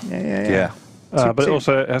horn. Yeah. But it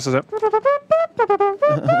also has a.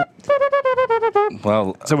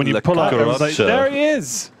 Well, So when you La pull up, it's like, Cucaracha. there he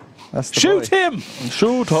is. That's the Shoot boy. him!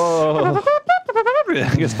 Shoot her.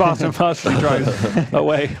 He gets faster and faster and drives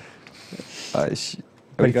away. Are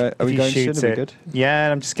But we going? Are if we you going? shoot Sjin? Are we it- good?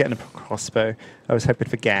 Yeah, I'm just getting a crossbow. I was hoping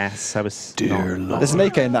for gas. I was. Dear Lord. There's an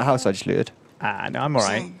AK in that house I just looted. No, I'm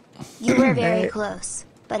alright. Sjin, you were very close,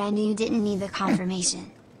 but I knew you didn't need the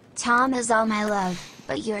confirmation. Tom is all my love,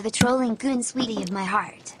 but you're the trolling goon sweetie of my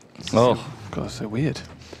heart. Oh, God, that's so weird.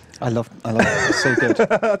 I love it. It's so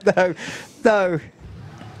good. No.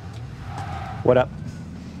 What up?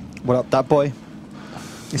 What up, that boy?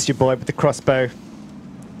 It's your boy with the crossbow.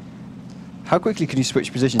 How quickly can you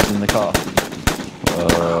switch positions in the car?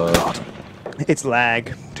 It's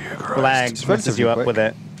lag. Lag It's messes you up relatively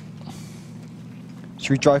with it.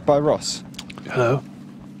 Should we drive by Ross? Hello.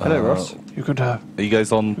 Hello, Ross. You could are you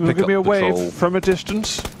guys on you pickup give me a wave patrol? from a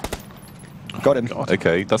distance. Got him.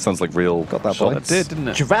 Okay, that sounds like real. Got that boy. It did, didn't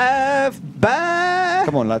it? Drive by.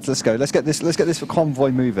 Come on, lads. Let's go. Let's get this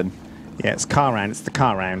convoy moving. Yeah, it's car round. It's the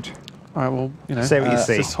car round. All right, well, you know, Say what you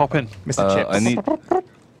see. just hop in. Mr. Chips.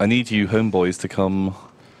 I need you homeboys to come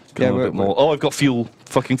Yeah, a bit more. Oh, I've got fuel.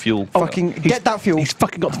 Fucking fuel. Fucking get that fuel. He's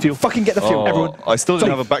fucking got the fuel. Fucking get the fuel. Oh, Everyone. I still don't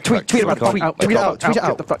have a backpack. Tweet so I it out. can't- Tweet it out. Tweet it out.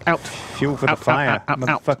 Get the fuck out. Fuel for the fire,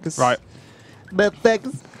 motherfuckers. Right.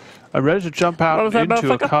 I'm ready to jump out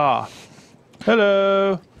into a car.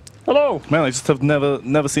 Hello. Hello. Man, I just have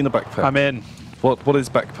never seen a backpack. I'm in. What is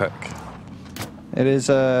backpack? It is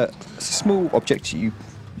it's a small object. You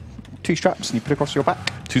 2 straps and you put across your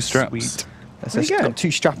back. 2 straps. Sweet. It's got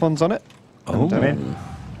 2 strap-ons on it. Oh. And, I'm in.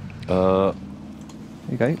 There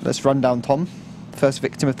you go. Let's run down Tom, first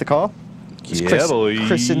victim of the car. It's Yeah, boy.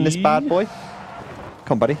 Chris in this bad boy.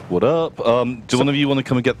 Come on, buddy. What up? Do one of you want to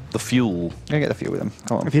come and get the fuel? Go get the fuel with him.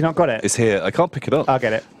 Come on. Have you not got it? It's here. I can't pick it up. I'll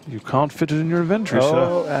get it. You can't fit it in your inventory,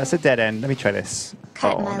 Oh, sir. that's a dead end. Let me try this.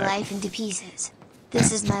 Cut Oh, my no. life into pieces.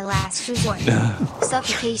 This is my last resort.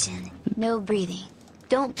 Suffocation, no breathing.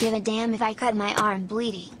 Don't give a damn if I cut my arm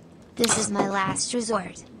bleeding. This is my last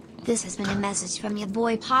resort. This has been a message from your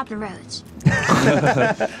boy Papa Roach.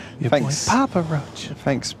 Your Thanks. boy Papa Roach.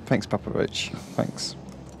 Thanks, Papa Roach. Thanks.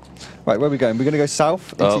 Right, where are we going? We're going to go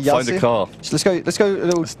south into Find Yazzie. a car. So let's go a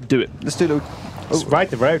little. Let's do it. Let's do a little. Just ride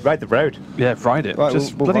the road, ride the road. Yeah, ride it. Right,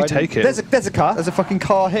 Just we'll bloody ride it. take it. There's a car. There's a fucking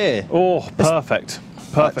car here. Oh, perfect.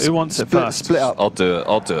 Perfect. Right, Who wants it split, first? Split up. I'll do it.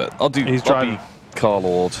 I'll do. He's I'll driving. be car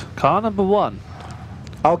lord. Car number 1.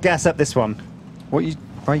 I'll gas up this one. What you?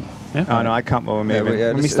 Right. Yeah. Oh no, I can't while we're Yeah, moving. yeah,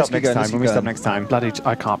 when we let's stop keep next going, time. let's When keep we stop going. next time. Bloody,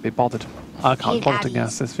 I can't be bothered. I can't Hey, bother to Daddy.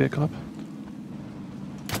 gas this vehicle up.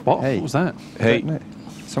 What? Hey. What was that? Hey. Don't know.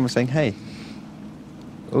 Someone's saying hey.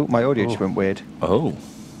 Oh, my audio just Oh. went weird. Oh.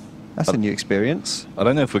 That's a new experience. I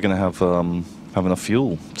don't know if we're going to have enough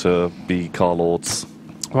fuel to be car lords.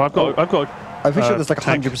 Well, I've got I'm pretty sure Uh, there's like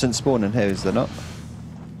tank. 100% spawn in here, is there not?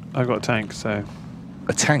 I've got a tank, so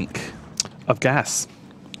A tank. of gas.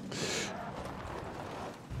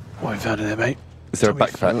 What have you found in there, mate? Is there a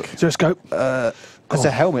backpack? Is there a scope? There's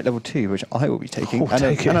a helmet level 2, which I will be taking. Oh, and,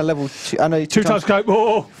 take and it. a level 2. And a 2 times scope.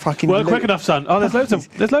 Oh, fucking weren't quick loot. enough, son. Oh, there's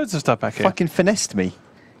loads of stuff back here. Fucking finessed me.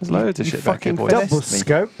 There's loads of You shit back here, fucking boys. finessed Double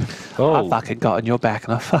me. scope. I fucking got on your back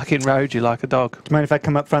and I fucking rode you like a dog. Do you mind if I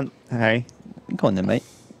come up front, Harry? Go on then, mate.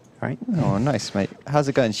 Right. Oh, nice, mate. How's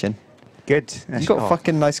it going, Sjin? Good. You got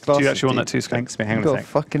fucking nice glasses. Do you actually want that dude. 2 scope? Thanks, mate. Hang You on a got sec.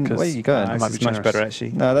 fucking. Where are you going? I This might is be much generous. better,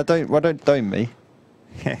 actually. No, that don't. Well, don't dome me.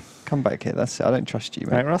 Okay. Come back here. That's it. I don't trust you,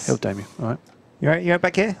 mate. Right, Ross? He'll dame you. All right. You right? You right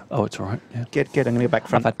back here? Oh, it's all right. Yeah. Good, good. I'm going to go back I've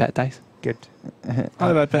front. had better days. Good.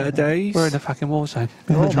 I've had better days. We're in a fucking war zone.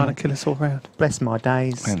 They're trying to kill us all round. Bless my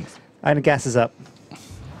days. Man. And the gas is up.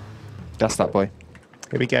 That's that boy.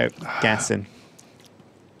 Here we go. Gassing.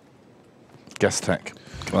 Gas tech.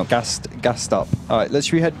 Come on. Gassed up. All right. Let's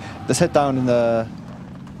head down in the.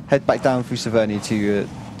 Head back down through Savernia to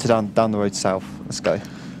down the road south. Let's go.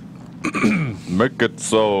 Make it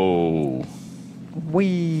so.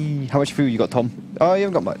 How much fuel you got, Tom? Oh, you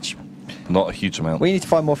haven't got much. Not a huge amount. We need to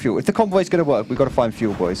find more fuel. If the convoy's going to work, we've got to find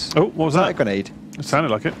fuel, boys. Oh, what was Is that a that? grenade? It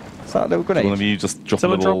sounded like it. Is that a little grenade? One of you just drop a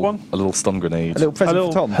Someone drop little, one? a little stun grenade. A little A present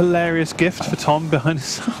little for Tom. hilarious gift for Tom behind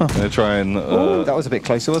us. I'm gonna try and. Ooh, that was a bit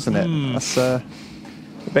closer, wasn't it? Hmm. That's, A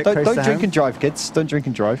bit don't close to drink home. and drive, kids. Don't drink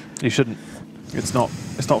and drive. You shouldn't. It's not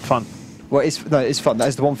fun. Well, it's fun. That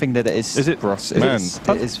is the one thing that it is. Is it? for us? Man. It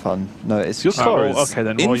is fun. No, it's. Your car Oh, is okay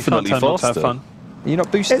then. Well, you can't infinitely tell them not to have faster. fun. You're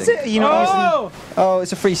not boosting. Is it? You're not using... Oh,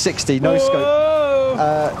 it's a 360. No scope.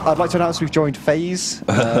 I'd like to announce we've joined Phase.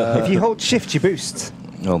 If you hold shift, you boost.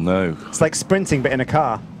 Oh no. It's like sprinting, but in a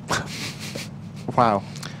car. Wow.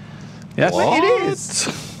 Yes. What? It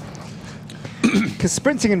is. Because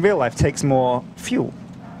sprinting in real life takes more fuel.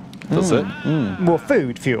 Does it? More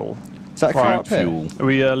food fuel. Is that a car up here? Fuel. Are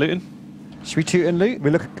we looting? Should we toot and loot?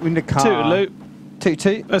 We need a car. Toot and loot. Toot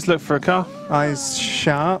toot. Let's look for a car. Eyes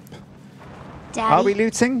sharp. Daddy, Are we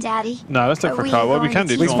looting? Daddy, No, let's look are for a car. Well, we going can do.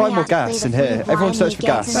 to if We you can want. find more gas in here. Everyone search for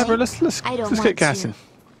gas. No, bro, let's I don't get want gassing. to.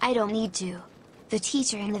 I don't need to. The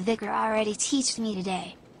teacher and the vicar already teached me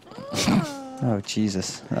today. Oh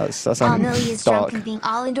Jesus. That's Amelie is drunk dark. and being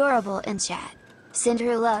all adorable in chat. Send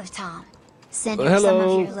her love, Tom. Send her Hello. some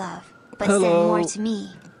of your love. But send Hello. more to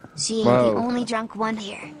me. She ain't Whoa. the only drunk one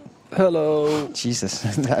here. Hello. Jesus.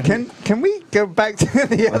 Can we go back to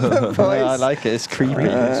the other boys? I like it. It's creepy.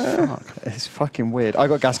 It's fucking weird. I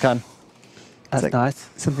got a gas can. That's like nice.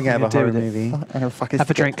 Something out of a do horror with it. movie. I'm gonna fucking Have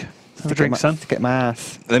a drink. Have a drink, son. To get my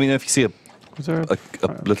ass. Let me know if you see Was there a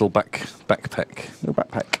little backpack. Little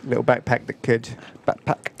backpack. Little backpack that could.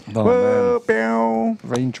 Backpack. Oh Whoa, bow.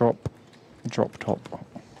 Raindrop. Drop top.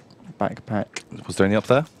 Backpack. man. Was there any up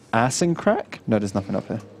there? Ass and crack? No, there's nothing up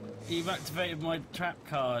here. You've activated my trap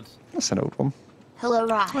card. That's an old one. Hello,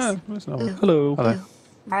 Ross. That's not- Ooh. Hello. Ooh.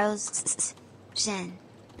 Rose, Sjin,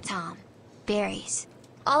 Tom, Berries,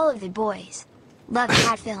 all of the boys. Love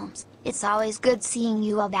cat films. It's always good seeing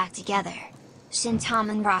you all back together. Sjin, Tom,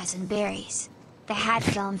 and Ross and Berries. The Hat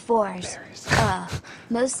Film 4s.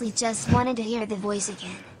 Mostly just wanted to hear the voice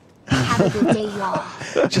again. Have a good day, y'all.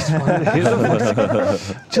 Just wanted to hear the voice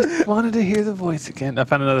again. Just wanted to hear the voice again. I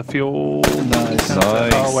found another fuel. Nice.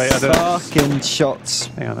 Oh wait, I don't. Fucking shots.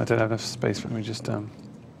 Hang on, I don't have enough space. Let me just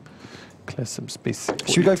clear some space.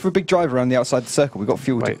 Should we go for a big drive around the outside the circle? We've got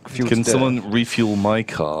fuel. Wait, fuel Can to do it. someone refuel my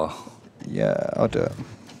car? Yeah, I'll do it.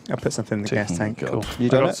 I'll put something in the gas tank. Cool. You I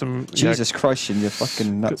done got it? some. Jesus Christ, Sjin, you're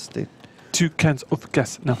fucking nuts, dude. 2 cans of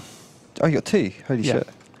gas. No. Oh, you got 2? Holy Yeah. shit.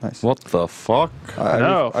 Nice. What the fuck?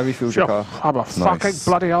 No. I refueled your car. I'm a fucking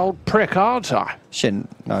bloody old prick, aren't I? Sjin,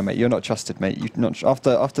 no, mate, you're not trusted, mate. You not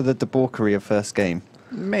after the debauchery of first game.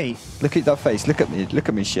 Me? Look at that face. Look at me,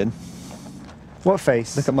 Sjin. What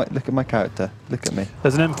face? Look at my character. Look at me.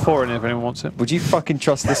 There's an M4 in here if anyone wants it. Would you fucking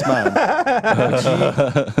trust this man?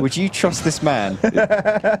 would you trust this man?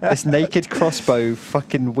 This naked crossbow,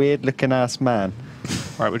 fucking weird looking ass man.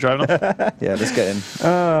 Right, we're driving off. Yeah, let's get in.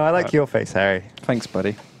 Oh, I like your face, Harry. Thanks,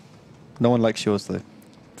 buddy. No one likes yours though.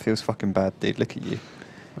 Feels fucking bad, dude. Look at you.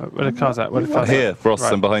 Where the car's at? Where the car's at? Here, Ross,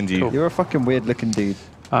 Right, I'm behind you. cool. You're a fucking weird looking dude.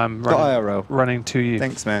 I'm Got running, IRL, running to you.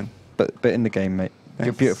 Thanks, man. but in the game, mate. You're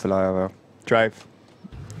Thanks. beautiful IRL. Drive.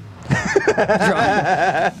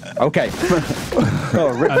 Okay.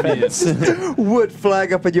 Oh, rip I mean, fence. Wood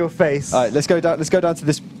flag up in your face. All right, let's go down. Let's go down to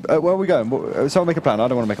this. Where are we going? Someone make a plan. I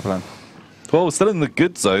don't want to make a plan. Well, we're still in the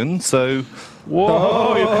good zone, so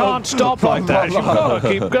Whoa, you can't stop like that. You've got to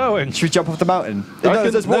keep going. Should we jump off the mountain? I No,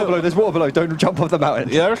 reckon- there's water no. below. There's water below. Don't jump off the mountain.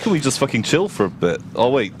 yeah, I reckon we just fucking chill for a bit. Oh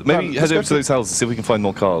wait, maybe Right, head let's over go to those houses, see if we can find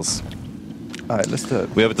more cars. All right, let's do it.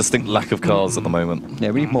 We have a distinct lack of cars at the moment.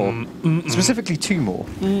 Yeah, we need more. Specifically 2 more.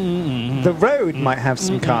 The road might have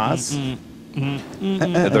some cars.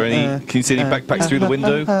 Are there any? Can you see any backpacks through the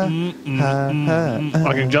window?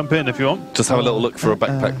 I can jump in if you want. Just have a little look for a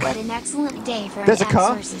backpack. What an excellent day for There's a an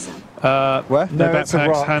car. exorcism. Where? No No, it's a backpacks,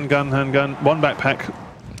 rock. handgun. One backpack.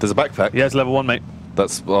 There's a backpack. Yeah, it's level 1, mate.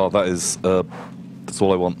 That's that's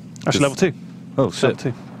all I want. Actually, level 2. Oh Level shit!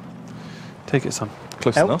 2. Take it, son.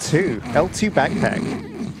 Close enough. L2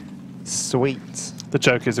 backpack. Sweet. The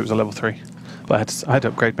joke is it was a level 3. But I had to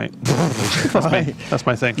upgrade, mate. That's me. That's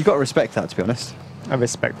my thing. You got to respect that, to be honest. I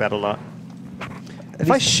respect that a lot. If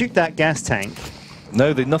I shoot that gas tank,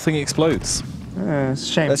 No, nothing explodes. it's a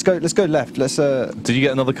shame. Let's go left. Let's Did you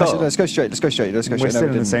get another car? actually, let's go straight. Let's go straight. We're No, still we in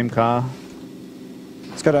the didn't. same car.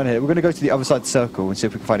 Let's go down here. We're going to go to the other side of the circle and see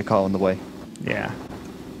if we can find a car on the way. Yeah.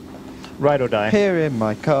 Ride or die. Here in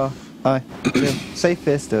my car, I live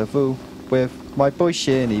safest of all with my boy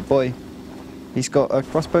Shinny boy. He's got a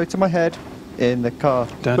crossbow to my head in the car.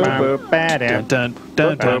 Dun, Boom, dun, boom. dun,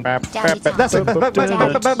 dun, dun. That's it.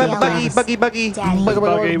 Buggy.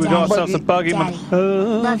 Buggy, we got ourselves a buggy. Daddy.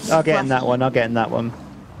 Love you, I'll get in that Fluffy. one. I'll get in that one.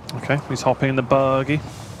 Okay, he's hopping in the buggy.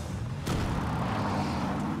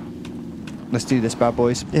 Let's do this, bad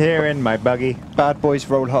boys. Here in my buggy. Bad boys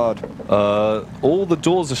roll hard. All the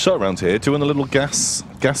doors are shut around here. Doing a little gas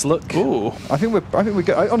look. Ooh. I think we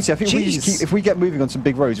go. Honestly, I think we just Jeez. keep, if we get moving on some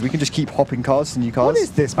big roads, we can just keep hopping cars to new cars. What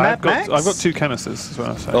is this, Mad Max? I've got 2 canisters as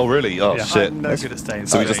well. So. Oh really? Oh Yeah. shit! I'm no good at staying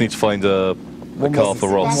So we just need to find a car for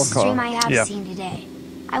Ross. Best car. dream I have Yeah. seen today.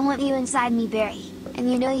 I want you inside me, Barry.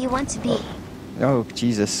 And you know you want to be. Oh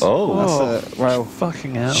Jesus! Oh. That's, well.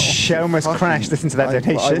 Fucking hell. Shit, I almost crashed. Listen to that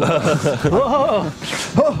donation.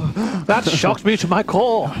 That shocked me to my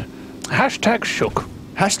core. Hashtag shook.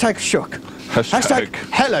 Hashtag shook. Hashtag.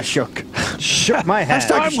 Hella shook. Shook my hand.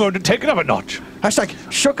 I'm going to take it up a notch. Hashtag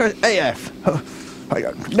shook AF.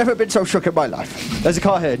 I've never been so shook in my life. There's a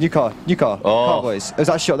car here. New car. Oh. Car boys. Was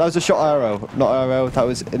that a shot? That was a shot IRL. Not IRL. That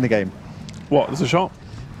was in the game. What? There's a shot?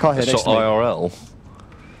 Car here next Shot to me. IRL.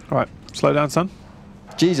 Right, slow down, son.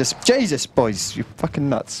 Jesus, boys, you fucking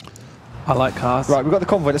nuts. I like cars. Right, we've got the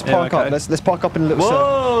convoy. Let's Yeah, park okay. up. Let's park up in a little circle.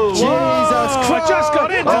 Whoa! Jesus I Christ! just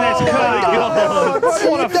got into this car.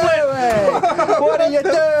 What are you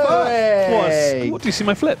doing? What do you see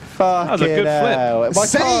my flip? Fucking That was a good flip. hell. My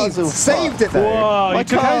car's all Saved it though. Whoa, My you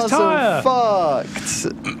took out his car's tyre. all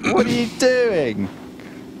fucked. What are you doing?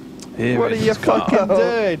 Here What are is you his car. fucking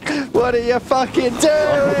doing? What are you fucking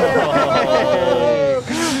doing?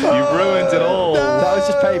 You ruined it all. That was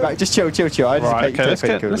just payback. Just chill. I just Right, okay, let's pay-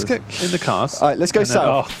 get in the cars. All right, let's go And then-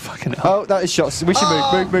 south. Oh, fucking hell. Oh, that is shots. We should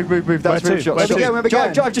move. That's Where really to? shots. Where to? Where we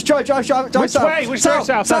going? Drive, just drive Which south. way? Which way?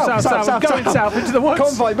 South. I'm going south into the woods.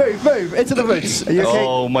 Convoy, move into the woods. Are you okay?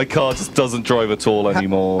 Oh, my car just doesn't drive at all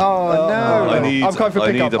anymore. Oh no. I I'm coming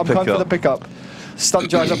for need a pickup. I'm coming for the pickup. pickup. Stunt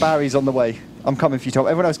driver Barry's on the way. I'm coming for you, Tom.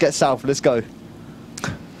 Everyone else get south. Let's go.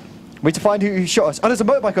 We need to find who shot us. Oh, there's a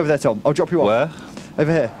motorbike over there, Tom. I'll drop you off. Where?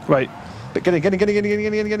 Over here. Wait. But get in. I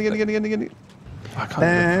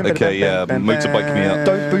can't. Okay, yeah, motorbike me up.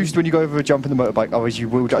 Don't boost when you go over a jump in the motorbike, otherwise you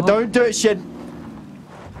will die. Don't do it, Sjin.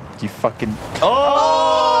 You fucking.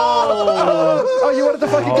 Oh! Oh, you wanted to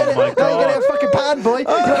fucking get it. Now my you're gonna get a fucking pan, boy. You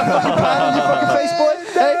want a fucking pan on your fucking face, boy?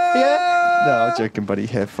 Hey, yeah? No, I'm joking, buddy.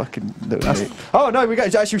 Here, fucking. No, mate. Oh, no, we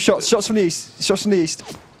got actual shots. Shots from the east.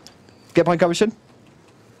 Get behind cover, Sjin.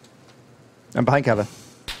 I'm behind cover.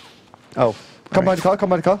 Oh. Come behind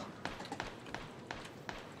the car.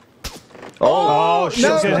 Oh, shit.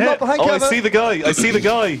 No, Getting I'm hit. not behind Oh, cover. I see the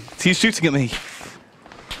guy. He's shooting at me.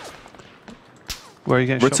 Where are you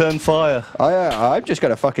getting Return fire. I'm just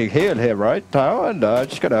gonna fucking heal here right now, and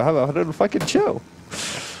just gonna have a little fucking chill.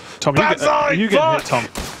 shot? Tom, you getting hit, Tom.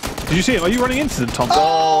 Did you see him? Are you running into them, Tom?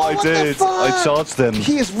 Oh, I what the did. fuck? I charged them.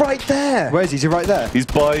 He is right there. Where is he? Is he right there? He's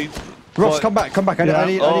by. Ross, come back.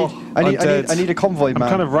 Yeah. I need a convoy, I'm man.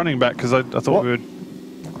 kind of running back because I thought What? we would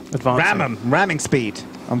advance. Ram him. Ramming speed.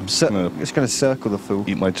 I'm just gonna circle the fool.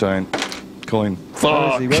 Eat my giant coin.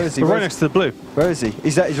 Where is he? We're right next to the blue. Where is he?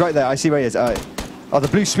 He's right there. I see where he is. Alright. Oh, the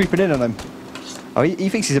blue's sweeping in on him. Oh, he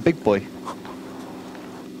thinks he's a big boy.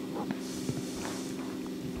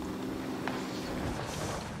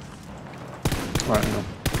 Right, hang on.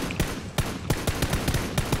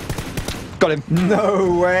 Got him.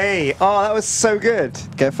 No way. Oh, that was so good.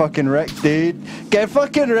 Get fucking wrecked, dude. Get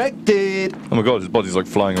fucking wrecked, dude. Oh my god, his body's like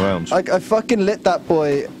flying around. I fucking lit that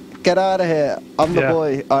boy. Get out of here. I'm the Yeah.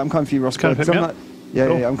 boy. I'm coming for you, Ross. Can you pick me up? Yeah,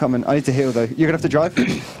 Cool. yeah, I'm coming. I need to heal though. You're gonna have to drive.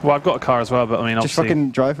 Well, I've got a car as well, but I mean, Just obviously.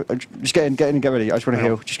 fucking drive. Just get in and get ready. I just want to Yeah.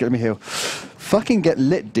 heal. Just let me heal. Fucking get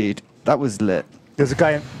lit, dude. That was lit. There's a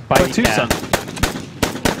guy By by two, son.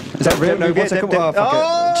 Is that real? No, Yeah, 1 second. dip. Oh, fuck it.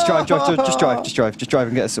 Oh! Just drive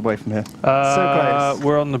and get us away from here. So close.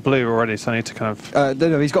 We're on the blue already, so I need to kind of.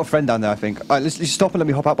 No, he's got a friend down there, I think. Alright, let's stop and let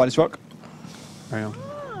me hop out by this rock. Hang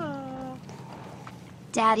on.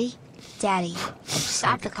 Daddy,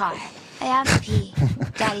 stop the car. I have to pee.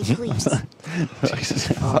 Daddy, please. Jesus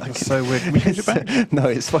fuck. That's so weird. Can we change it back? No,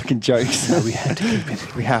 it's fucking jokes. No, we have to keep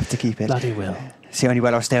it. We have to keep it. Bloody will. It's the only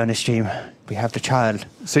way I'll stay on this stream. We have the child.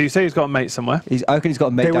 So you say he's got a mate somewhere? I reckon he's got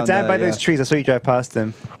a mate They were down by there, those trees. I saw you drive past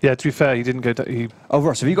them. Yeah, to be fair, he didn't go. Oh,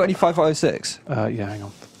 Ross, have you got any 5506? Yeah, hang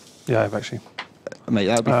on. Yeah, I've actually. Mate,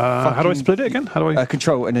 that would be how do I split it again? How do I?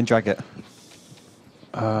 Control and then drag it.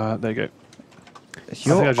 There you go. I think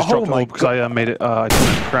I just dropped it all because I made it. I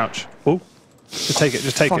didn't crouch. Oh, just take it.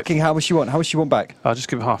 Just take it. Fucking, how much you want? How much you want back? I'll just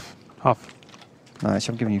give it half. Half. No,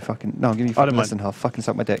 I'm giving you fucking. No, I'm giving you I don't fucking less mind. than half. Fucking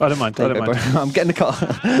suck my dick. I don't mind. I don't mind. I'm getting the car.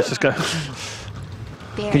 Let's just go.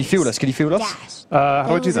 Can you fuel us? Can you fuel us? How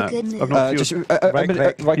do I do that? I've not Just fueled.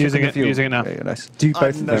 right click Using on it. fuel. Using it now. Okay, nice. Do both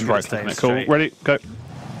of That's them. right. Clicking it. Cool. Ready? Go.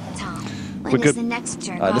 Tom, We're when is good. the next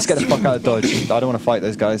jerk Alright, let's get the fuck out of Dodge. I don't want to fight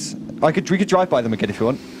those guys. We could drive by them again if you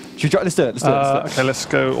want. Should we let's do it. Let's do it. Okay, let's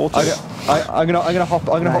go. Auto. I'm gonna hop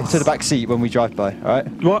to the back seat when we drive by. All right.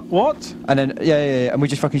 What? And then yeah, and we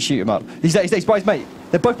just fucking shoot him up. He's by his mate.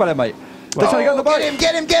 They're both by their mate. They're trying to get on the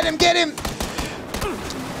bike. Get him!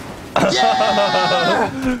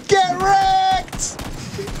 Yeah! Get wrecked!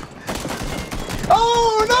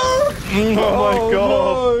 Oh no! Oh my god!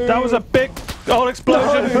 no. That was a big old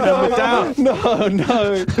explosion. No, we're down.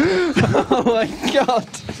 No. Oh my god.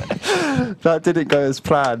 That didn't go as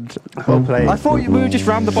planned. Well played. I thought we would just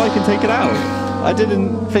ram the bike and take it out. I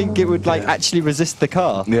didn't think it would like actually resist the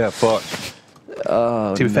car. Yeah, fuck.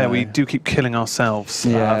 Oh, To be fair, we do keep killing ourselves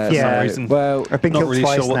Yeah, for some yeah. reason. Well, I've been Not killed really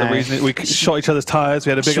twice sure what now. the reason is. We shot each other's tyres. We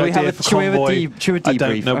had a big idea for convoy. Should we I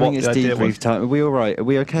don't debrief? know I what think it's the idea debrief was. time. Are we all right? Are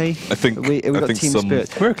we okay? I think- we I got think team some-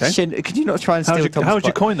 spirit. We're okay. Shin, could you not try and steal Tom's How'd you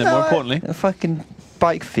bike? coin them, more importantly? A fucking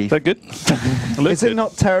bike thief. Is that good? Is it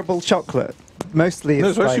not terrible chocolate? Mostly No,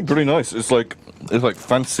 it's it's actually like pretty nice. It's like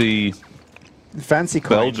fancy fancy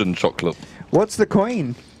coin. Belgian chocolate. What's the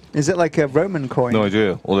coin? Is it like a Roman coin? No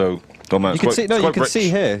idea. Although, oh man, You it's can quite, see. No, it's you quite can rich. see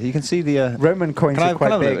here. You can see the. Roman coins Can I are have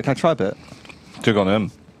quite a big. bit? Can I try a bit? Took on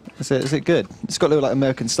him. Is it good? It's got little like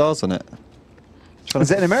American stars on it.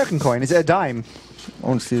 Is it an American coin? Is it a dime? I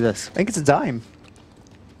want to see this. I think it's a dime.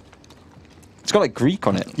 It's got like Greek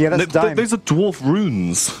on it. Yeah, that's a dime. Those are dwarf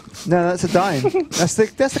runes. No, that's a dime. that's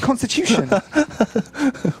the Constitution.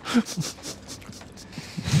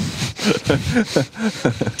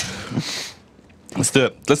 Let's do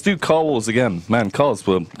it. Let's do Car Wars again. Man, cars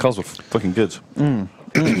were fucking good.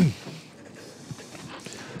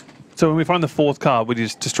 So when we find the fourth car, we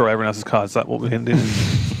just destroy everyone else's car. Is that what we're going to do?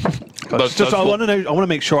 I want to know. I want to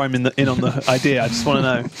make sure I'm in on the idea. I just want to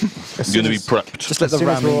know. You're going to be prepped. Just let As the soon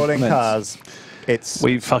as we're all in commence. cars, it's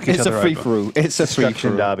We fuck each It's other a free over. for all. It's a free for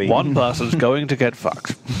destruction all. derby. One person's going to get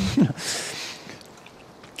fucked.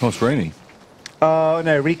 Oh, it's rainy. Oh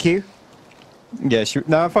no, Riku. Yeah,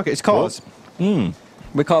 no, fuck it. It's cars.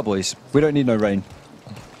 We're car boys. We don't need no rain.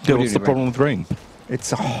 Yeah, We what's do the need problem with rain?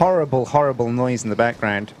 It's a horrible, horrible noise in the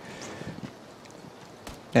background.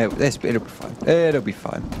 Yeah, it'll be fine. It'll be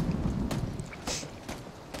fine.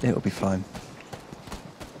 It'll be fine.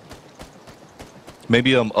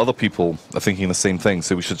 Maybe other people are thinking the same thing,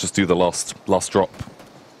 so we should just do the last drop.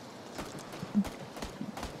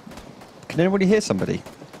 Can anybody hear somebody?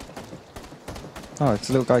 Oh, it's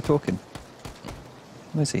a little guy talking.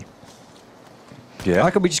 Where is he? Yeah. How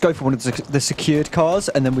can we just go for one of the secured cars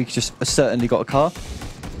and then we just certainly got a car?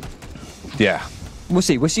 Yeah. We'll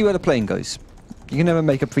see. We'll see where the plane goes. You can never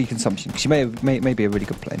make a pre-consumption because you may be a really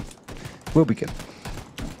good plane. We'll be good.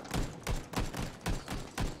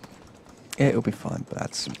 It'll be fine, but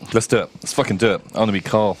that's Let's do it. Let's fucking do it. I want to be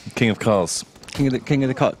king of cars. king of the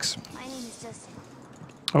cucks. My name is Justin.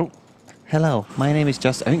 Oh, Hello, my name is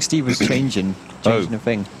Justin. I think Steve was changing the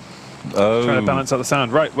thing. Oh. trying to balance out the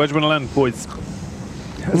sound. Right, where do you want to land, boys?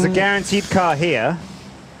 There's a guaranteed car here,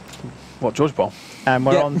 What, George Ball? and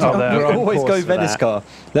we're on top. there. We we're on always course go for Venice that. car.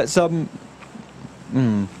 Let's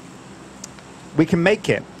We can make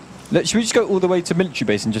it. should we just go all the way to military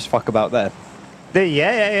base and just fuck about there?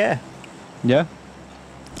 Yeah. Yeah.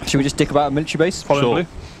 Should we just dick about a military base? Follow Sure. blue?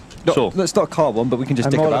 No, Sure. That's not a car one, but we can just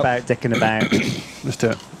I'm dick all about. about dicking about. Let's do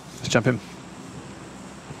it. Let's jump in.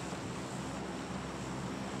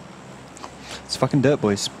 It's fucking dirt,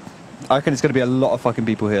 boys. I reckon it's going to be a lot of fucking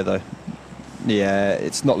people here, though. Yeah,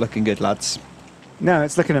 it's not looking good, lads. No,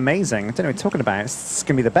 it's looking amazing. I don't know what you're talking about. It's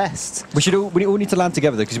going to be the best. We all need to land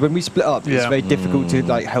together because when we split up, it's Yeah. very difficult to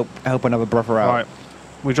like help another brother out. All right.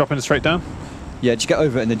 We dropping it straight down? Yeah, just get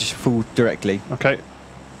over it and then just fall directly. Okay.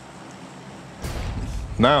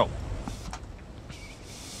 Now.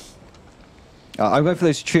 I'm going for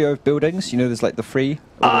those trio of buildings. You know, there's like the 3.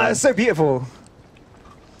 Ah, it's so beautiful.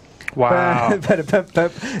 Wow. Look Look at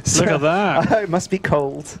that. It must be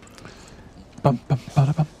cold.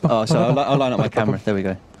 Oh, so I'll line up my camera. There we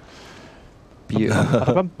go.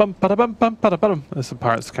 Beautiful. There's some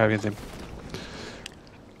Pirates of the Caribbean theme.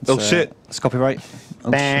 Oh shit! It's copyright. Oh,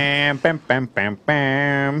 Bam, bam, bam, bam,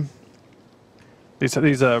 bam. These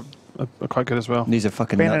are quite good as well. These are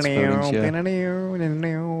fucking nuts buildings, yeah.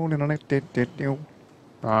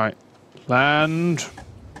 Right. Land.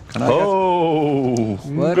 Can I go?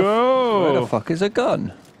 Where the fuck is a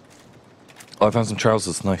gun? Oh, I found some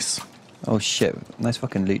trousers. Nice. Oh shit! Nice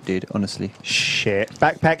fucking loot, dude. Honestly. Shit.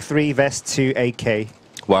 Backpack 3, vest 2, AK.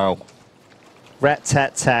 Wow. Rat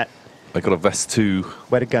tat tat. I got a vest 2.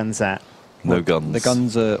 Where the guns at? No guns. The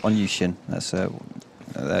guns are on you, Sjin. That's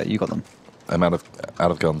you got them. I'm out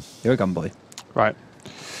of gun. You're a gun boy. Right.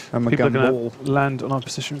 I'm a People gun are ball. going to land on our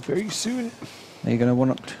position very soon. They're gonna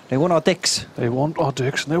want. They want our dicks. They want our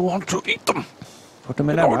dicks and they want to eat them. Put them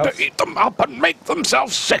in They our want mouth. to eat them up and make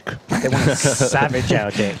themselves sick. They want to savage our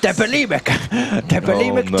dicks. They're bulimic. They're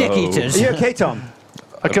bulimic no. dick eaters. Are you okay, Tom?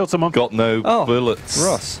 I killed someone. Got no Oh, bullets.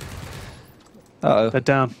 Ross. Uh-oh. They're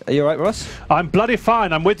down. Are you alright, Ross? I'm bloody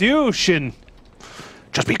fine. I'm with you, Sjin.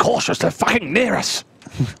 Just be cautious. They're fucking near us.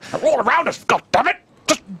 They're all around us. God damn it.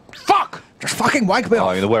 Just fuck. Just fucking wank me Oh, I'm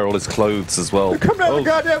off. gonna wear all his clothes as well. Come down the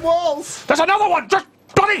goddamn walls! There's another one. Just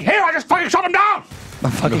bloody here. I just fucking shot him down. I'm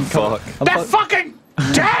fucking fuck. They're fucking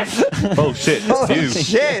dead. Oh shit! It's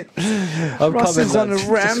you. Shit! I'm Ross coming, is on a lads.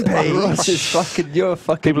 rampage. Ross is fucking. You're a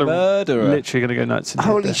fucking People are murderer. literally going to go nuts. in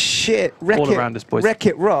here. Holy shit. Wreck-It, All around us, boys.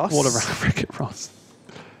 Wreck-It Ross. All around Wreck-It Ross.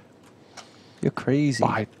 You're crazy.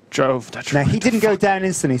 By Jove. Now, he didn't go down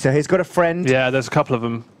instantly, so he's got a friend. Yeah, there's a couple of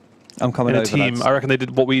them I'm coming in a over, team. lads. I reckon they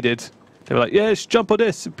did what we did. They were like, yes, jump on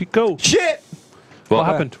this. It'd be cool. Shit! What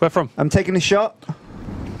happened? Where from? I'm taking a shot.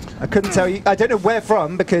 I couldn't tell you. I don't know where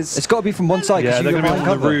from because... It's got to be from one side. 'cause Yeah, they're you're going to be on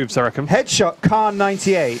behind the cover. roofs, I reckon. Headshot, car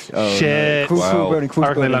 98. Oh, Shit. No. Cruise Wow. building, cruise I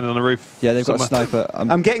reckon they building. landed on the roof. Yeah, they've got a somewhere. sniper.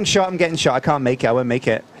 I'm getting shot, I'm getting shot. I can't make it, I won't make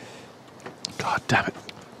it. God damn it.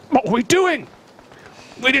 What are we doing?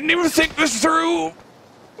 We didn't even think this through.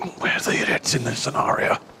 We're the idiots in this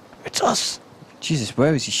scenario. It's us. Jesus,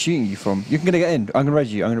 where is he shooting you from? You're going to get in. I'm going to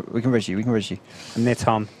res you. We can res you. We can res you. I'm near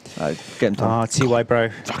Tom. Get him, Tom. Oh, TY bro.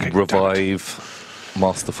 Fucking Revive.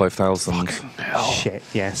 Master 5000. hell. Shit,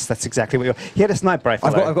 yes, that's exactly what you're... He had a sniper rifle.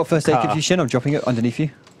 I've got first aid Car. kit for you, Sjin. I'm dropping it underneath you.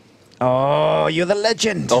 Oh, you're the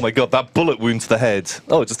legend. Oh my god, that bullet wound to the head.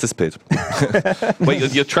 Oh, it just disappeared.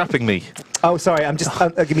 Wait, you're trapping me. Oh, sorry, I'm just...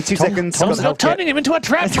 give me 2 seconds. I've got the health kit. him into a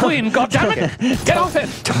trap queen. God damn it. Get off it.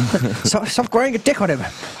 Stop growing a dick on him,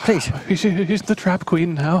 please. He's the trap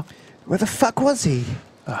queen now. Where the fuck was he?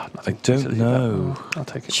 Ah, I don't know. I'll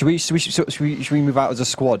take it. Should we move out as a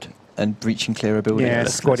squad and breach and clear a building? Yeah,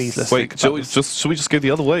 let's- squaddies. let's- Wait, should we just go the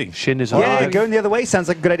other way? Sjin is Yeah, alive. going the other way sounds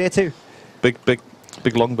like a good idea too.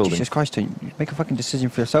 Big long building. Jesus Christ, don't you make a fucking decision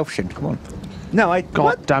for yourself, Sjin. Come on. No, I... God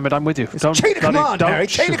What? damn it, I'm with you. Don't Chain of bloody- command, don't Harry,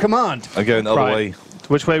 chain shoot. of command. I'm going the other Right. way.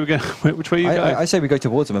 Which way are we going? Which way are you going? I say we go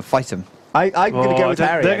towards them and fight them. I'm going to go with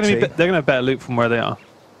Harry, they're gonna actually. they're going to have better loot from where they are.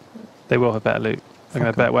 They will have better loot. They're going to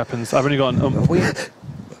have better weapons. I've only got...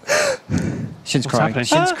 Sjin's What's crying. happening?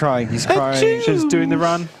 Shin's crying. He's crying. Sjin's doing the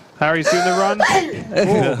run. Harry's doing the run.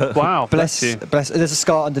 Oh, wow, bless you. Bless. There's a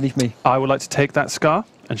scar underneath me. I would like to take that scar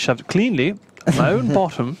and shove it cleanly in my own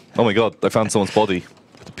bottom Oh my god, I found someone's body.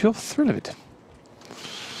 for the pure thrill of it.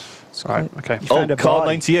 Right, okay. Oh, found a car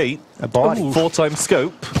body. 98. A body. 4x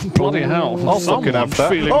scope. Bloody hell. I'll fucking have that.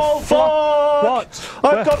 Feeling Oh fuck!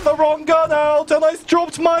 I've got the wrong gun out and I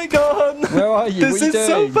dropped my gun. Where are you? This What are you is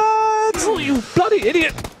so doing? bad. Oh, you bloody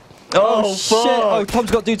idiot! Oh, Shit! Oh, fuck!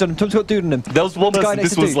 Tom's got dudes on him. Tom's got dude on him. There was one The guy person. next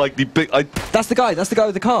This to was dude. like the big. That's the guy. That's the guy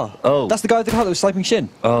with the car. Oh. That's the guy with the car that was sniping Sjin.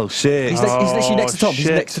 Oh shit! He's literally next to Tom. He's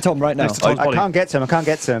shit. next to Tom right now. Next to Tom's I body. can't get to him, I can't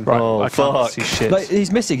get to him. Right, Oh, I can't fuck. see shit. Like,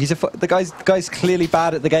 he's missing. The guy's clearly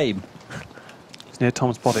bad at the game. He's near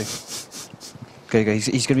Tom's body. Okay, he's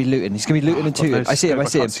going to be looting. He's going to be looting and Got no tooting. I see him. I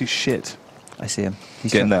scope, see him. can't see shit. I see him.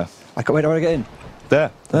 He's Get in trying- there. Where do I get in?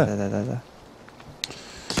 There. There.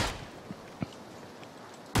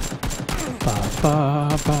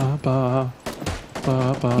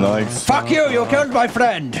 Nice. Fuck you! You killed my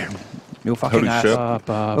friend. You fucking Holy ass. shit.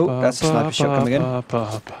 Oh, that's a sniper shot coming in.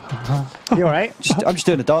 You alright? I'm just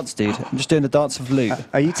doing a dance, dude. I'm just doing the dance of loot.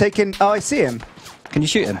 Are you taking... Oh, I see him. Can you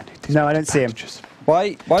shoot him? No, I don't see him.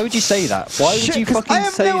 Why would you say that? Why would you fucking I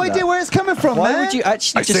have say no that? idea where it's coming from, Why man. would you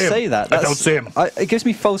actually just say that? I don't see him. It gives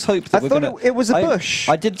me false hope that I thought it was a bush.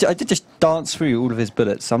 I did just dance through all of his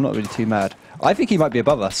bullets, so I'm not really too mad. I think he might be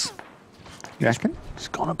above us. You reckon? He's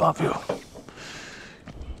gone above you.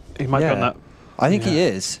 He might be on that. I think he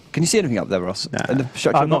is. Can you see anything up there, Ross? Nah. In the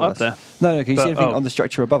structure I'm not above up there. us? No, can you see But- anything on the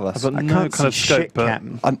structure above us? I've got I no can't kind of see scope, shit, but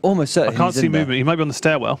Captain. I'm almost certain I can't he's see in there. movement. He might be on the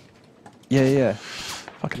stairwell. Yeah.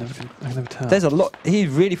 I can never tell. There's a lot. He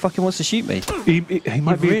really fucking wants to shoot me. He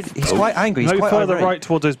might be. He's quite angry. He's Maybe quite further irate. right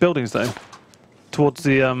towards those buildings, though. Towards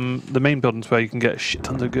the main buildings where you can get shit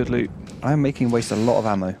tons of good loot. I am making waste a lot of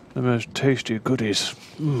ammo. The most tasty goodies.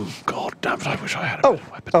 God damn it! I wish I had a better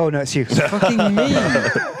weapon. Oh no, it's you. Fucking me.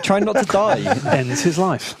 Try not to die. Ends his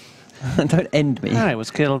life. Don't end me. I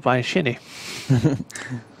was killed by a shinny.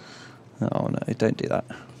 Oh no, don't do that.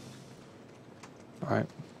 All right.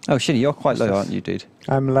 Oh, Shinny, you're quite low, aren't you, dude?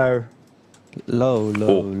 I'm low. Low.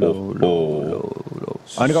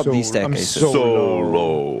 I only got these staircases. I'm so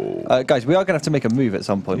low. Guys, we are going to have to make a move at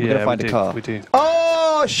some point. We're going to find a car. We do.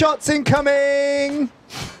 Oh, shots incoming!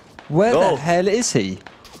 Where the hell is he?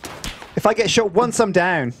 If I get shot once, I'm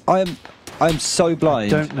down. I'm so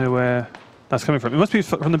blind. Don't know where that's coming from. It must be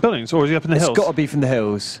from the buildings, or is he up in the hills? It's got to be from the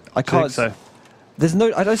hills. I I can't. think so. There's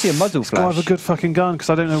no. I don't see a muzzle He's got to flash. have a good fucking gun because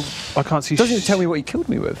I don't know. I can't see. Doesn't even tell me what he killed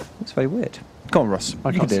me with. That's very weird. Come on, Ross. I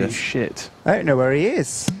you can't can do see this. shit. I don't know where he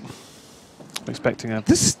is. I'm expecting a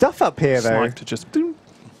There's stuff up here, though. snipe to just. Boom.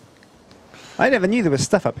 I never knew there was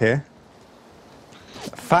stuff up here.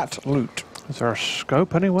 Fat loot. Is there a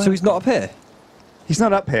scope anywhere? So he's not up here. He's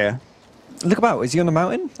not up here. Look about. Is he on the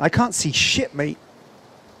mountain? I can't see shit, mate.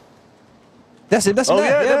 That's him. That's him. Oh,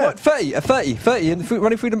 there. yeah, there. What? 30, in the,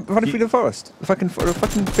 running through the forest. The fucking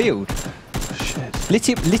field. Shit.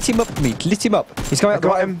 Lit him up, mate. Lit him up. He's going I out the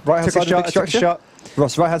got him. right hand Took a side of the big shot. I took a structure. shot.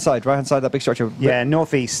 Ross, right hand side that big structure. Yeah,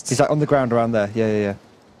 northeast. He's like on the ground around there. Yeah.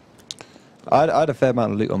 I had a fair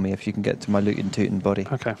amount of loot on me. If you can get to my looting tooting body,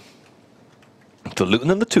 Okay. The looting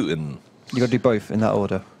and the tooting. you got to do both in that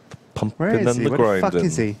order. Pumping Where is and he? the Where grinding. the fuck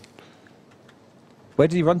is he? Where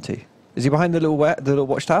did he run to? Is he behind the little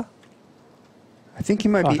watchtower? I think he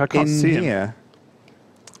might Fuck, be I can't in see him. here.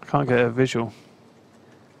 I can't get a visual.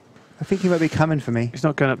 I think he might be coming for me. He's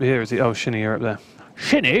not going up here, is he? Oh, Shinny, you're up there.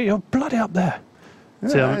 Shinny, you're bloody up there.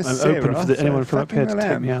 See, Yeah, I'm I see, open Ross, for anyone I from up here to fucking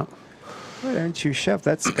take am. me out. Why don't you shove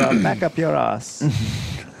that scar back up your ass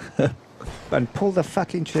and pull the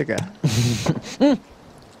fucking trigger?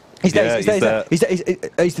 He's there. Yeah, He's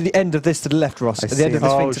there. He's to the end of this to the left, Ross. I At the end see of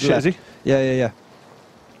this him. thing Oh, to shit, the is left. he? Yeah.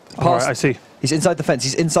 All right, I see. He's inside the fence.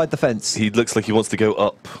 He's inside the fence. He looks like he wants to go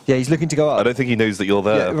up. Yeah, he's looking to go up. I don't think he knows that you're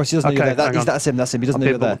Yeah, there. Ross, he doesn't know Okay, you're there. hang on. That's him. He doesn't I'm know a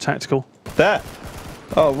you're bit more there. tactical. There.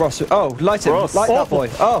 Oh, Ross. Oh, light him. Ross. Light that boy.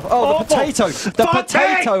 Oh, the potato. The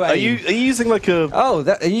potato Are aim. you using like a? Oh,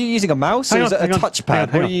 are you using a mouse Hang or is on, it a hang on, touchpad?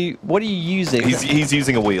 hang on. What are you using? He's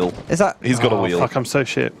using a wheel. Is that? He's got a Oh, wheel. fuck, I'm so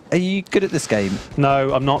shit. Are you good at this game?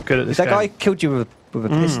 No, I'm not good at this That game. guy killed you with a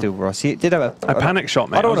pistol, Ross. He did have a. I panic shot,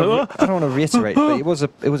 mate. I don't I was want like, to. I don't want to reiterate, but it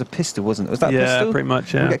was a pistol, wasn't it? Was that a Yeah, pistol? pretty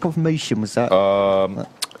much, Did we yeah. get confirmation. Was that?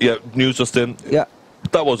 Yeah, news just in. Yeah.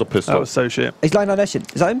 That was a pistol. That was so shit. He's lying on there, Shin.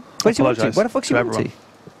 Is that him? Where's he run to? Apologise Where the fuck's he to run to? everyone.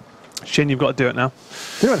 Shin, you've got to do it now. I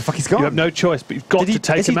don't know where the fuck he's gone. You have no choice, but you've got to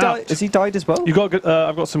take him out. Has he died as well? You got.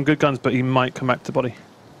 I've got some good guns, but he might come back to body.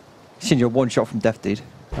 Shin, you're one shot from death, dude.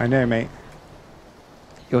 I know, mate.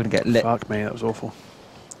 You're gonna get lit. Fuck me, that was awful.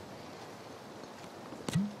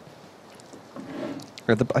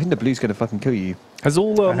 I think the blue's gonna fucking kill you. Has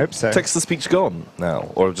all I hope so. text-to-speech gone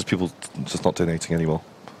now, or are just people just not donating anymore?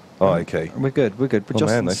 Oh, okay. We're good. But Oh,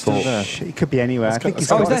 man, I Justin's still thought- there. Shit, he could be anywhere. I think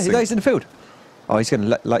he's Oh, got he's there. missing. He's in the field. Oh, he's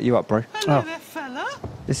gonna light you up, bro. Oh.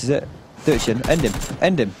 This is it. Do it, Shin. End him.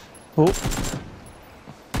 End him. Oh,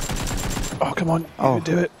 come on, you Oh. can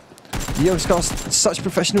do it. Yogscast, such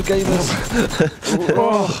professional gamers.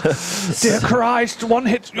 Oh, dear Christ, one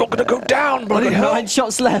hit, you're gonna go down, bloody I've got hell. 9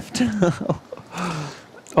 shots left.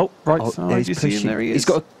 Oh, right Oh, side, yeah, you see him, there he is. He's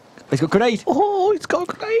got a grenade. Oh, he's got a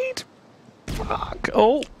grenade. Fuck.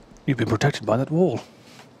 Oh, you've been protected by that wall.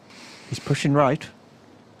 He's pushing right.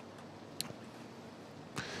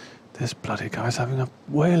 This bloody guy's having a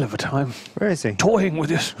whale of a time Where is he? toying with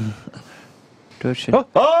this. Good shit. Oh.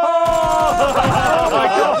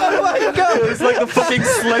 It's like the fucking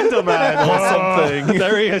Slender Man or something.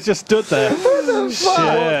 There he has, just stood there. Shit.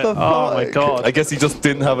 Oh my god. I guess he just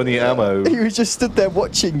didn't have any ammo. He was just stood there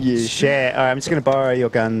watching you. Shit. All right, I'm just going to borrow your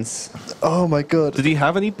guns. Oh my god. Did he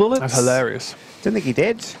have any bullets? That's hilarious. Don't think he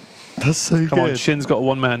did. That's so Come on, Shin's got a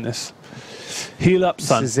one man this. Heal up,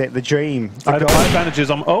 son. This is it, the dream. I had bandages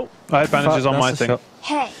on. Oh, I had bandages on my thing.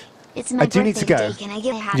 Hey, it's my I do birthday need to go. day. Can I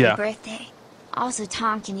get a happy Yeah. birthday? Also,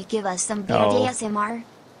 Tom, can you give us some beer Oh. ASMR?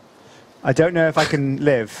 I don't know if I can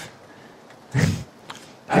live.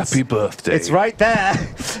 Happy birthday. It's right there.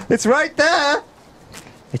 It's right there.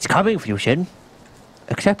 It's coming for you, Sjin.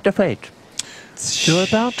 Accept the fate. You're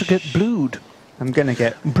about to get blued. I'm gonna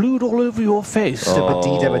get Blued all over your face. double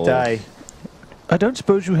D, double die. I don't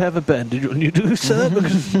suppose you have a bandage on you, do, sir?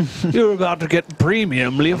 Because you're about to get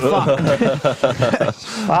premiumly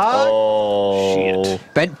fucked. Oh.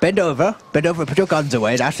 Shit. Bend over. Bend over, put your guns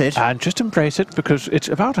away, that's it. And just embrace it, because it's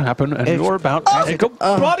about to happen, and you're about to take a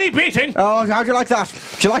bloody beating. Oh, how do you like that?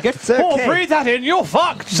 Do you like it? It's okay. Oh, breathe that in, you're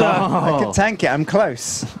fucked, sir. I can tank it. I'm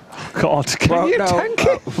close. God, can you tank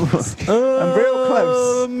it? I'm real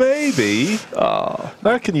close. Maybe. I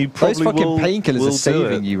reckon you probably Those fucking will, painkillers will are do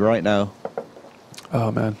saving it. you right now. Oh,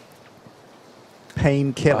 man.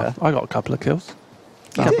 Painkiller. I got a couple of kills.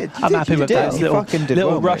 You did. I'm happy with did. those You little, fucking did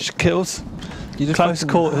little well, rush kills. You just Close fucking-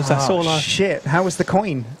 quarters, that's all I... Shit. How was the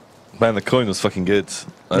coin? Man, the coin was fucking good.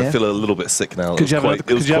 I Yeah. feel a little bit sick now. Could you have another,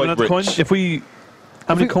 it was could you have quite another coin? rich. If we...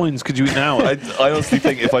 How many coins could you eat now? I honestly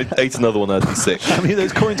think if I ate another one, I'd be sick. How many of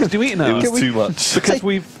those coins could you eat now? It was too much. Because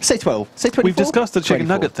we've Say 12. Say 24. we've discussed the chicken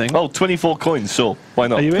 24. nugget thing. Oh, 24 coins, sure. Why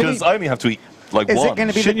not? Are you in? Because I only have to eat like Is one. it going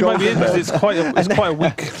to be Shit, the you might be in gold? because it's quite a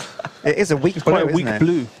weak, It is a weak quite a blue, weak isn't it?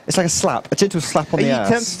 blue. It's like a slap, a gentle slap on Are the you ass.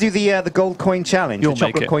 tempted to do the gold coin challenge? You'll the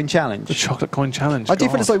chocolate make it. coin challenge? The chocolate coin challenge. I do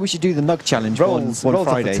feel God. as though we should do the nug challenge Rolls one off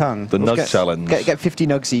Friday. the tongue. The nug Let's challenge. Get 50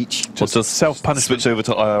 nugs each. We'll just self-punishment. switch over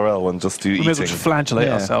to IRL and just do We eating. may as well just flagellate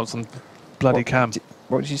Yeah. ourselves on bloody cam.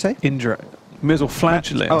 What did you say? Injure. We may as well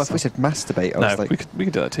flagellate Oh, if we ourselves. said masturbate, I No, was like, we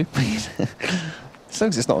could do that too. as long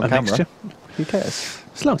as it's not on A camera, mixture. who cares?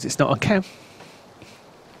 As long as it's not on cam.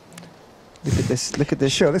 Look at this, look at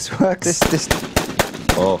this. Sure, this works. This.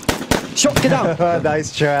 Oh, Shot, get down!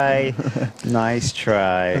 Nice try. Nice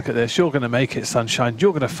try. Look at this. You're going to make it, sunshine.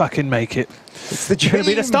 You're going to fucking make it. It's the You're going to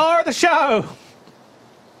be the dream. star of the show.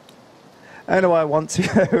 I know I want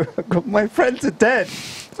to. My friends are dead.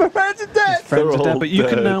 My friends are dead. They're Friends are dead, all but you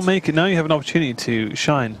can dead. now make it. Now you have an opportunity to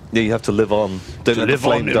shine. yeah, you have to live on. Don't let the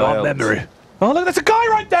flame die out. Oh, look, there's a guy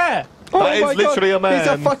right there. That is literally a man. He's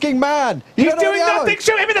a fucking man! You He's don't know doing the hour. nothing.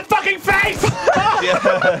 Shoot him in the fucking face.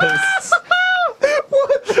 Yes.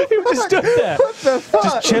 He was just stood there, What the fuck?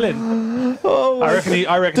 just chilling. Oh,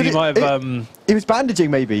 I reckon he might have. He was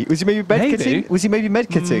bandaging, maybe. Was he maybe Maybe. medkitting? Was he maybe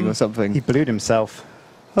medkitting or something? He blew himself.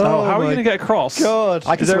 Oh, how are my you going to get across? God.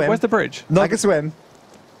 I can Is there, swim. where's the bridge? I can swim.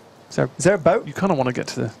 Is there a boat? You kind of want to get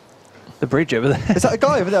to the bridge over there. Is that a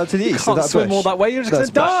guy over there to the You east? can't Is that a swim bush? all that way. You're just going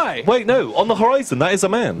That's to a bush. die. Wait, no. On the horizon, that is a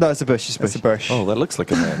man. No, it's a bush. It's a bush. It's a bush. Oh, that looks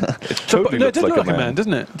like a man. It No, totally it looks does like look a like man.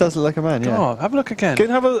 doesn't it? It does look like a man, yeah. Oh, have a look again. Can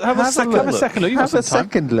have a second Have a look. second look. You got Have a some time.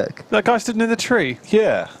 second look. That guy stood in the tree.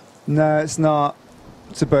 Yeah. No, it's not.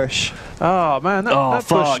 It's a bush. Oh man, that, Oh that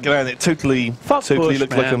fuck, bush. man! It totally Fuck totally bush,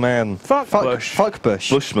 looked like a man. Fuck, Fuck bush. Fuck bush.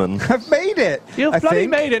 Bushman. I've made it. You've I bloody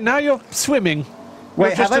think. made it. Now you're swimming. Wait,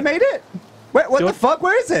 You're have just I made it? Wait, what You're the fuck?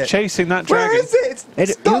 Where is it? chasing that dragon. Where is it?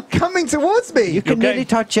 It's not coming towards me. You can getting- nearly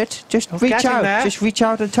touch it. Just reach getting out. there. Just reach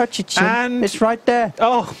out and touch it, Sjin. And- It's right there.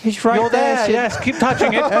 Oh, He's right you're there. there, Sjin. Yes, keep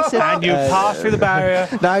touching it. That's it. And you pass through the barrier.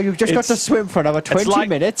 Now you've just got to It's- swim for another 20 like-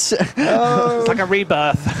 minutes. It's like a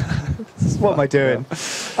rebirth. What am I doing?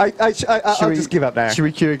 I'll just give up now. Should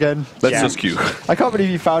we queue again? Let's Yeah. just queue. I can't believe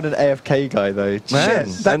you found an AFK guy, though. Man,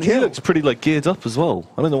 Shit, that and he kill. looks pretty like geared up as well.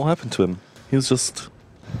 I don't know what happened to him. He was just.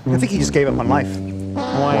 I think he just gave up on life.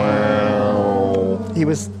 Wow. He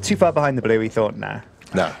was too far behind the blue. He thought, nah.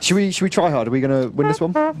 Nah. Should we try hard? Are we going to win this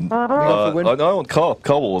one? I want car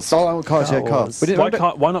wars. Oh, I want cars, yeah, Car cars. Wars. We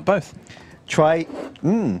didn't- Why not both? Try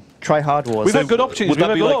Hard Wars. We've had good opportunities. would We've that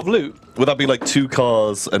had a be lot of loot. Would that be like 2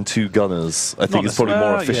 cars and 2 gunners? I think Not it's probably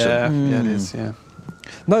more necessarily- efficient. Yeah, it is. Yeah.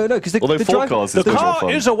 No, because Although the 4 driver, cars The is way more car fun.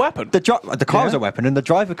 is a weapon. the car is Yeah. a weapon, and the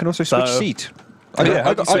driver can also switch So- seat. how do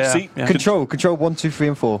you switch yeah. seat? Yeah. Control 1, 2, 3,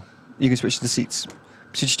 and 4. You can switch the seats.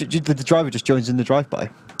 So the driver just joins in the drive-by.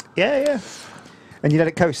 Yeah. And you let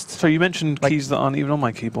it coast. So you mentioned keys that aren't even on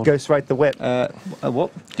my keyboard. Ghost ride the whip. What? You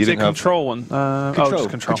Is it didn't have. control one? Oh, just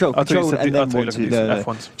control. I thought you said and I then thought you 1, looked 2. at No, these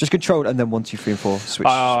no. F1s. Just control and then 1, 2, 3, and 4. Switch.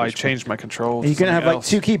 I switch changed my control. Are you going to have like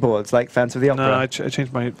 2 keyboards like Phantom of the No, Opera? I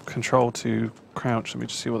changed my control to crouch. Let me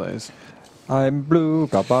just see what that is. I'm blue.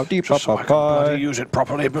 Ba ba dee ba Just so I ba can bloody ba. use it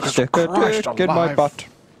properly because Stick a Christ dick in my alive. butt.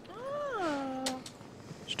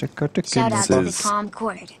 Stick a dick in Shout my out to the is- Tom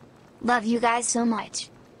Cord. Love you guys so much.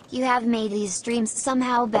 You have made these streams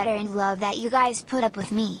somehow better and love that you guys put up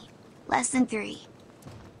with me. Less than 3.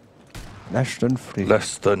 Less than free.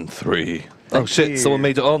 Less than 3. Oh shit! you. Someone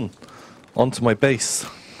made it onto my base.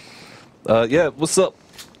 Yeah. What's up,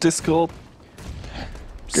 Discord?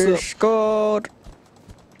 What's up? Discord.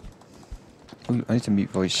 I need to mute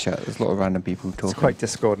voice chat. There's a lot of random people talking. It's quite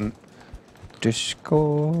discordant.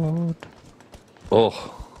 Discord.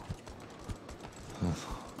 Oh.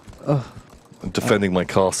 I'm defending my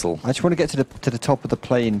castle. I just want to get to the top of the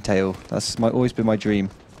plane tail. That's always been my dream.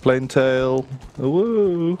 Plain tail.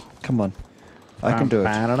 Woo. Come on. I can do it.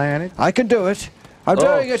 I can do it. I'm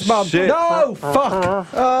doing it, Mum. Shit. No! Fuck!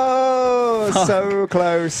 Oh, so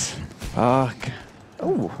close. Fuck.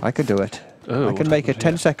 Oh, I can do it. Oh, I can make it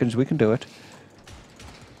 10 seconds. We can do it.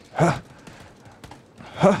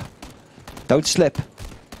 Don't slip.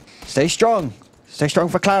 Stay strong. Stay strong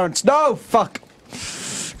for Clarence. No! Fuck!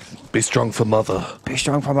 Be strong for mother. Be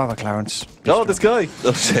strong for Mother, Clarence. Oh, this guy.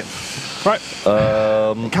 Oh, shit. Right.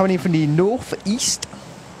 Coming in from the northeast.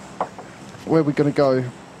 Where are we going to go?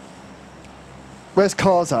 Where's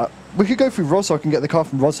cars at? We could go through Roshock and get the car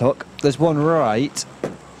from Roshock. There's one right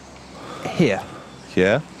here.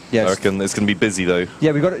 Yeah? Yes. I reckon it's going to be busy, though.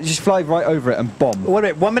 Yeah, we got to just fly right over it and bomb. Wait a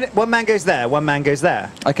minute. 1 minute. One man goes there. One man goes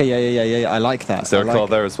there. Okay, yeah. I like that. Is there a car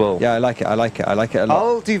there as well? Yeah, I like it. I like it a lot.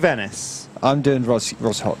 I'll do Venice. I'm doing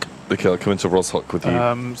Roshock. Okay, I'll come into Roshock with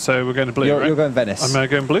you. So we're going to blue, You're, right? you're going Venice. I'm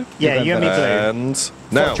going blue? Yeah, you and me blue. And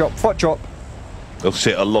now. Foot drop. Oh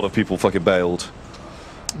shit, a lot of people fucking bailed.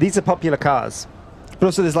 These are popular cars. But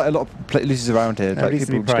also there's like a lot of places around here. Like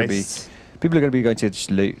Reasonably people are going to be going to just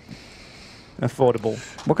loot. Affordable.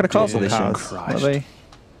 What kind of cars are they? Cars. Are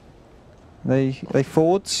they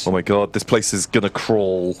Fords? Oh my god, this place is gonna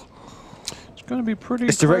crawl. It's going to be pretty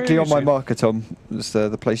It's directly on my crazy. marker, Tom. It's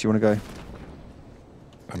the place you want to go.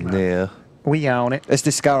 I'm near. We own it. It's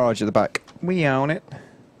this garage at the back. We own it.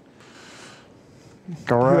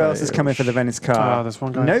 Who else is coming for the Venice car? Oh, there's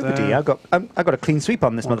one guy Nobody. there. I got a clean sweep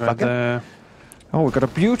on this One guy motherfucker. there. Oh, we've got a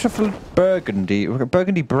beautiful burgundy. We've got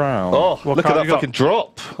burgundy brown. Oh, What look car at have that you got? fucking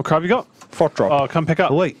drop. What car have you got? Fort drop. Oh, come pick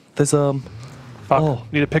up. Oh wait, there's Fuck. oh.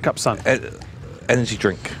 Need a pickup, son. Energy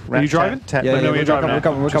drink. Are you driving? yeah, I know we're you're driving.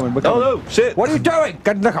 coming, we're coming. Oh no, shit. What are you doing?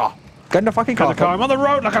 Get in the car. Get in the fucking Got car. the car. I'm on the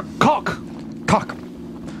road like a cock. Cock.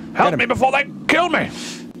 Help me before they kill me.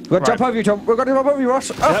 We're going to jump over you, Tom. We're going to jump over you,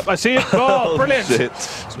 Ross. Oh. Yep, I see it. Oh, brilliant. Shit.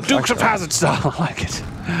 Dukes of Hazzard style. I like it.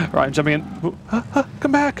 Right, I'm jumping in. Ooh,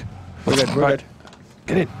 come back. We're good. We're good.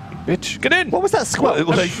 Get in, bitch. Get in. What was that squat?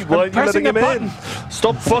 Why are you letting pressing him a in?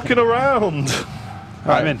 Stop fucking around.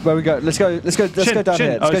 Right, I'm in. Where we go? Let's go down Shin, here. Let's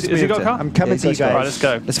Shin. go Oh, to has he got a car? I'm coming to you guys. Right, let's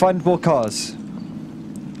go. Let's find more cars.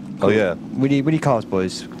 Oh yeah. We need cars,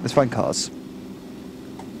 boys. Let's find cars.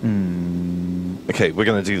 Okay, we're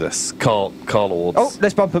gonna do this. Car lords. Oh,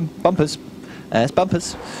 let's bump them. Bumpers. There's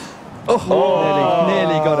bumpers. Oh,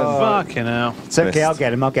 nearly got him. Fucking hell. It's okay. I'll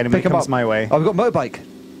get him. Pick Pick him him comes up. my way. Oh, we've got motorbike.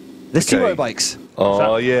 There's two Okay. motorbikes.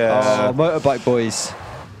 Oh yeah. Oh, motorbike boys.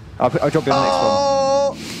 I'll drop you on the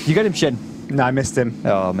next one. You got him, Shin. No, I missed him.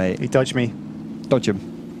 Oh, mate. He dodged me. Dodge him.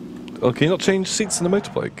 Oh, can you not change seats in the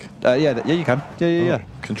motorbike? Yeah, you can. Yeah.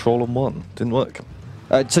 Control on one. Didn't work.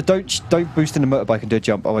 So don't boost in the motorbike and do a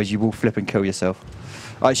jump, otherwise you will flip and kill yourself.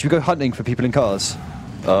 Alright, should we go hunting for people in cars?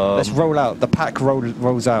 Let's roll out. The pack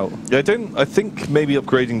rolls out. Yeah, I think maybe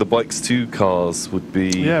upgrading the bikes to cars would be.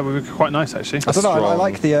 Yeah, we were quite nice actually. I don't know. I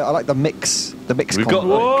strong. like the mix. The mix. We've got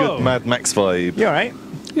combo. a Whoa. good Mad Max vibe. You alright?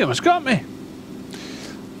 You almost got me.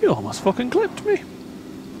 You almost fucking clipped me.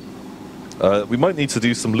 We might need to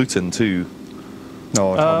do some looting too.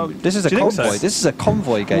 No, Tom. This is a do you think convoy. so? This is a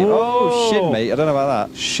convoy game. Whoa. Oh shit, mate! I don't know about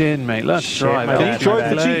that. Shin, mate. Let's Shit, drive. my Can bad, you drive my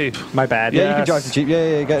the bad. Jeep? My bad. Yeah, you can drive the Jeep.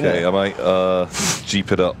 Yeah, get in Okay, there. I might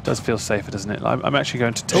Jeep it up. Does feel safer, doesn't it? I'm actually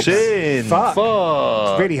going to take. Shin! Fuck.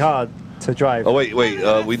 Fuck! It's really hard to drive. Oh wait.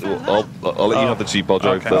 I'll let you have the Jeep. I'll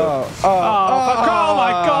drive Okay. the. Oh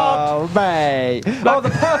my God! Oh, mate! Oh, the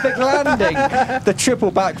perfect landing! The triple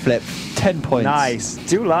backflip. 10 points. Nice.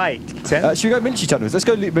 Do like. 10. Should we go military tunnels? Let's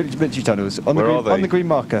go military tunnels. On the Where green, are they? On the green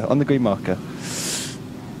marker. On the green marker.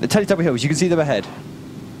 The Teletubby Hills. You can see them ahead.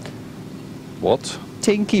 What?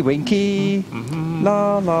 Tinky Winky.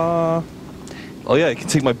 La la. Oh yeah, I can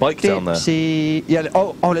take my bike down there. Dipsy. Yeah.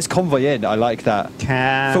 Oh, let's convoy in. I like that.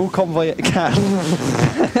 Can. Full convoy. Can.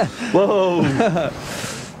 Whoa!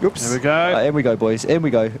 Oops. Here we go. In we go, boys. In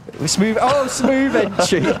we go. Smooth. Oh, smooth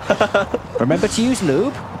entry. Remember to use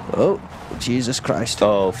lube. Oh, Jesus Christ.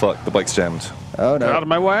 Oh fuck, the bike's jammed. Oh no. Get out of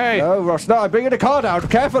my way. No, Ross. No, I'm bringing the car down.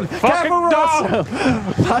 Careful. Careful, Ross.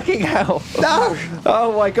 Fucking hell. No.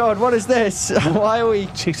 Oh my God. What is this? Why are we?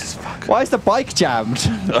 Jesus fuck. Why is the bike jammed?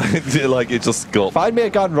 Like it just got. Find me a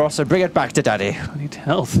gun, Ross, and bring it back to Daddy. I need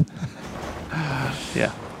health.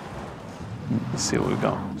 Yeah. Let's see what we've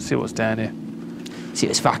got. See what's down here. See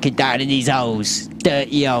what's fucking down in these holes.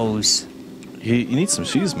 Dirty holes. You need some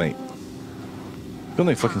shoes, mate. Got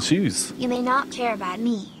no fucking shoes. You may not care about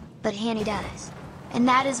me, but Hanny does. And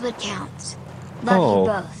that is what counts. Love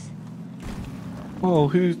you both. Oh,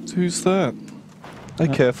 who's that? I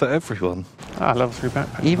care for everyone. Ah, level 3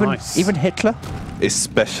 backpack. Even nice. even Hitler.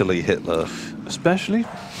 Especially Hitler. Especially.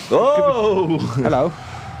 Oh! Hello.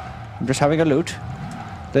 I'm just having a loot.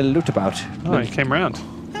 Little loot about. Oh, he came round.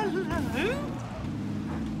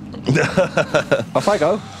 Off I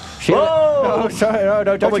go. Sheila. Oh! Oh, sorry, no,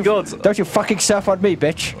 don't Oh my you, God. Don't you fucking surf on me,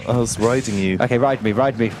 bitch. I was riding you. Okay, ride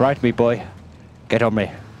me, boy. Get on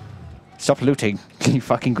me. Stop looting, you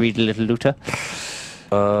fucking greedy little looter.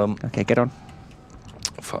 Okay, get on.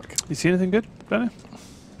 Fuck. You see anything good, Benny?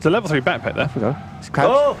 It's a level 3 backpack there. Here we go. It's crouch.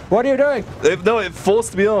 Oh! What are you doing? No, it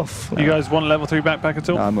forced me off. You guys want a level 3 backpack at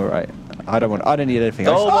all? No, I'm alright. I don't need anything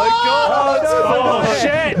else. Oh my God! Oh,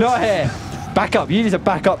 shit! Not here. Back up. You need to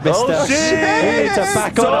back up, mister. Oh, shit! You need to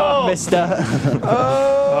back on up, mister.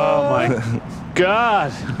 Oh my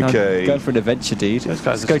God. Okay. Going for an adventure, dude.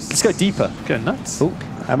 Let's go deeper. Go nuts. Ooh.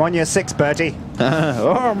 I'm on your 6, birdie.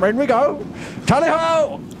 Oh, in we go. Tally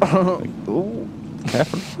ho! Ooh,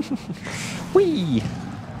 careful. Whee!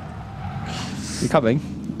 You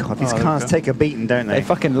coming? God, these there cars we go. take a beating, don't They they?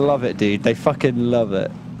 fucking love it, dude. They fucking love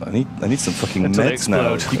it. I need some fucking Until they meds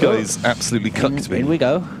now. explode. You guys absolutely cucked In me. we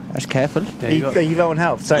go. That's careful. There you Are go. you low on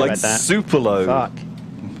health? Sorry Like about that. super low. Fuck.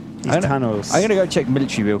 These tunnels. I'm gonna go check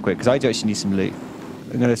military real quick because I do actually need some loot.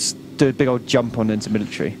 I'm gonna do a big old jump on into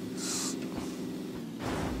military.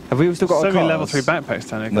 Have we still got So our many cars? level 3 backpacks,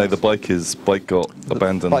 Tanny. No, the bike got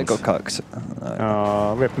abandoned. Bike got cucked.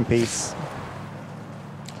 Oh, rip in peace.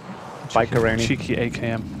 Bikeroni. Cheeky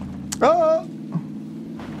AKM. Oh!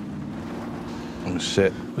 Oh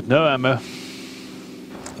shit. With no ammo.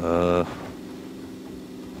 Uh,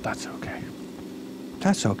 That's okay.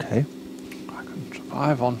 That's okay. I can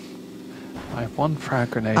survive on my 1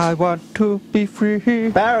 frag grenade. I want to be free.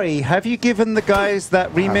 Barry, have you given the guys that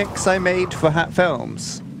remix I made for Hat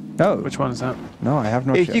Films? No. Which one is that? No, I have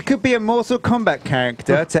not. If you could be a Mortal Kombat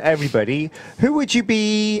character to everybody, who would you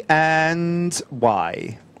be and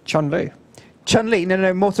why? Chun-Li. Chun-Li?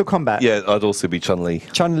 No, Mortal Kombat. yeah, I'd also be Chun-Li.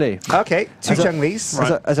 Chun-Li. Okay, 2 As a- Chun-Lis.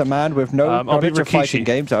 Right. As a man with no I'll be knowledge of Rikishi. fighting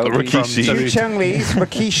games, I'll be, Rikishi. 2 Chun-Lis,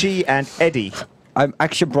 Rikishi and Eddie. I'm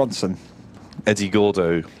Action Bronson. Eddie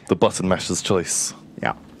Gordo, the button masher's choice.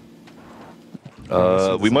 Yeah.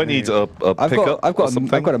 We might need a pickup I've or got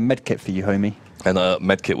something. a med kit for you, homie. And a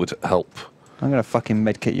medkit would help. I'm gonna fucking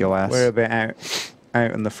med kit your ass. We're a bit out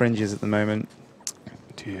on the fringes at the moment.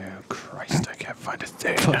 Dear Christ, I can't find a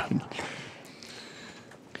thing. Fucking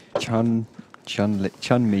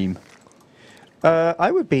Chun meme.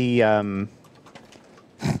 I would be. Don't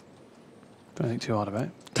think too hard about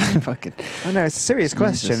it. Fucking. I know it's a serious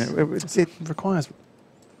question. Jesus. It requires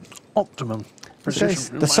optimum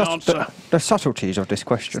precision. The, the subtleties of this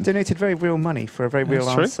question. donated very real money for a very real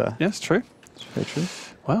That's true. answer. Yes, true. It's very true.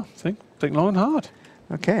 Well, think long and hard.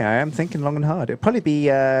 Okay, I am thinking long and hard. It'd probably be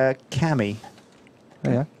Cammy.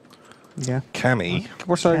 Oh, yeah. Yeah. Cammy,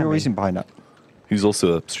 What's your Cammy. reason behind that? who's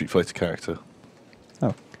also a Street Fighter character.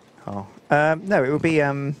 Oh. Oh. No, it would be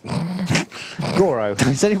Goro.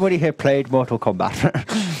 Has anybody here played Mortal Kombat?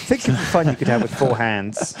 Think of the fun you could have with 4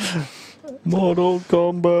 hands. Mortal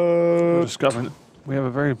We're Kombat. discovering that we have a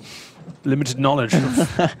very limited knowledge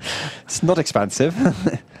of It's not expansive.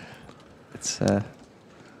 It's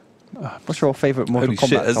what's your favourite Mortal Holy Kombat?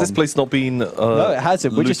 shit! Has this Tom? place not been? No, it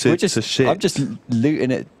hasn't. We're just to shit. I'm just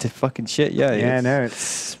looting it to fucking shit. Yeah. Yeah, it's- no,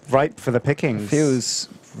 it's ripe for the pickings. It feels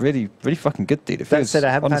really fucking good, dude. It That feels, said,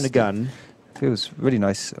 I haven't found a honestly, gun. Feels really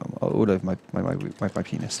nice all over my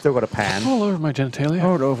penis. Still got a pan. all over my genitalia.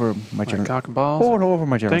 All over my my genitalia. cock and balls. All over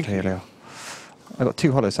my Thank you. genitalia. I got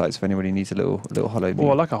 2 hollow sites if anybody needs a little hollow. Oh,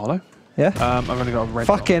 I like a hollow. Yeah. I've only got a red.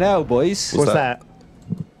 Fucking hell, boys. What's that?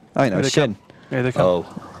 I know, Where they Sjin. Yeah, they come. Oh,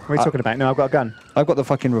 What are you talking about? No, I've got a gun. I've got the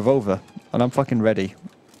fucking revolver, and I'm fucking ready.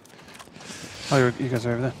 Oh, you guys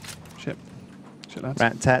are over there. Shit, lads.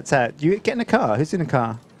 Rat tat tat. You get in a car. Who's in a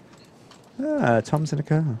car? Ah, Tom's in a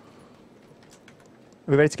car. Are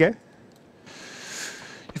we ready to go?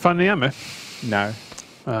 You find any ammo? No.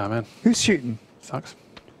 Ah, man, Who's shooting? sucks.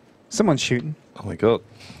 Someone's shooting. oh my god!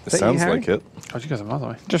 It that you, sounds Harry? like it. God, you guys are miles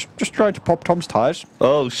away. Just trying to pop Tom's tires.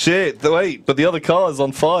 Oh shit! Wait, but the other car is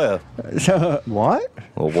on fire. What?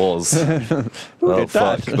 Or was? Oh at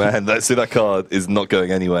that. fuck, man! That car is not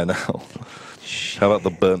going anywhere now. How about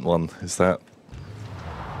the burnt one? Is that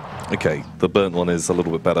okay? The burnt one is a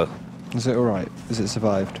little bit better. Is it all right? Has it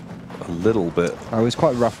survived? A little bit. I was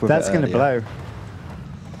quite rough with That's it going to earlier. blow.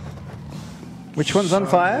 Which one's on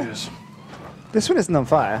fire? Yes. This one isn't on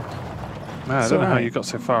fire. Man, I It's don't know how alright. you got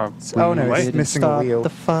so far. Oh, no, away. it's Didn't missing a start wheel. the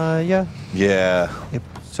fire. Yeah. It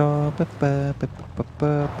was all Can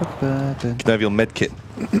I have your med kit?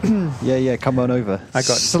 Yeah, come on over.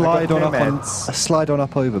 Slide on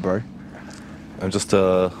up over, bro. I'm just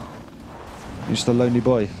You're just a lonely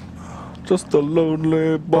boy. Just a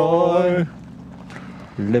lonely boy.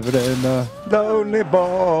 Living in a lonely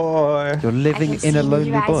boy. You're living in a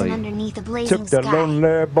lonely boy. Underneath the blazing Took the sky. lonely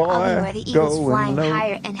I'll be boy. where the eagles Going flying low.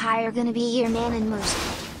 higher and higher, gonna be here, man in motion.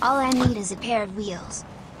 All I need is a pair of wheels.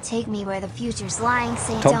 Take me where the future's lying,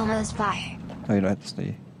 St. Tom? Elmo's fire. Oh, you know, that's not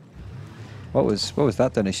you. What was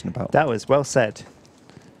that donation about? That was well said.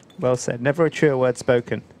 Well said. Never a truer word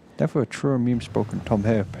spoken. Never a truer meme spoken. Tom,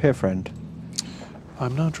 here, friend.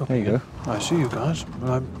 I'm now dropping. There you go. I see you guys.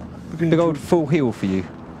 I'm beginning Big to old full heal for you.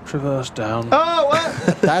 traverse down. Oh,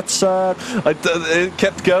 what? That's it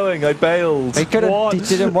kept going. I bailed. He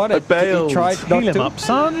didn't want it. I bailed. He tried not Heal him to. up,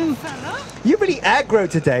 son. You really aggro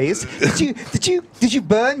today. Did you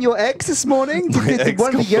burn your eggs this morning?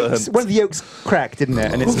 One of the yolks cracked, didn't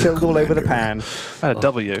it? And it spilled all over the pan. I had a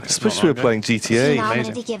W. Especially we were playing GTA.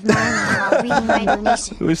 Amazing. To give mine while reading my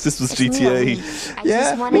donation. I wish this was It's GTA. I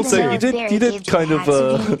just wanted Also, to know you if Barry did gave kind you of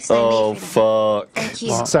hats and oh Phoenix I made for them. fuck. Thank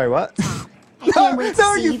you. Sorry, what? I can't wait to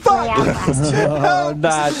see you you play fuck! out last year. Oh,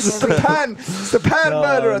 nuts. It's the pan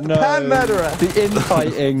murderer, the pan murderer. The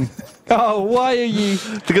infighting. Oh, why are you?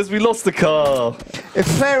 Because we lost the car. If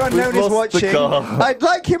Player Unknown is lost the watching, car. I'd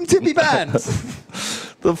like him to be banned.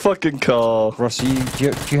 The fucking car. Ross,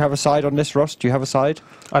 do you have a side on this, Ross? Do you have a side?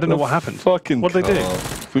 I don't know what happened. Fucking What did they do? car.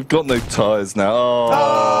 We've got no tyres now.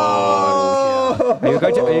 Oh! Are you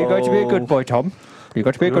going to be a good boy, Tom? You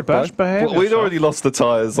got to be a good boy. Well, we'd already lost the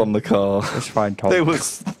tyres on the car. It's fine, Tom. I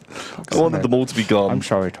wanted them all to be gone. I'm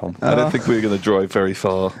sorry, Tom. I don't think we were going to drive very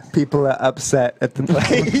far. People are upset at the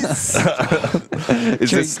place.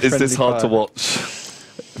 Is this hard to watch?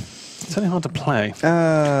 It's only hard to play.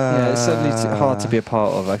 Yeah, it's certainly hard to be a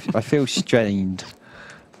part of. I feel strained.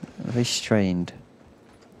 Very strained.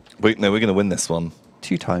 Wait, no, we're going to win this one.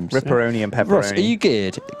 2 times. Ripperoni and pepperoni. Ross, are you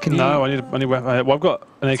geared? No, I need well, I've got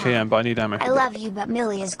an AKM, but I need ammo. I love you, but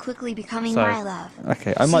Millie is quickly becoming So- my love.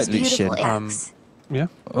 Okay, I might She's loot Sjin. beautiful X. Yeah.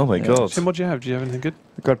 Oh my god. Tim, what do you have? Do you have anything good?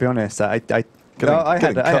 I've got to be honest. I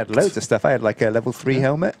Getting had cooked. loads of stuff. I had like a level 3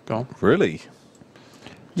 helmet. Go on. Really?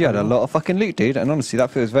 You had a lot of fucking loot, dude, and honestly, that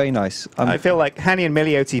feels very nice. I feel like Hanny and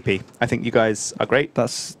Millie OTP. I think you guys are great.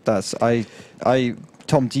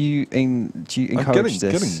 Tom, do you encourage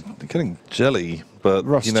this? Getting jelly, but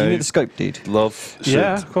Ross, you do know, you need the scope, dude? love should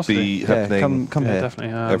Yeah, of course I be do. happening Come Yeah, here.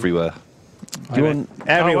 definitely. everywhere. Do you want?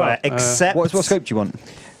 Everywhere well, except What scope do you want?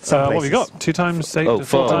 some what have you places. got? 2 times 8 Oh, to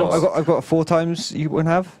 4 fuck. times? I've got 4 times you wouldn't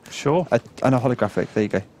have, Sure. and a holographic. There you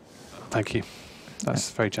go. Thank you.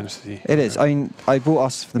 That's very generous of you. It is. I mean, I bought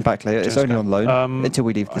us them back later. It's only on loan until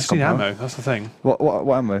we leave I this just need compound. ammo. That's the thing. What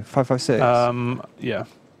ammo? 5.56. Yeah.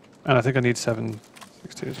 And I think I need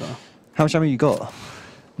 7.62 as well. How much ammo you got?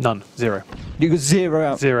 None. 0. You got 0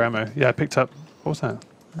 out. 0 ammo. Yeah, I picked up. What was that?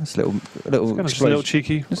 That's a little Just a little explosion.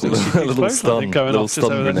 cheeky. Just a little explosion, I stun- think, going little off just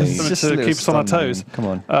stun over there. grenade. Something Just a to little keep us on our stun, toes. Come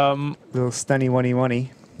on. Little stunny one.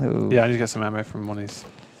 Little- Yeah, I need to get some ammo from one of these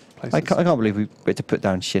places. I can't believe we had to put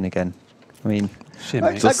down Sjin again. I mean, Shit,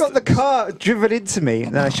 I mate. got the car driven into me,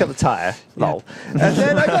 and then I shut the tyre. Lol. And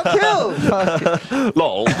then I got killed.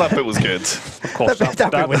 Lol, that bit was good. Of course, That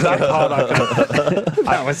bit was that good. part I can,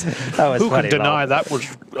 That was who funny, can deny lol. that was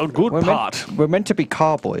a good part? we're meant to be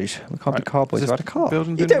car boys. We can't be car boys Is this without a car.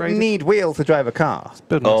 building You been don't raided? need wheels to drive a car.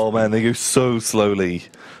 Building Oh man, they go so slowly,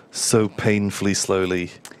 so painfully slowly.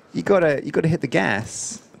 You gotta hit the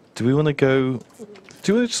gas. Do we want to go?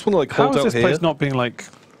 Do we just want to like How hold is out this here? place not being like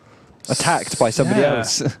Attacked by somebody Yeah.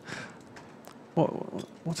 else.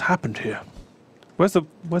 what's happened here? Where's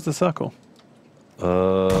the circle?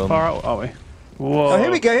 Um, Far out are we? Whoa. Oh,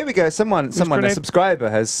 here we go. Someone, a grenade? subscriber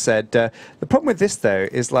has said the problem with this though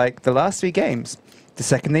is like the last 3 games. The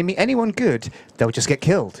second they meet anyone good, they'll just get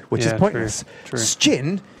killed, which Yeah, is pointless. true.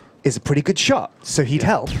 Sjin is a pretty good shot, so he'd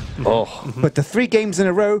help. oh, But the 3 games in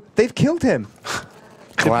a row, they've killed him.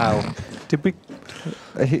 Wow. Did we?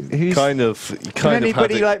 Who's kind of Can had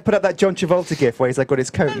anybody it, like put up that John Travolta gif where he's like got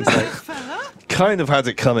his coat? And he's like, kind of had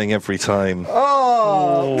it coming every time.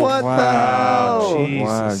 oh, what wow. the hell?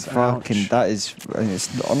 Jesus, wow, fucking, ouch. that is, I mean,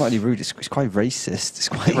 it's not only rude, it's quite racist. It's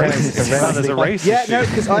quite Racist. racist. There's a race Yeah, issue. no,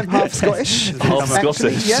 because I'm half Scottish. Half Actually,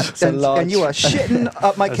 Scottish. yeah, It's a large- and you are shitting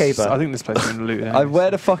up my I caber. think this place has been looted.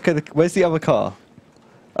 Where the fuck are where's the other car?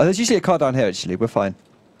 Oh, there's usually a car down here, actually. We're fine.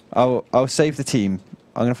 I'll save the team.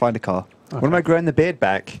 I'm going to find a car. When am I growing the beard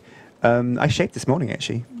back? I shaved this morning,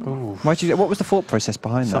 actually. Ooh, What was the thought process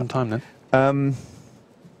behind some time then.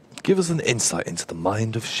 Give us an insight into the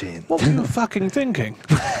mind of Sjin. What were you fucking thinking?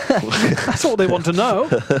 That's all they want to know.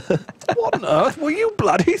 What on earth were you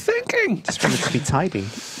bloody thinking? Just wanted to be tidy.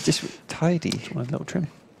 Just tidy. One little trim.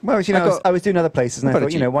 Well, you know, I was doing other places, and I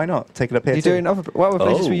thought, you know, why not take it up here? You're doing other. What other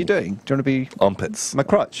places were you doing? Do you want to be armpits? My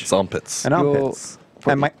crotch. It's armpits. And armpits.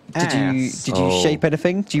 And my ass. Did you shape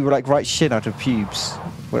anything? Do you like write Sjin out of pubes?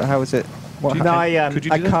 How was it? What No,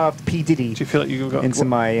 I carved P Diddy. Do you feel like you got into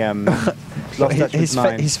my lost touch with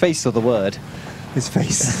mine. His face or the word? His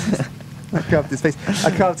face. I carved his face.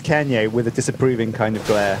 I carved Kanye with a disapproving kind of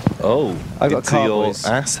glare. Oh, I got into car, your boys.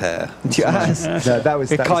 ass hair. Into your ass. No, that was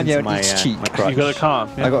Kanye into on each cheek. my crotch. You got a car.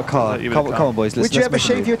 Yeah. I got a car. Come on, boys. Would you ever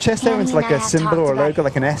shave your chest hair into like a symbol or a logo,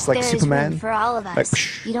 like an S, like There is Superman? room for all of us.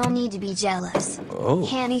 Like, you don't need to be jealous. Oh.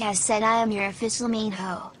 Hanny has said I am your official main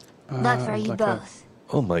hoe. Luck for you both.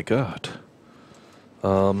 Oh my god.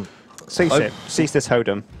 Cease this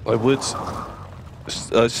hoedom. I would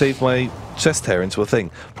shave my chest hair into a thing.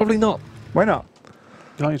 Probably not. Why not?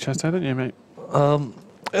 You like your chest hair, don't you, mate?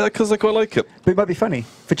 Because I quite like it. But it might be funny.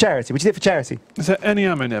 For charity. Would you do it for charity? Is there any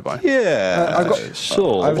ammo nearby? Yeah. I've got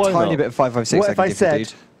sure. I have a why tiny not? bit of 556. What if I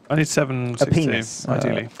said I need 762, penis.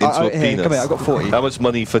 ideally. Into a here, penis. come here, I've got 40. How much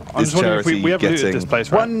money for I'm this just wondering if charity we have looted getting? this place,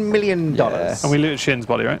 right? $1 million. Yeah. And we looted Shin's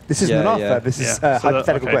body, right? This isn't Yeah, an offer. yeah. This is Yeah. a So that-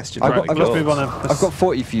 hypothetical okay. question. I've got- Let's move on then. I've got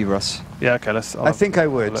 40 for you, Russ. Yeah, okay, let's... I think I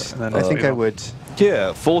would. I think I would. Yeah,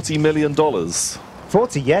 $40 million.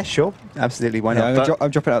 40, yeah, sure. Absolutely, why Yeah, not?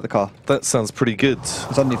 I'm dropping it out of the car. That sounds pretty good.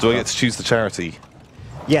 underneath Do I the get to choose the charity?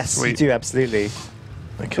 Yes, you Sweet. do, absolutely.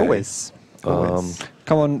 Okay. Always. Always.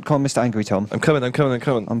 Come on, Mr. Angry Tom. I'm coming.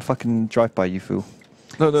 I'm fucking drive by you fool.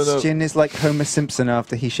 No. Sjin is like Homer Simpson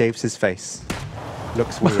after he shaves his face.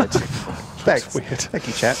 Looks weird. Thanks. weird. Thank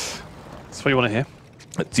you, chat. That's what you want to hear.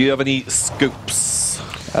 Do you have any scopes?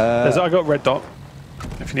 I got a red dot.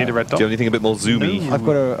 If you need a red Do dot. you have anything a bit more zoomy?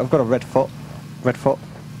 I've got a red foot.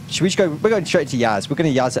 Should we just go? We're going straight to Yaz. We're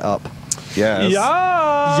going to Yaz it up. Yes.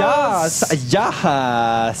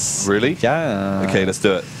 Yaz. Really? Yeah. Okay, let's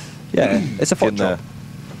do it. Yeah. It's a Get foot in there. drop.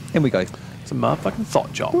 In we go. It's a motherfucking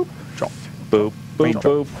thought job. Drop. Boop, boop,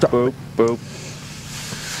 boop, boop,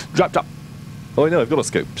 boop. Drop. Oh, I know, I've got a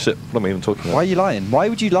scope. Shit, what am I even talking Why about? are you lying? Why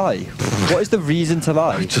would you lie? What is the reason to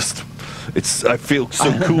lie? I feel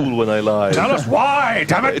so cool when I lie. Tell us why,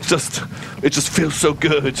 damn it! It just feels so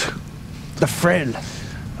good. The frill.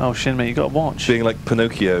 Oh, Shin, mate, you got to watch. Being like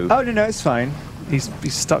Pinocchio. Oh, no, it's fine. He's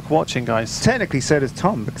stuck watching, guys. Technically, so does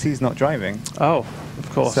Tom, because he's not driving. Oh, of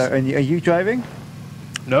course. So, and are you driving?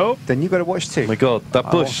 No. Then you got to watch too. Oh my god, that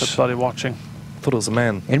I'm bush. also bloody watching. Thought it was a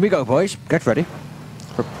man. In we go, boys. Get ready.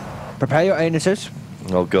 Prepare your anuses.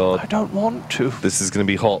 Oh I god, don't want to. this is going to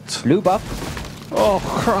be hot. Lube up. Oh,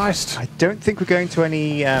 Christ. I don't think we're going to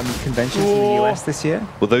any conventions in the US this year,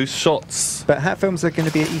 Were those shots? but Hat Films are going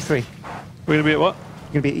to be at E3. We're going to be at what?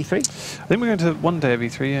 Going to be at E3? I think we're going to one day of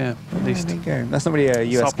E3, yeah, at least. There you go. That's not really a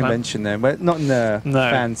US Soft plan. convention then. Well, not in the No.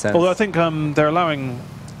 fan sense. Although I think they're allowing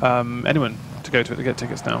anyone to go to it to get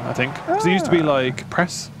tickets now, I think. 'Cause it used to be like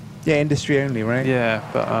press. Yeah, industry only, right? Yeah,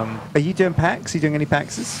 but Are you doing PAX? Are you doing any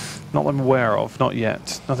PAXs? not that I'm aware of. Not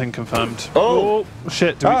yet. Nothing confirmed. Oh!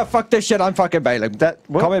 Shit. Do we, Fuck this shit. I'm fucking bailing.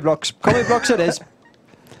 Commie blocks. Commie blocks it is.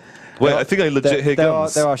 Wait, I think I legit hear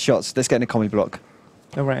guns. There are shots. Let's get in a commie block.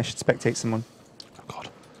 Oh, right, I should spectate someone. oh, God.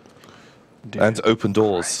 And open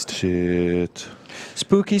doors. Shit.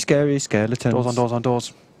 Spooky, scary skeletons. Doors on doors on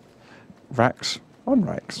doors. Racks. On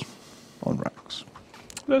racks. On racks.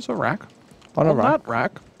 There's a rack. On a rack. that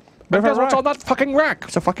rack. There's And a guess what's rack. on that fucking rack?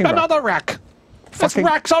 It's a fucking rack. Another rack. There's Fucking-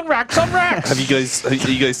 racks on racks on racks. Are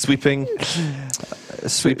you guys sweeping?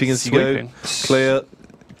 Sweeping as you Sweeping. go. Clear.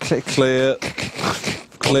 Clear.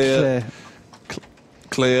 Clear.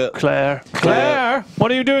 Clear. Claire,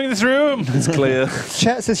 what are you doing in this room? It's clear.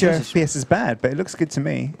 Chat says your FPS is bad, but it looks good to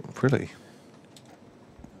me. Really?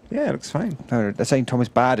 Yeah, it looks fine. No, they're saying Tom is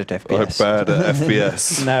bad at I'm FPS. bad at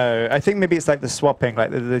FPS. No, I think maybe it's like the swapping,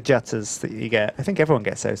 like the jutters that you get. I think everyone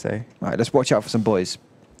gets those, though. Right, let's watch out for some boys.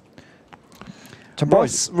 Some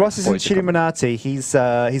Ross is in boys are coming. Chilluminati.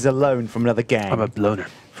 He's alone from another gang. I'm a bloner.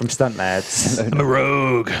 from Stunt Lads. I'm a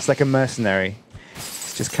rogue. It's like a mercenary.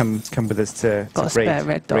 He's just come with us to Got a spare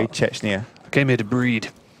red dot. raid Chechnya. Came here to breed.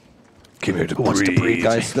 Came here to Who wants to breed?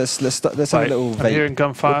 Guys, let's have a Right, little I'm hearing vape.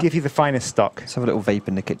 gunfire. We'll give you the finest stock. Let's have a little vape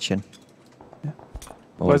in the kitchen.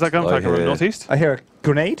 Where's that gunfire I coming? hear- Northeast? I hear a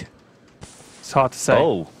grenade. It's hard to say.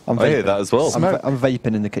 Oh, I'm I hear vaping. that as well. I'm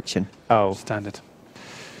vaping in the kitchen. Oh, Standard.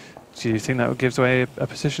 Do you think that gives away a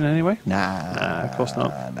position anyway? Nah, of course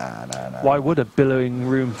not. Nah. Why would a billowing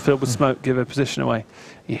room filled with smoke give a position away?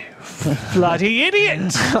 You bloody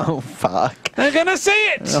idiot! Oh, fuck. They're gonna see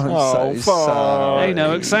it! I'm so sorry. They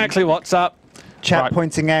know exactly what's up. Chat Right.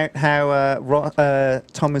 pointing out how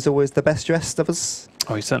Tom is always the best dressed of us.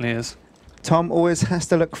 Oh, he certainly is. Tom always has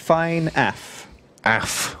to look fine af.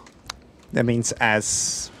 Af. That means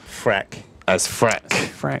as frack. As frack.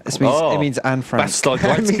 Frank. It means Anne Frank. That's like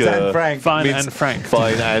That means Anne Frank. Fine means and Frank.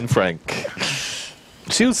 Fine and Frank.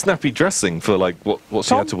 She was snappy dressing for like what she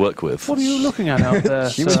Tom, had to work with. What are you looking at out there?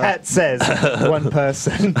 Chat says one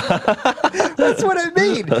person. That's what I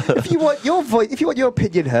mean. If you want your voice, if you want your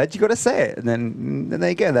opinion heard, you got to say it, and then there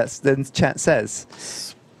you go. Then chat says.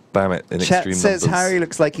 Spam it in Chat extreme says numbers. Harry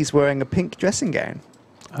looks like he's wearing a pink dressing gown.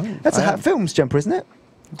 Oh, That's a Hat Films jumper, isn't it?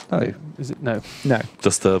 No. is it? No. No.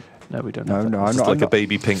 Just a No, we don't No, have that. no, I'm just not. like I'm a not.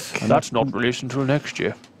 baby pink. That's not released until next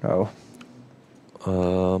year. No.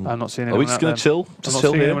 I'm not seeing Are anyone we just out going there. to chill? I'm Just not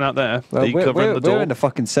chill seeing here? anyone out there. Well, Are you covering the door? we're in the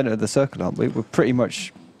fucking centre of the circle, aren't we? We're pretty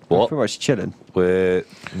much chilling. We're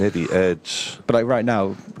near the edge. But like right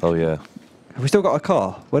now, Oh yeah. have we still got a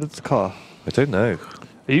car? Where's the car? I don't know.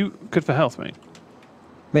 Are you good for health, mate?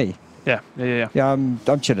 Me? Yeah. Yeah, I'm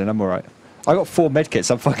chilling. I'm all right. I got 4 medkits.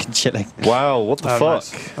 I'm fucking chilling. Wow, what the Oh, fuck?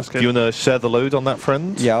 nice. That's Do good. you want to share the load on that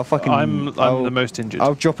friend? Yeah, I'll fucking. I'm the most injured.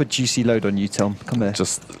 I'll drop a juicy load on you, Tom. Come here.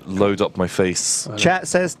 Just load up my face. Chat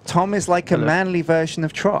says Tom is like a Hello. manly version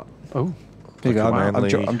of Trot. Oh. Here you go. Like a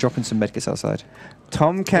manly- I'm dropping some medkits outside.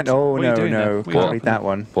 Tom can. Oh what are you no, doing there? no, What are you can't doing? read that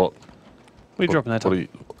one. What? What are you dropping there, Tom? What are you?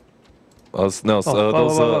 There was there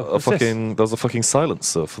was a fucking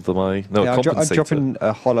silencer for the my no Yeah, I'm compensator. dropping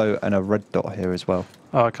a hollow and a red dot here as well.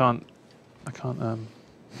 Oh, I can't. Oh,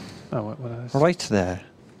 what is this? Right there.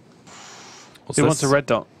 What's Who this? wants a red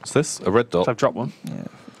dot? What's this? A red dot. So I've dropped one. Yeah.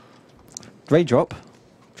 Raindrop.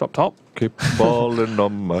 Drop top. Keep falling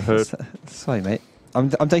on my head. Sorry, mate. I'm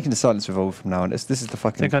taking the silence revolver from now on. This is the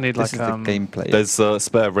fucking. I think I need this like, is the gameplay. There's a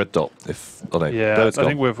spare red dot. If oh no, Yeah, no, it's I gone.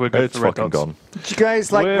 think we're good It's for red fucking dots. gone. Do you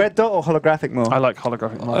guys like We're- red dot or holographic more? I like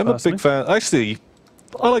holographic more. I'm a personally. big fan. Actually,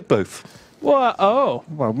 I like both. What? Oh.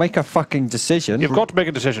 Well, make a fucking decision. You've got to make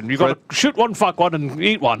a decision. You've got to shoot one, fuck one, and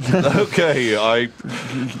eat one. Okay,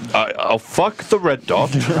 I'll fuck the red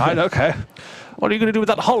dot. Right, okay. What are you going to do with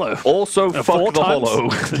that hollow? Also, fuck 4 the times. hollow.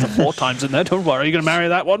 4 times in there. Don't worry. Are you going to marry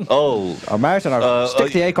that one? Oh, I'm married and I'll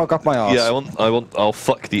stick the ACOG up my arse. yeah. I'll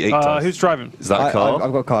fuck the 8 times. Who's driving? Is that a car?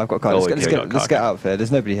 I've got a car. I've got a car. Oh, Let's okay. get out of here.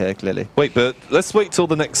 There's nobody here, clearly. Wait, but let's wait till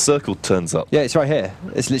the next circle turns up. Yeah, it's right here.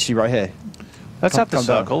 It's literally right here. Let's have the calm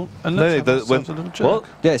down. circle. And No, let's have the- when- ourselves a little jerk. what?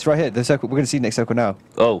 Yeah, it's right here. The circle. We're going to see the next circle now.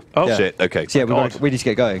 Oh, Oh. shit. Okay. So yeah, God. we need to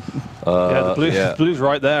get going. Yeah, the blue, yeah. blue's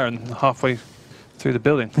right there and halfway through the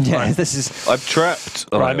building. Yeah, Right. this is. I'm trapped.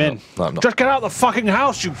 Oh, Right, I'm no, in. No, I'm not. Just get out of the fucking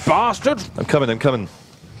house, you bastard! I'm coming.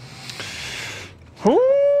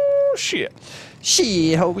 Oh, shit.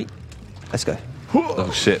 She, homie. Let's go.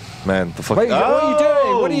 Oh shit, man. The fuck. Wait, what are you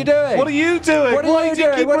doing? What are you doing? What are you doing? What are Why you do you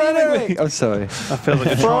doing? keep What are you running doing? I'm sorry. I feel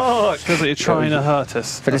like you're trying to hurt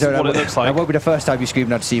us. That's what it looks That like. won't be the first time you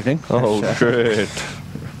screamed out this evening. Oh shit.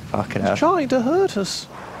 Fucking hell. Trying to hurt us.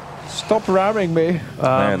 Stop ramming me.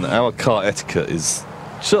 Man, our car etiquette is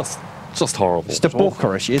just horrible. It's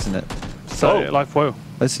debauchery, isn't it? So, life, whoa.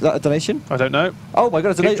 Is that a donation? I don't know. Oh my god,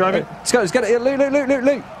 it's a Keep donation. driving. Let's get it.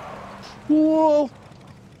 Loot. Whoa.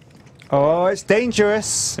 Oh, it's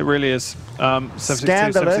dangerous. It really is. 762,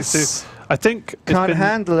 Scandalous. 762. I think it's Can't been...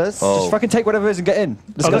 handle us. Just fucking take whatever it is and get in.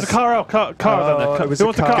 Let's Oh, there's a car out. Car down there. it was Who a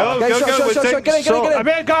wants a car. car? Go, Shot, get in. I'm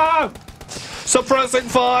in, go! Suppressing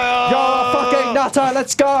fire! You're fucking nutter,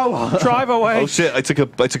 let's go! Drive away. Oh shit! I took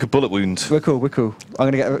a bullet wound. We're cool.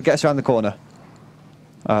 I'm gonna get us around the corner.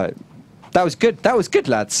 Alright. That was good,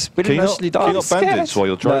 lads. We Can didn't you not, actually can you die. not bandage while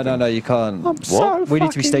you're driving? No, you can't. What? We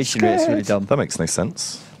need to be stationary, it's really dumb. That makes no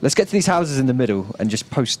sense. Let's get to these houses in the middle and just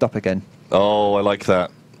post up again. Oh, I like that.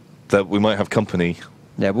 That we might have company.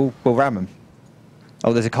 Yeah, we'll ram them.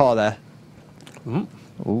 Oh, there's a car there.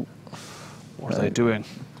 Ooh. What are they doing?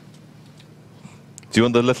 Do you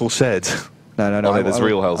want the little shed? No. Oh, no, there's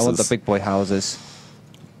real I want the houses. big boy houses.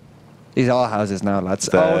 These are houses now, lads.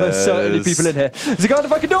 Oh, there's certainly people in here. There's a guy at the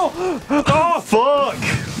fucking door! Oh,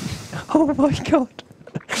 fuck! Oh my god.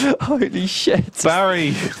 Holy shit.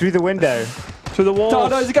 Barry! Through the window. Through the wall. No,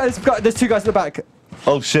 there's 2 guys in the back.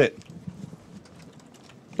 Oh, shit.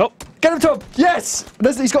 Oh. Get him, Tom! Yes!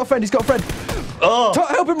 He's got a friend. Oh! Tom,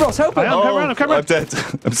 help him, Ross, help him! I'm coming around. I'm dead.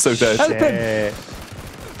 I'm so dead. Help him!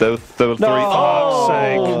 There were 3.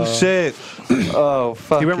 Oh, shit. Oh,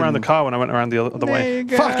 fuck. He went around the car when I went around the other way.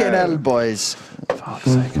 Fucking hell, boys. Fuck's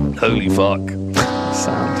sake. Holy fuck.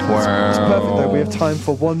 Sound. It's perfect though. We have time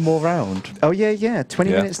for one more round. Oh yeah. 20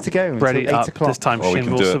 minutes to go. Ready until 8 up. o'clock. This time Oh, we Sjin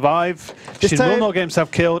can will do it. survive. This Sjin time- will not get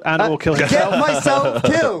himself killed and will kill Get himself. myself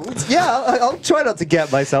killed. Yeah, I'll try not to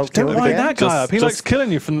get myself Don't killed mind again. that guy up. He Just- likes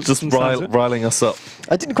killing you from Just from the sounds of it. riling us up.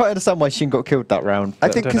 I didn't quite understand why Sjin got killed that round. I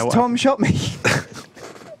but- think don't know because what Tom shot me.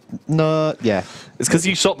 No, yeah. It's because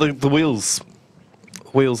you shot the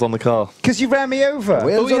wheels on the car. Because you ran me over.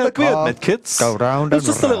 Wheels on the we had car. med kits. Go round It's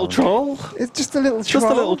and just a little round. troll. It's just a little Just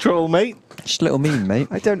troll. a little troll, mate. Just a little meme, mate.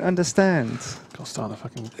 I don't understand. Go start the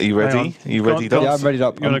fucking. Are you ready? Hang on. Are you Go on, ready, go on. Dom? Yeah, I'm ready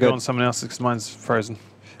up. You want I'm to go good. on someone else's because mine's frozen.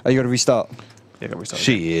 Are you going to restart? Yeah, got restarted.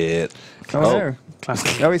 Shit. Oh, no.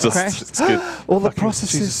 Classic. Oh, it's Just- crashed. It's good. All the Fucking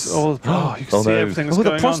processes. Jesus, you can Oh, see no. everything that's All the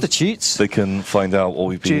going prostitutes. They can find out what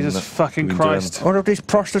we've been. Jesus fucking been Christ. All of these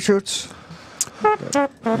prostitutes. Doing.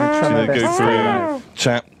 Should we go through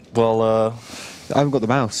chat while I haven't got the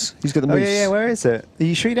mouse. Who's got the Oh, mouse? yeah, where is it? Are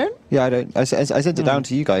you sure you don't? Yeah, I don't. I sent it down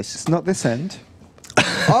to you guys. It's not this end.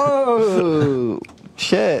 Oh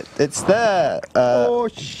shit! It's there. Oh,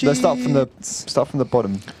 shit. Let's start from the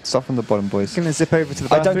bottom. Start from the bottom, boys. Gonna zip over to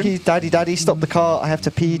the I bathroom. don't keep daddy. Stop the car. I have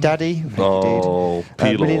to pee, daddy. Thank you, Oh, dude. pee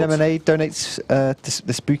Millie lord. Lemonade donates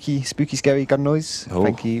the spooky, scary gun noise. Oh.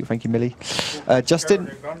 Thank you, Millie. Justin,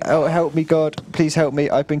 oh, help me, God, please help me.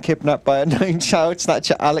 I've been kidnapped by a known child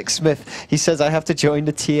snatcher, Alex Smith. He says I have to join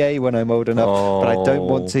the TA when I'm old enough, but I don't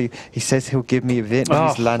want to. He says he'll give me a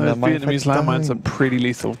Vietnamese Oh, landmine. those Vietnamese if I landmines are don't. pretty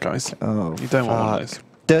lethal, guys. Oh, You don't want one of fuck. those.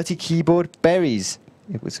 Dirty keyboard, berries.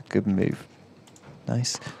 It was a good move.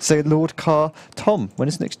 Nice. So, Lord Carr, Tom, when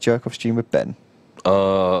is next jerk off stream with Ben?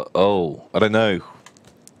 I don't know.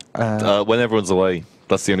 When everyone's away,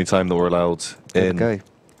 that's the only time that we're allowed in. Go.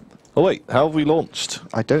 Oh wait, how have we launched?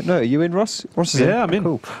 I don't know. Are you in, Ross? Ross is in. Yeah, I'm in.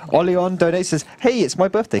 Cool. Oleon donates says, "Hey, it's my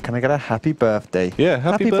birthday. Can I get a happy birthday?" Yeah,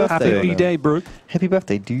 happy birthday. Happy Oleon. B-Day, bro. Happy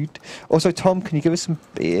birthday, dude. Also, Tom, can you give us some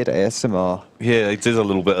beard ASMR? Yeah, I did a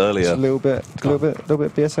little bit Just earlier. a little bit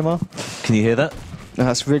BSMR. Can you hear that? No,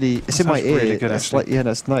 that's really. It's in my sounds ear. really good, That's actually. like, yeah,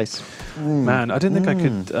 that's nice. Man, I didn't think I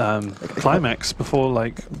could climax before,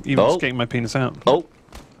 like, even Oh. just getting my penis out. Oh.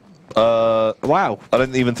 Wow. I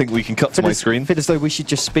don't even think we can cut to my screen. Feel as though we should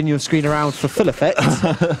just spin your screen around for full effect.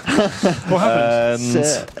 What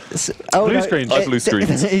happened? Oh, Blue no, screen. I blue screen.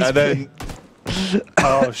 it's And then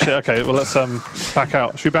Oh, shit. Okay, well, let's back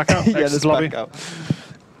out. Should we back out? yeah, Exit let's lobby. back out.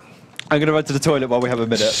 I'm going to run to the toilet while we have a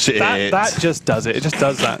minute. shit. That just does it. It just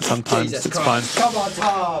does that sometimes. It's fine. Come on,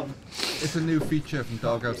 Tom. It's a new feature from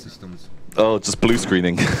Doghouse Systems. Oh, just blue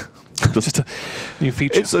screening. Just a new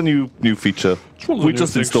feature. It's a new feature. one of the We new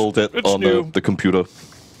just things. installed it It's on new. the computer.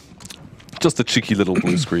 Just a cheeky little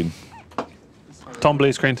blue screen. Tom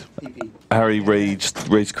blue screened. Harry rage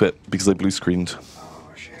quit because I blue screened. Oh,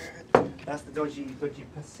 shit. That's the dodgy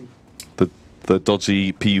pussy. The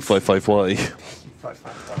dodgy PU55Y.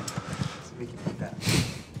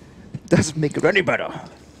 Doesn't make it any better.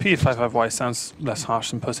 PU55Y sounds less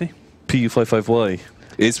harsh than pussy. PU55Y.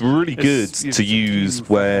 It's really good It's to use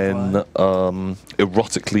when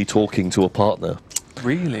erotically talking to a partner.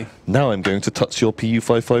 Really? Now I'm going to touch your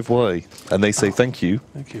PU55Y. And they say thank you.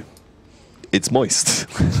 Thank you. It's moist.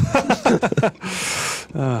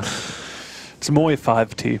 It's Moy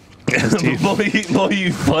 5T. Moi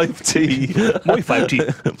 5T. Moy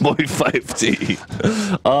 5T. Moi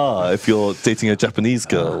 5T. Ah, if you're dating a Japanese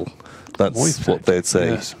girl, that's Moi what 5T. they'd say.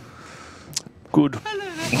 Yes. Good.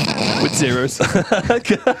 With zeros.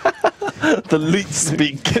 The leet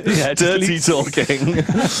speak, dirty talking.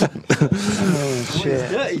 Oh,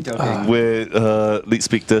 shit. Dirty talking. We're leet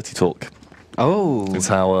speak, dirty talk. Oh. Is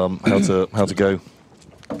how to go.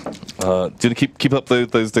 Do you want to keep up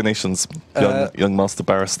those donations, young Master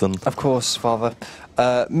Barriston? Of course, Father.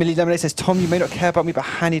 Millie Lemonade says, Tom, you may not care about me, but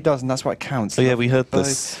Hanny does, and that's what counts. Oh yeah, we heard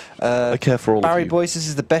this. I care for all Barry of you. Boyce, this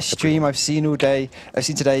is the best stream I've seen all day. I've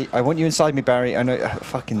seen today. I want you inside me, Barry. I know.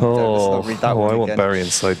 Fucking. Let's not read that one I want again. Barry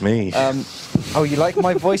inside me. Oh, you like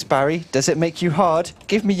my voice, Barry? Does it make you hard?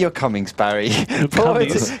 Give me your cummings, Barry.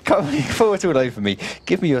 Forward all over me.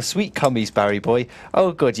 Give me your sweet cummies, Barry boy.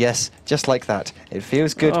 Oh, good, yes, just like that. It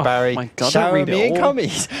feels good, Oh, Barry. my God, don't Shower read it me in all.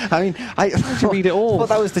 cummies. I mean, I read it all. thought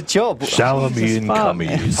that was the job. Shower me Jesus in fuck.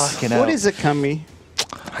 cummies. Fucking hell. What is a cummy?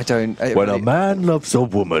 I don't. When a man loves a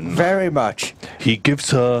woman, very much. he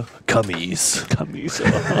gives her cummies. Cummies.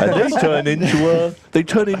 And they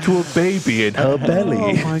turn into a baby in her belly.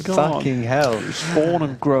 Oh my god. Fucking hell. Spawn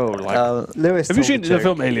and grow. Like. Lewis. Have you told seen the the joke.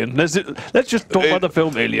 film Alien? Let's just talk about the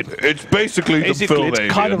film Alien. It's basically Basically,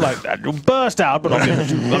 it's kind of like that. You burst out, but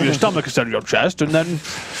on your stomach instead of your chest, and then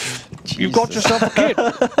You've got yourself a kid.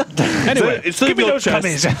 Anyway, give me those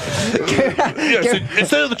cummies.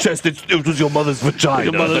 Instead of the chest, it was your mother's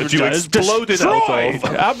vagina that you exploded out of.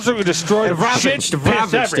 Absolutely destroyed. Ravaged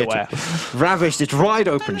everywhere. Ravished it wide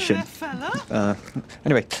open, Sjin.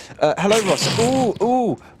 Anyway, hello, Ross.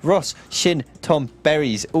 Ooh, Ross, Sjin, Tom,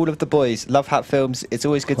 Berries, all of the boys. Love Hat Films. It's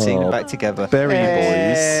always good seeing them back together. Berry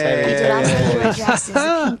boys. You did also your dress as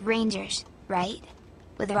the Pink Rangers, right?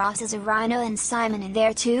 With Ross as a rhino and Simon in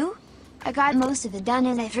there too? I got most of it done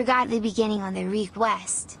and I forgot the beginning on the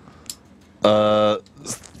request.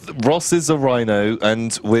 Ross is a rhino,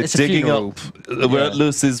 and we're digging up. We're at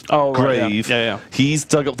Lewis's grave. Yeah. He's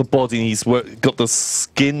dug up the body. And he's got the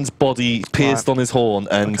skinned body pierced on his horn,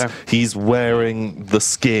 and he's wearing the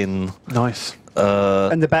skin. Nice.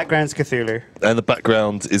 And the background's Cthulhu. And the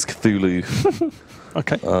background is Cthulhu.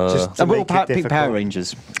 Okay. And we're all Pink Power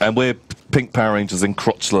Rangers. And we're Pink Power Rangers in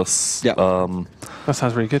crotchless. Yeah. That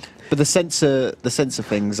sounds really good. But the sensor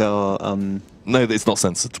things are. No, it's not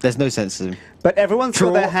censored. There's no censor. But everyone's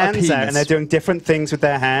got their hands out, and penis. they're doing different things with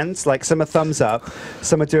their hands. Like some are thumbs up,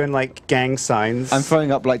 some are doing like gang signs. I'm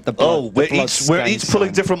throwing up like the blood. We're each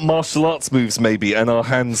pulling different martial arts moves, maybe, and our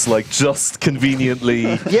hands like just conveniently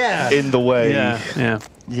in the way.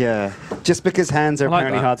 Yeah. Just because hands are like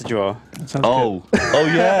apparently that. hard to draw. Oh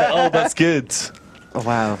yeah. Oh, that's good. Oh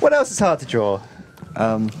wow. What else is hard to draw?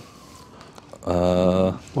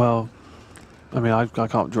 Well, I mean, I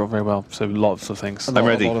can't draw very well, so lots of things. I'm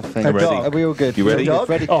ready. A lot of things. I'm ready. Are we all good? You ready?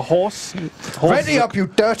 Ready. A horse. Ready up, you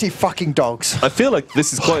dirty fucking dogs. I feel like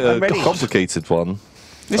this is quite a complicated one.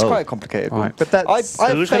 It's quite a complicated one. Right. But that's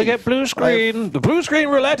Who's going to get blue screen? The blue screen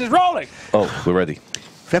roulette is rolling. Oh, we're ready.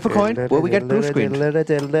 Flip a coin. Will we get blue screen?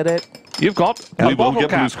 You've got We a will bottle get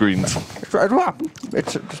blue cap. screened.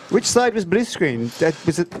 Which side was blue screen?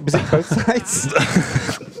 Was it both sides?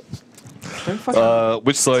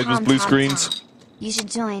 Which side was blue screened? You should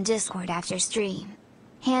join Discord after stream.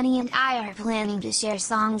 Hanny and I are planning to share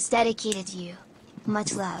songs dedicated to you.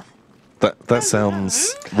 Much love. That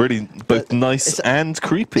sounds really both nice and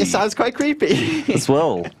creepy It sounds quite creepy. as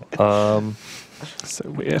well. So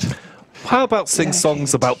weird. How about sing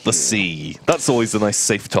songs about the sea? That's always a nice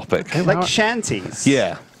safe topic. Like shanties.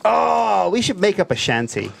 Yeah. Oh, we should make up a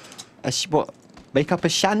shanty. What? Make up a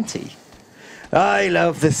shanty? I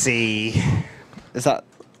love the sea. Is that?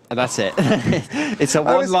 And that's it. It's a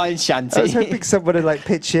one-line shanty. I was hoping someone would like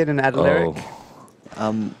pitch in and add a lyric.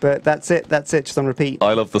 But that's it. That's it. Just on repeat.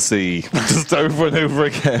 I love the sea. Just over and over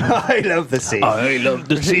again. I love the sea. I love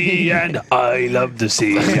the sea and I love the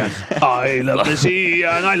sea. I love the sea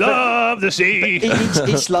and I love the sea.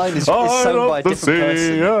 Each line is sung by a different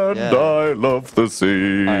person. I love the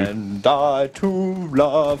sea. And I too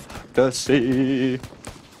love the sea.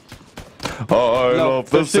 I love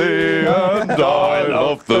the sea and I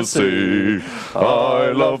love the sea.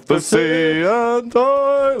 I love the sea and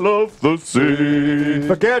I love the sea.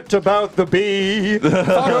 Forget about the bee.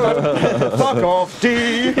 Fuck off,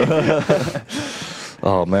 D.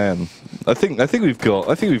 Oh man, I think we've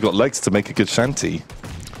got legs to make a good shanty.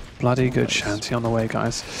 Bloody good shanty on the way,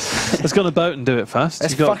 guys. Let's go on a boat and do it first.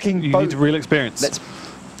 Let's You need real experience. Let's.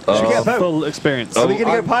 Should we get a boat? Full experience. Are we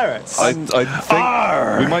going to go pirates? I think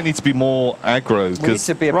we might need to be more aggro We need because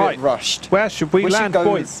to be a bit rushed. Where should we land, should go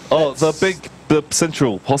boys? the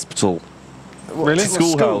central hospital. Really?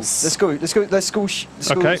 Schoolhouse. Let's go.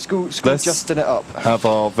 School Let's Justin it up. Have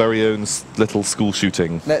our very own little school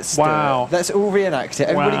shooting. Let's Wow. Let's all reenact it.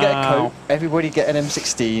 Everybody get a Wow. coat. Everybody get an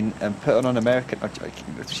M16 and put on an American. Oh,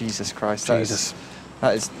 Jesus Christ! Jesus.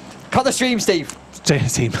 That is. Cut the stream, Steve.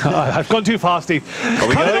 Team. I've gone too far, Steve. Are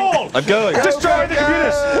we Cut it going? all! I'm going. Destroy the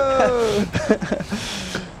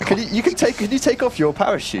computers! Can you take off your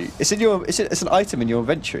parachute? It's an item in your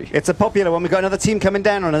inventory. It's a popular one. We've got another team coming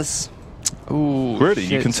down on us. Ooh, Really?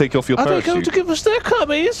 You can take off your Are they parachute. going to give us their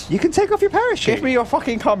cummies? You can take off your parachute. Give me your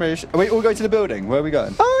fucking commerce. Are we all going to the building? Where are we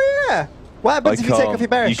going? Oh yeah. What happens if you take off your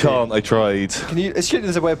parachute? You can't. I tried. Can you? Assume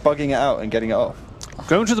there's a way of bugging it out and getting it off.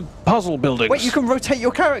 Going to the puzzle buildings. Wait, you can rotate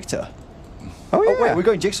your character. Oh yeah. Oh wait, we're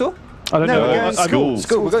going jigsaw. I don't No, know. we're going school.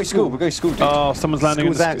 School. We're going school. We're going school. Dude. Oh, someone's landing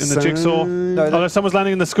in School's the out, jigsaw. son. No, Someone's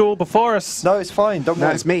landing in the school before us. No, it's fine. Don't No,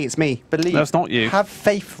 worry. it's me. It's me. Believe. No, it's not you. Have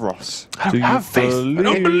faith, Ross. I don't have faith. I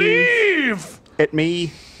don't believe. It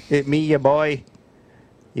me, your boy,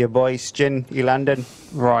 Sjin, you London.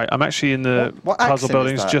 Right, I'm actually in the What puzzle accent is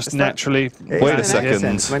buildings that? just Is that- naturally. Wait a It's an second.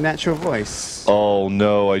 accent, my natural voice. Oh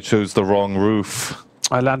no! I chose the wrong roof.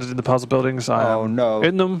 I landed in the puzzle buildings. I Oh, am no.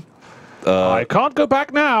 in them. I can't go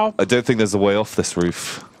back now. I don't think there's a way off this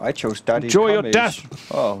roof. I chose Daddy. Enjoy your Cummings.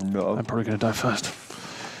 death. Oh no. I'm probably going to die first.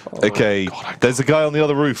 Okay, there's a guy on the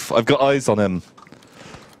other roof. I've got eyes on him.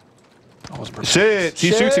 Shit,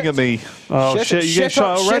 he's shooting at me. Oh shit, you get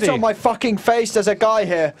shot already. Shit on my fucking face, there's a guy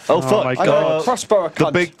here. Oh fuck. my I got a crossbow, a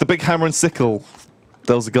cunt. The big hammer and sickle.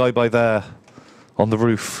 There was a guy by there. On the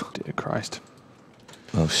roof. Dear Christ.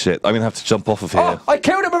 Oh shit, I'm gonna have to jump off of here. Oh, I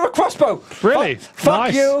killed him with a crossbow! Really? Fuck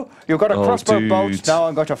Nice. you! You got a Oh, crossbow dude. bolt, now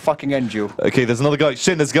I'm going to fucking end you. Okay, there's another guy.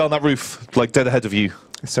 Shin, there's a guy on that roof, like dead ahead of you.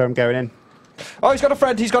 So I'm going in. Oh, he's got a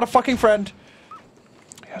friend, he's got a fucking friend.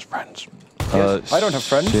 He has friends. Yes, I don't have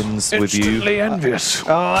friends. Shin's with you. Instantly envious.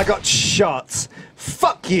 Oh, I got shot.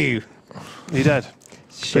 Fuck you. He dead.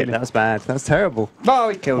 Shit, that was bad. That was terrible. Oh,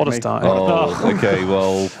 he killed What me. a start. Oh, okay,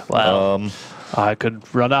 well, Well, I could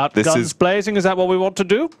run out this guns is- blazing. Is that what we want to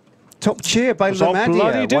do? Top cheer by So bloody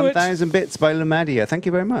Lamadia. do it. 1,000 bits by Lamadia. Thank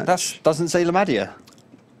you very much. That doesn't say Lamadia.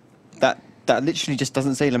 That literally just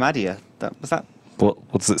doesn't say Lamadia. Was that what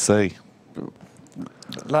does it say?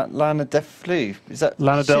 Lana Def Flu? Is that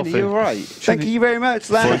Lana Shin, Delphi. are you alright? Thank you very much,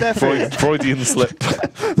 Lana Defi. Freudian slip.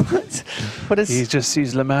 What is? He just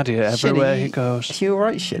sees Lamadia everywhere he goes. Are you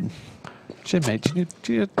alright, Shin? Shin, mate,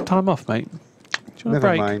 do you need time off, mate? Do you want a Never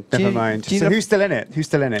break? mind. Do Never you- mind. do you So know- who's still in it? Who's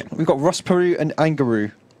still in it? We've got Ross Peru and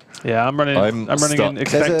Angaroo. Yeah, I'm running. I'm I'm running in, stuck.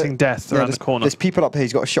 expecting death around the corner. There's people up here.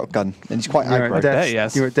 He's got a shotgun and he's quite You're aggro. at, death's, There,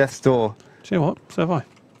 yes. you're at death's door. Do you know what? So have I.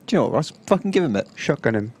 Do you know what, Ross? Fucking give him it.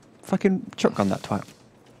 Shotgun him. Fucking shotgun that twat.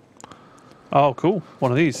 Oh, cool.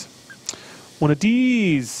 One of these. One of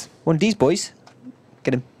these. One of these boys.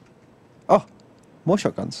 Get him. Oh, more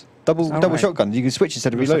shotguns. Double All right. shotgun. You can switch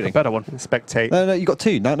instead of Looks like a reloading. better one. Spectate. No, you got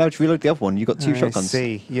two. Now to reload the other one, you got two I shotguns.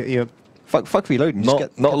 see. You're Fuck reloading. Just Not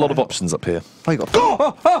get a lot that of out. options up here. Oh, you got.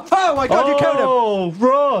 Oh my God! You killed him. Oh,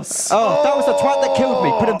 Ross! Oh, that was the twat that killed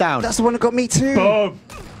me. Put him down. That's the one that got me too. Boom.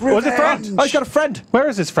 What's his friend? Oh, he's got a friend. Where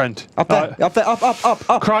is his friend? Up there. Up there.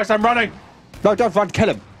 Up. Christ, I'm running. No, don't run.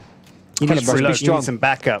 Kill him. You Kill need, him, Ross. Be you need strong. some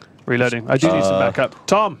backup. Reloading. I do need some backup.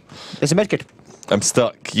 Tom. There's a medkit. I'm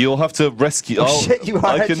stuck. You'll have to rescue. Oh, shit, you are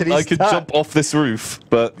I actually can stuck. jump off this roof,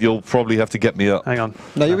 but you'll probably have to get me up. Hang on.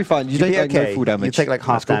 No, you'll be fine. You You'll don't be take okay. no full damage. You take like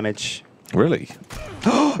half damage. Really?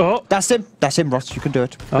 Oh. That's him. That's him, Ross. You can do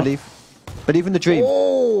it. Oh. Believe in the dream.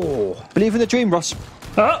 Oh, Believe in the dream, Ross.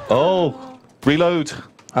 Oh, reload.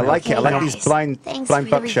 I like it. I like Guys, these blind thanks blind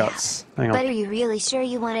for your buckshots. Hang But on. are you really sure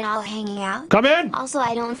you want it all hanging out? Come in. Also,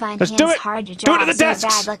 I don't find Let's hands do it. hard to Do draw. it to the so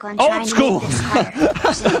desks. bad luck on Old trying school. To make this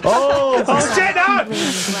harder. Oh, shit, no.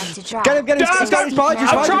 Get him. Guys, He's behind you.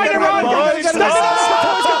 I'm trying to run.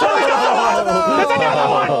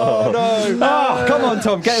 Oh, come on,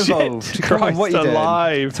 Tom. Get involved. Come on, what are you doing?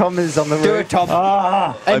 alive. Tom is on the roof. Do it, Tom.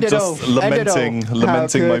 I'm End it just all. End it all.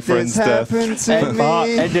 lamenting my friend's death.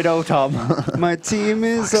 End it all, Tom. My team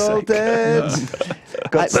is all dead.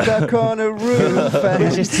 Got stuck on a roof. We're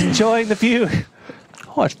And just enjoying the view.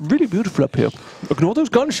 Oh, it's really beautiful up here. Ignore those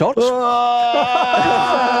gunshots. He's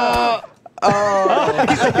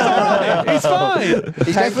fine.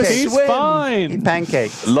 He's going for a He's swim. fine.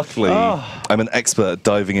 pancakes. Luckily, I'm an expert at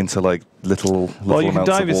diving into like little Well, you can amounts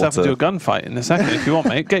dive of yourself water. into a gunfight in a second if you want,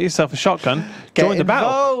 mate. Get yourself a shotgun. Join the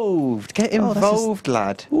battle. Get involved,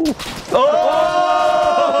 lad. Run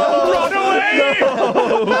away!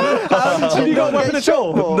 Have you got a weapon at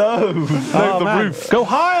all? No, the man. roof. Go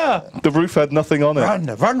higher. The roof had nothing on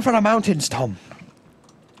it. Run for the mountains, Tom.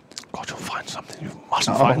 God, you'll find something. You must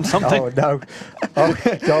find something. Oh no!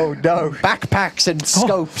 Oh no! Backpacks and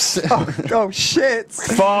scopes. Oh shit!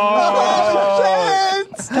 Oh,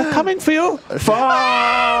 shit! They're coming for you. They're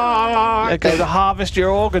going to harvest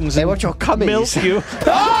your organs They and want your cummies. milk you.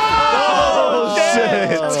 Oh,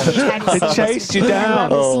 shit! It chased you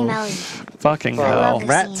down. Fucking I hell. love the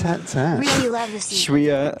Rat scene. tat tat. Really love the scene. Should we,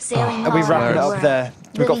 Sailing are we all wrapping it over up the there? world,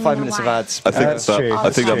 We've got living 5 in the minutes of wild. ads. I think That's true. I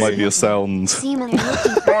think that That's might be a sound. Seamen are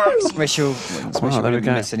looking for action. Special there we we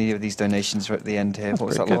go. miss any of these donations right at the end here. What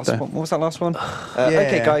was that pretty last good, one? What was that last one? Yeah.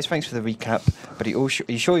 Okay, guys, thanks for the recap. But are you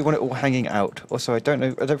sure you want it all hanging out? Also, I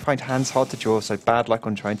don't find hands hard to draw, so bad luck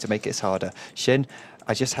on trying to make it harder. Shin,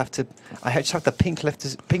 I just have the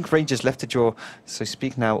pink rangers left to draw. So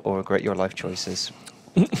speak now or regret your life choices.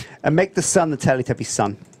 And make the sun the Teletubby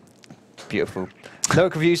sun. Beautiful. No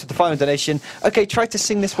reviews of the final donation. Okay, try to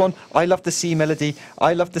sing this one. I love the sea melody.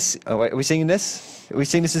 I love the sea. Oh, wait, are we singing this? Are we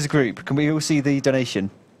singing this as a group? Can we all see the donation?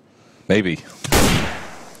 Maybe.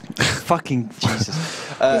 Fucking Jesus.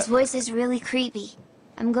 His voice is really creepy.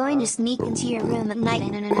 I'm going to sneak into your room at night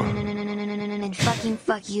and fucking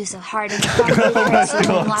fuck you so hard and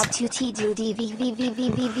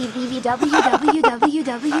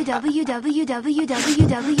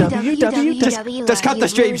Just cut the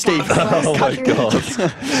stream, Steve. Oh my god.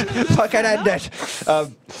 Fucking end it.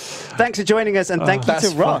 thanks for joining us, and thank you to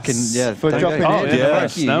Ross for dropping in.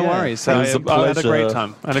 Thank you. No worries. It was a pleasure. I had a great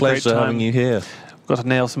time. Pleasure having you here. Got to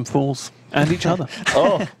nail some fools and each other.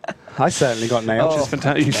 I certainly got nailed. Which is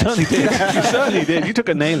fantastic. You certainly did. You certainly did. You took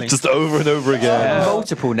a nailing. Just over and over again.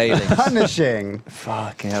 Multiple nailings. Punishing.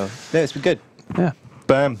 Fucking hell. No, it's been good. Yeah.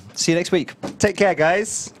 Bam. See you next week. Take care,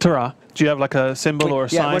 guys. Ta-ra. Do you have like a symbol or a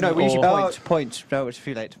sign? Yeah, well, no, we usually or... point. No, it's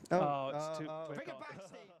too late. Oh, it's too...